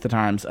evolved with the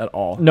times at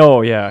all.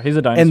 No, yeah, he's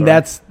a dinosaur. And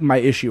that's my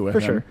issue with For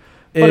him. sure.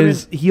 But I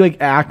Is he like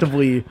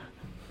actively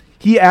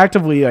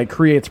like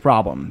creates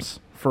problems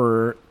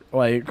for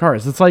like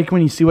cars. It's like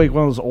when you see like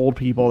one of those old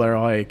people that are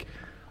like,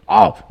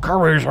 oh,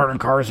 carburetors aren't in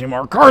cars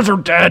anymore. Cars are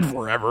dead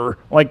forever.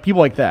 Like people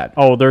like that.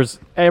 Oh, there's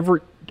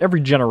every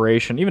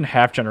generation, even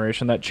half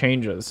generation, that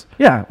changes.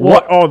 Yeah.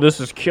 What? Oh, this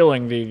is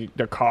killing the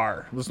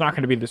car. It's not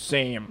going to be the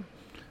same.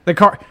 The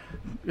car.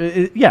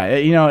 Yeah,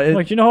 you know.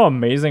 Like, you know how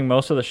amazing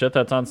most of the shit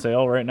that's on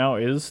sale right now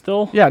is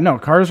still? Yeah, no,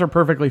 cars are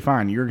perfectly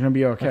fine. You're going to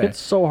be okay. Like, it's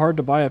so hard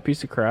to buy a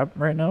piece of crap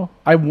right now.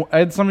 I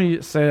had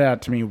somebody say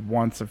that to me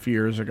once a few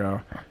years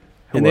ago.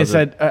 And they was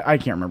it? said, I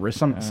can't remember,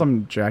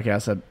 some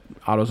jackass at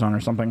AutoZone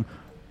or something.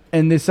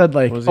 And they said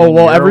like, Was it oh,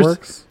 well,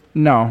 Mirrorworks?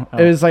 no,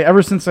 it was like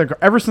ever since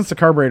the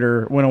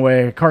carburetor went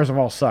away, cars have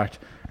all sucked.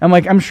 I'm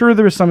like, I'm sure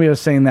there was somebody who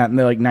was saying that in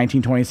the like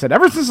 1920s said,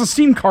 ever since the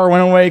steam car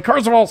went away,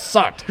 cars have all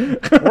sucked.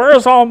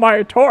 Where's all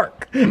my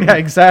torque? Yeah,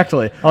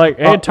 exactly. Like,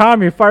 hey,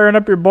 Tom, you firing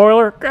up your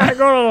boiler? Gotta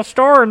go to the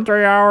store in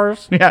 3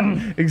 hours.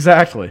 Yeah,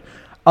 exactly.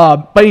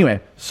 But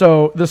anyway,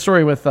 so the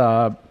story with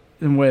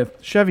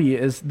Chevy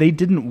is they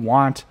didn't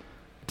want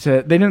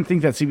to. They didn't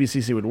think that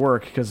CVCC would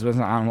work because it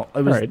wasn't on.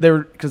 It was Right.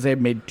 because they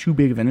had made too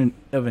big of an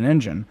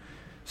engine.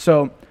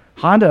 So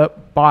Honda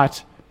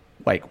bought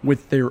like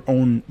with their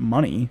own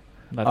money.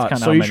 That's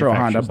kinda how Soichiro Honda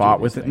manufacturers bought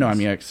do with these it. No, I things.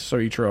 mean like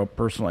Soichiro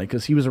personally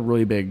because he was a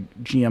really big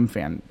GM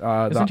fan.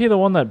 Isn't he the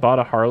one that bought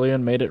a Harley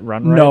and made it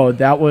run right? No,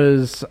 that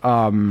was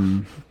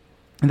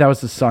That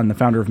was his son, the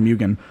founder of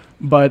Mugen.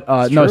 But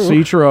true. no,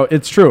 Soichiro,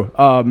 it's true.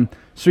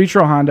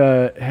 Soichiro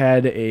Honda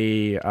had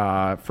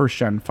a first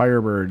gen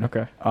Firebird.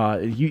 Okay.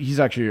 He's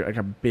actually like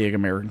a big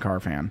American car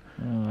fan.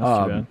 Oh,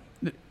 that's too bad.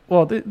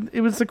 Well,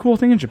 it was a cool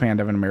thing in Japan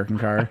to have an American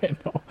car. I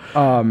know.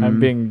 I'm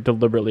being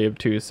deliberately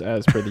obtuse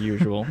as per the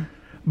usual.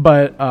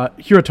 But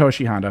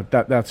Hirotoshi Honda,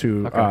 that's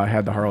who Okay.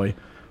 had the Harley.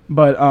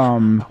 But I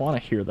want to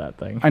hear that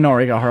thing. I know,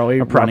 right? A Harley,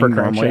 A proper running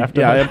normally. crankshaft.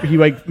 Yeah, he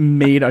like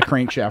made a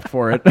crankshaft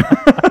for it.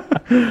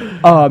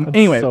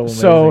 Anyway,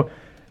 so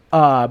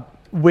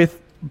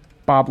with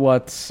Bob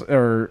Lutz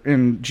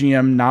in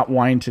GM not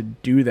wanting to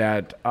do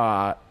that,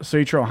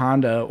 Soichiro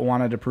Honda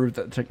wanted to prove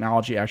that the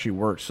technology actually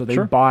works. So they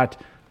Sure. bought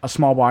a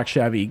small block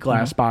Chevy,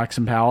 glass box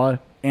Impala,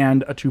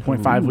 and a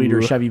 2.5 liter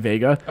Ooh. Chevy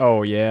Vega,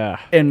 Oh yeah.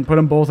 and put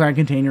them both on a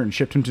container and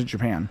shipped them to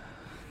Japan.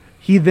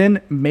 He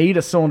then made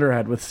a cylinder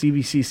head with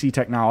CVCC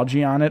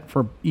technology on it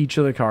for each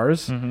of the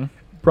cars,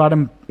 brought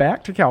him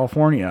back to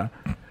California,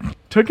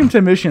 took him to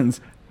emissions,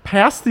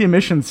 passed the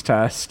emissions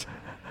test,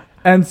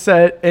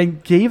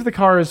 and gave the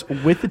cars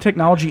with the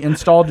technology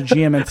installed to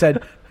GM and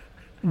said,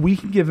 "We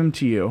can give them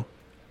to you.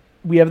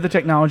 We have the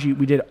technology.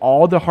 We did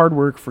all the hard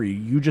work for you.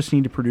 You just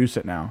need to produce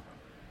it now,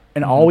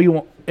 and all we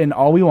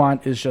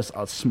want is just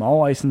a small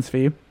license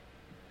fee."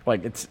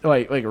 Like it's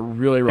like a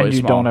really And you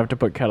small. don't have to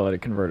put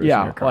catalytic converters in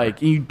Yeah, your car.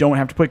 like you don't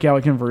have to put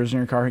catalytic converters in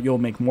your car. You'll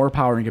make more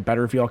power and get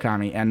better fuel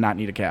economy and not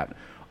need a cat.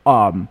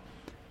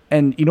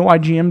 And you know why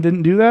GM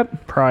didn't do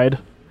that? pride.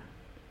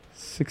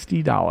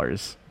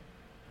 $60.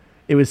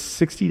 It was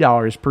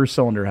 $60 per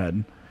cylinder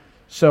head.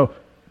 So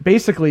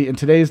basically, in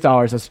today's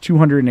dollars, that's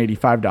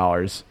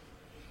 $285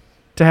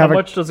 to How have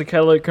much does a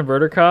catalytic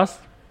converter cost?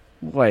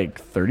 like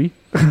 30.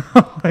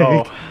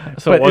 Oh,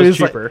 so it But was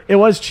like- cheaper. it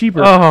was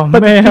cheaper. Oh,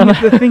 but man.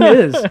 the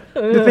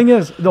thing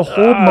is,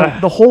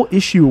 the whole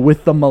issue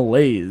with the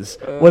malaise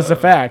was the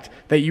fact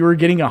that you were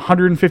getting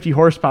 150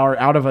 horsepower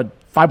out of a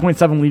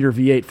 5.7 liter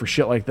V8 for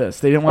shit like this.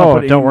 They didn't want to Oh, put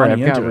any don't worry.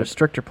 money I've got into it.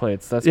 restrictor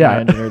plates. That's Yeah. my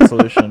engineered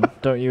solution.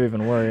 Don't you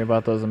even worry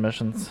about those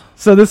emissions.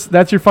 So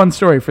that's your fun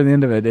story for the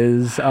end of it.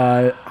 Is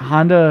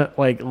Honda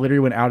like literally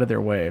went out of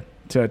their way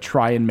to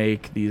try and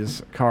make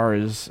these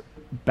cars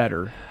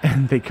better,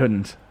 and they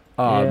couldn't.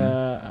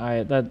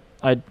 I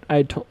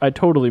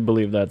totally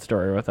believe that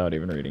story without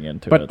even reading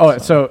into But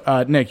it. so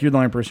Nick, you're the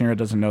only person here that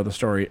doesn't know the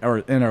story, or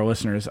in our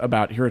listeners,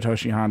 about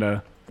Hirotoshi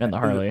Honda And the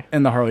Harley.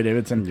 and the Harley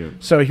Davidson. Yep.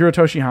 So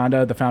Hirotoshi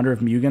Honda, the founder of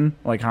Mugen,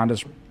 like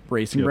Honda's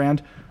racing Yep.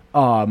 brand,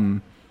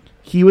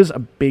 he was a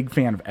big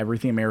fan of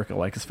everything America,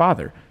 like his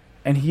father,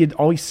 and he had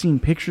always seen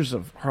pictures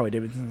of Harley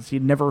Davidsons. He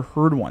had never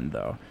heard one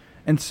though,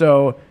 and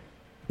so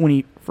when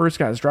he first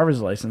got his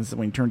driver's license,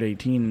 when he turned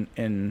 18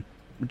 in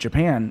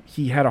Japan,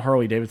 he had a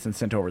Harley Davidson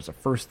sent over. As the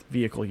first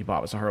vehicle he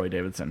bought was a Harley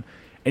Davidson,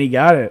 and he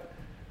got it,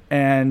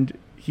 and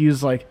he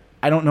was like,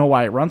 "I don't know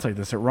why it runs like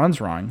this. It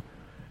runs wrong,"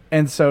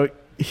 and so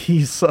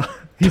he's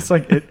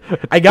like,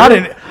 I got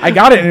it,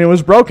 and it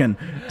was broken.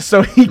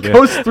 So he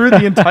goes through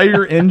the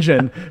entire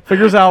engine,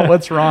 figures out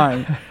what's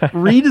wrong,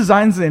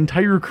 redesigns the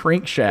entire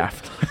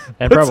crankshaft,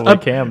 And probably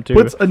cam, too.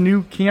 puts a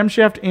new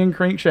camshaft and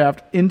crankshaft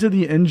into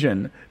the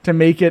engine to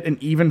make it an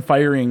even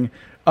firing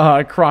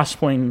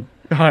cross-plane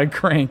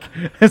crank,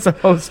 as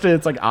opposed to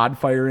it's like odd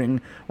firing.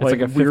 It's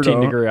like a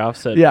 15-degree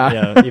offset.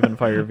 Yeah. Even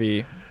fire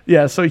V.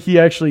 Yeah, so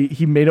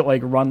he made it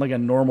like run like a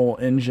normal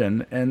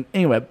engine. And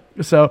anyway,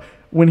 so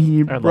when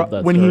he I love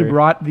that when he story.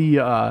 brought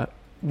the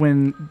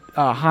when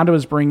Honda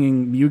was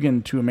bringing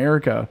Mugen to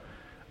America,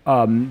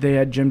 they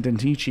had Jim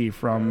Dentici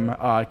from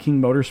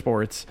King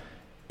Motorsports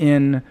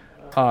in.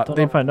 Don't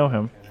know if I know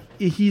him.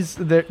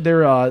 They're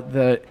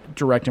the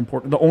direct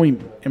importer, the only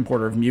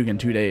importer of Mugen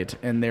to date,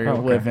 and they Oh,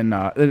 okay. live in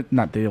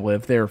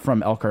they're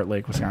from Elkhart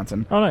Lake,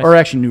 Wisconsin. Oh, nice. Or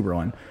actually New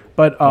Berlin.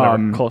 But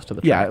Whatever, close to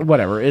the yeah, track.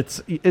 whatever.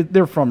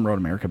 They're from Road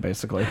America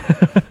basically.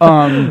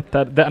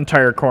 That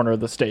entire corner of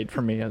the state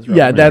for me is Road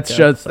Yeah, America,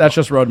 that's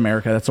just Road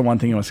America. That's the one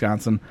thing in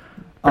Wisconsin.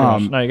 pretty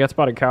much. No, you got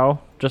Spotted Cow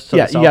just to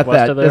Yeah, the you got southwest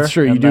that. of there. That's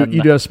true. You and do then-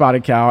 you do have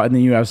Spotted Cow, and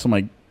then you have some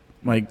like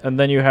and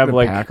then you have the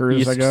like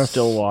Packers, East I guess.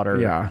 Stillwater,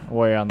 Yeah.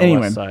 way on the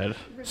Anyway. west side.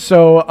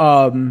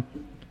 so.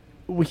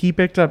 He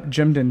picked up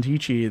Jim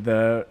Dentici,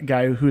 the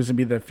guy who's gonna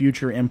be the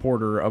future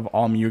importer of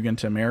all Mugen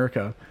to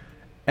America,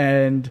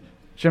 and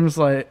Jim's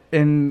like,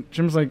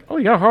 "Oh,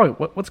 you got a Harley?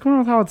 What's going on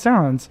with how it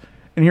sounds?"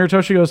 And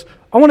Hirotoshi goes,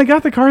 "Oh, when I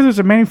got the car, there's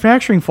a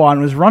manufacturing flaw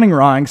and it was running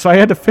wrong, so I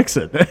had to fix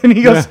it." And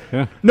he goes,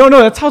 Yeah. No,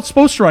 that's how it's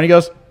supposed to run." He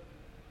goes,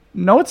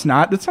 "No, it's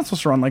not. It's not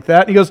supposed to run like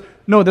that." And he goes,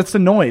 "No, that's the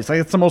noise.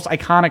 Like it's the most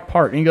iconic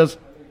part." And he goes,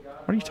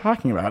 "What are you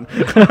talking about?"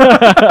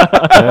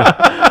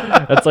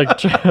 That's like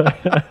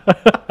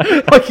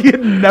Like he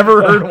had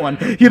never heard one.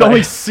 He'd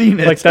only seen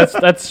it. like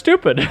that's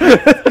stupid.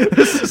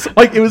 This is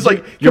like it was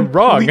like You're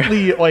wrong.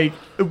 completely like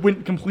it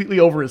went completely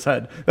over his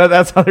head.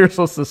 That's how they're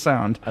supposed to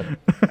sound.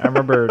 I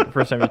remember the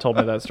first time you told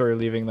me that story,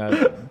 leaving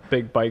that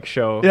big bike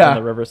show Yeah. in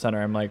the River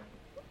Center. I'm like,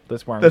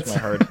 this warms That's-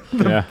 my heart.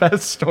 Yeah.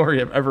 Best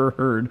story I've ever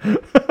heard.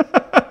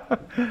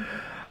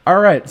 All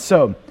right,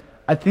 so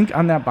I think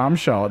on that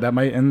bombshell, that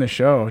might end the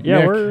show. Yeah,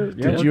 Nick,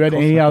 did we're you have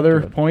close any enough other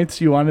into it.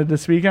 points you wanted to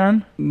speak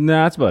on?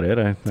 Nah, that's about it.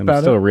 I'm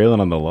about still it? reeling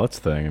on the Lutz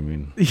thing. I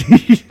mean,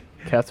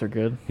 Cats are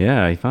good.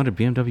 yeah, he founded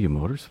BMW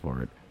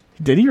Motorsport.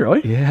 Did he really?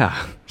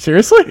 Yeah,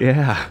 Seriously?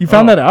 yeah. You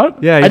found that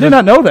out? Yeah, I did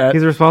not know that.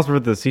 He's responsible for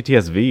the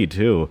CTSV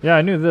too. Yeah,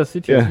 I knew the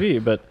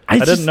CTSV, but I I,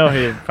 just- didn't know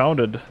he had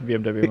founded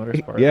BMW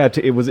Motorsport. Yeah,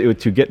 it was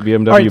to get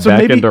BMW All right, so back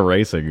maybe- into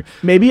racing.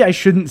 Maybe I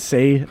shouldn't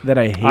say that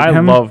I hate I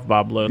him. love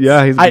Bob Lutz.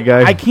 Yeah, he's a good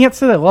guy. I can't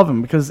say that I love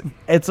him because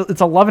it's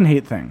a love and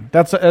hate thing.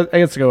 That's a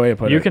good way to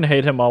put it. You can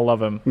hate him, I'll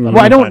love him. Well,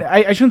 I don't.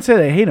 I shouldn't say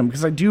that I hate him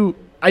because I do.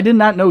 I did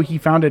not know he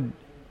founded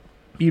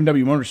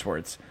BMW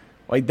Motorsports.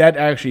 Like that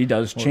actually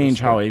does change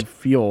how I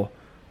feel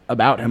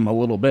about him a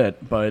little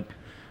bit. But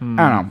I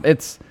don't know.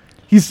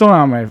 He's still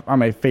on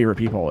my favorite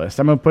people list.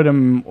 I'm gonna put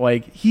him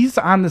like he's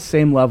on the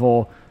same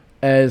level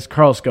as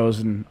Carlos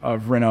Ghosn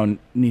of Renault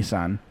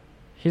Nissan.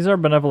 He's our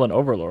benevolent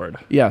overlord.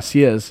 Yes,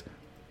 he is.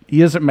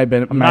 He is my.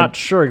 I'm not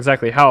sure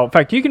exactly how. In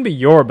fact, you can be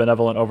your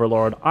benevolent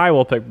overlord. I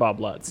will pick Bob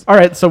Lutz. All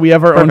right, so we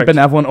have our own Perfect.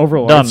 benevolent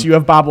overlords. Done. You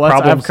have Bob Lutz, I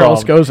Problem have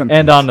Carlos solved. Ghosn.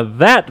 And on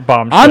that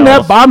bombshell, on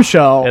that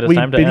bombshell, it is we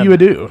time to bid end. you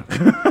adieu.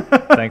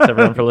 thanks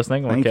everyone for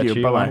listening. We'll Thank catch you.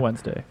 you Bye-bye. on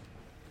Wednesday.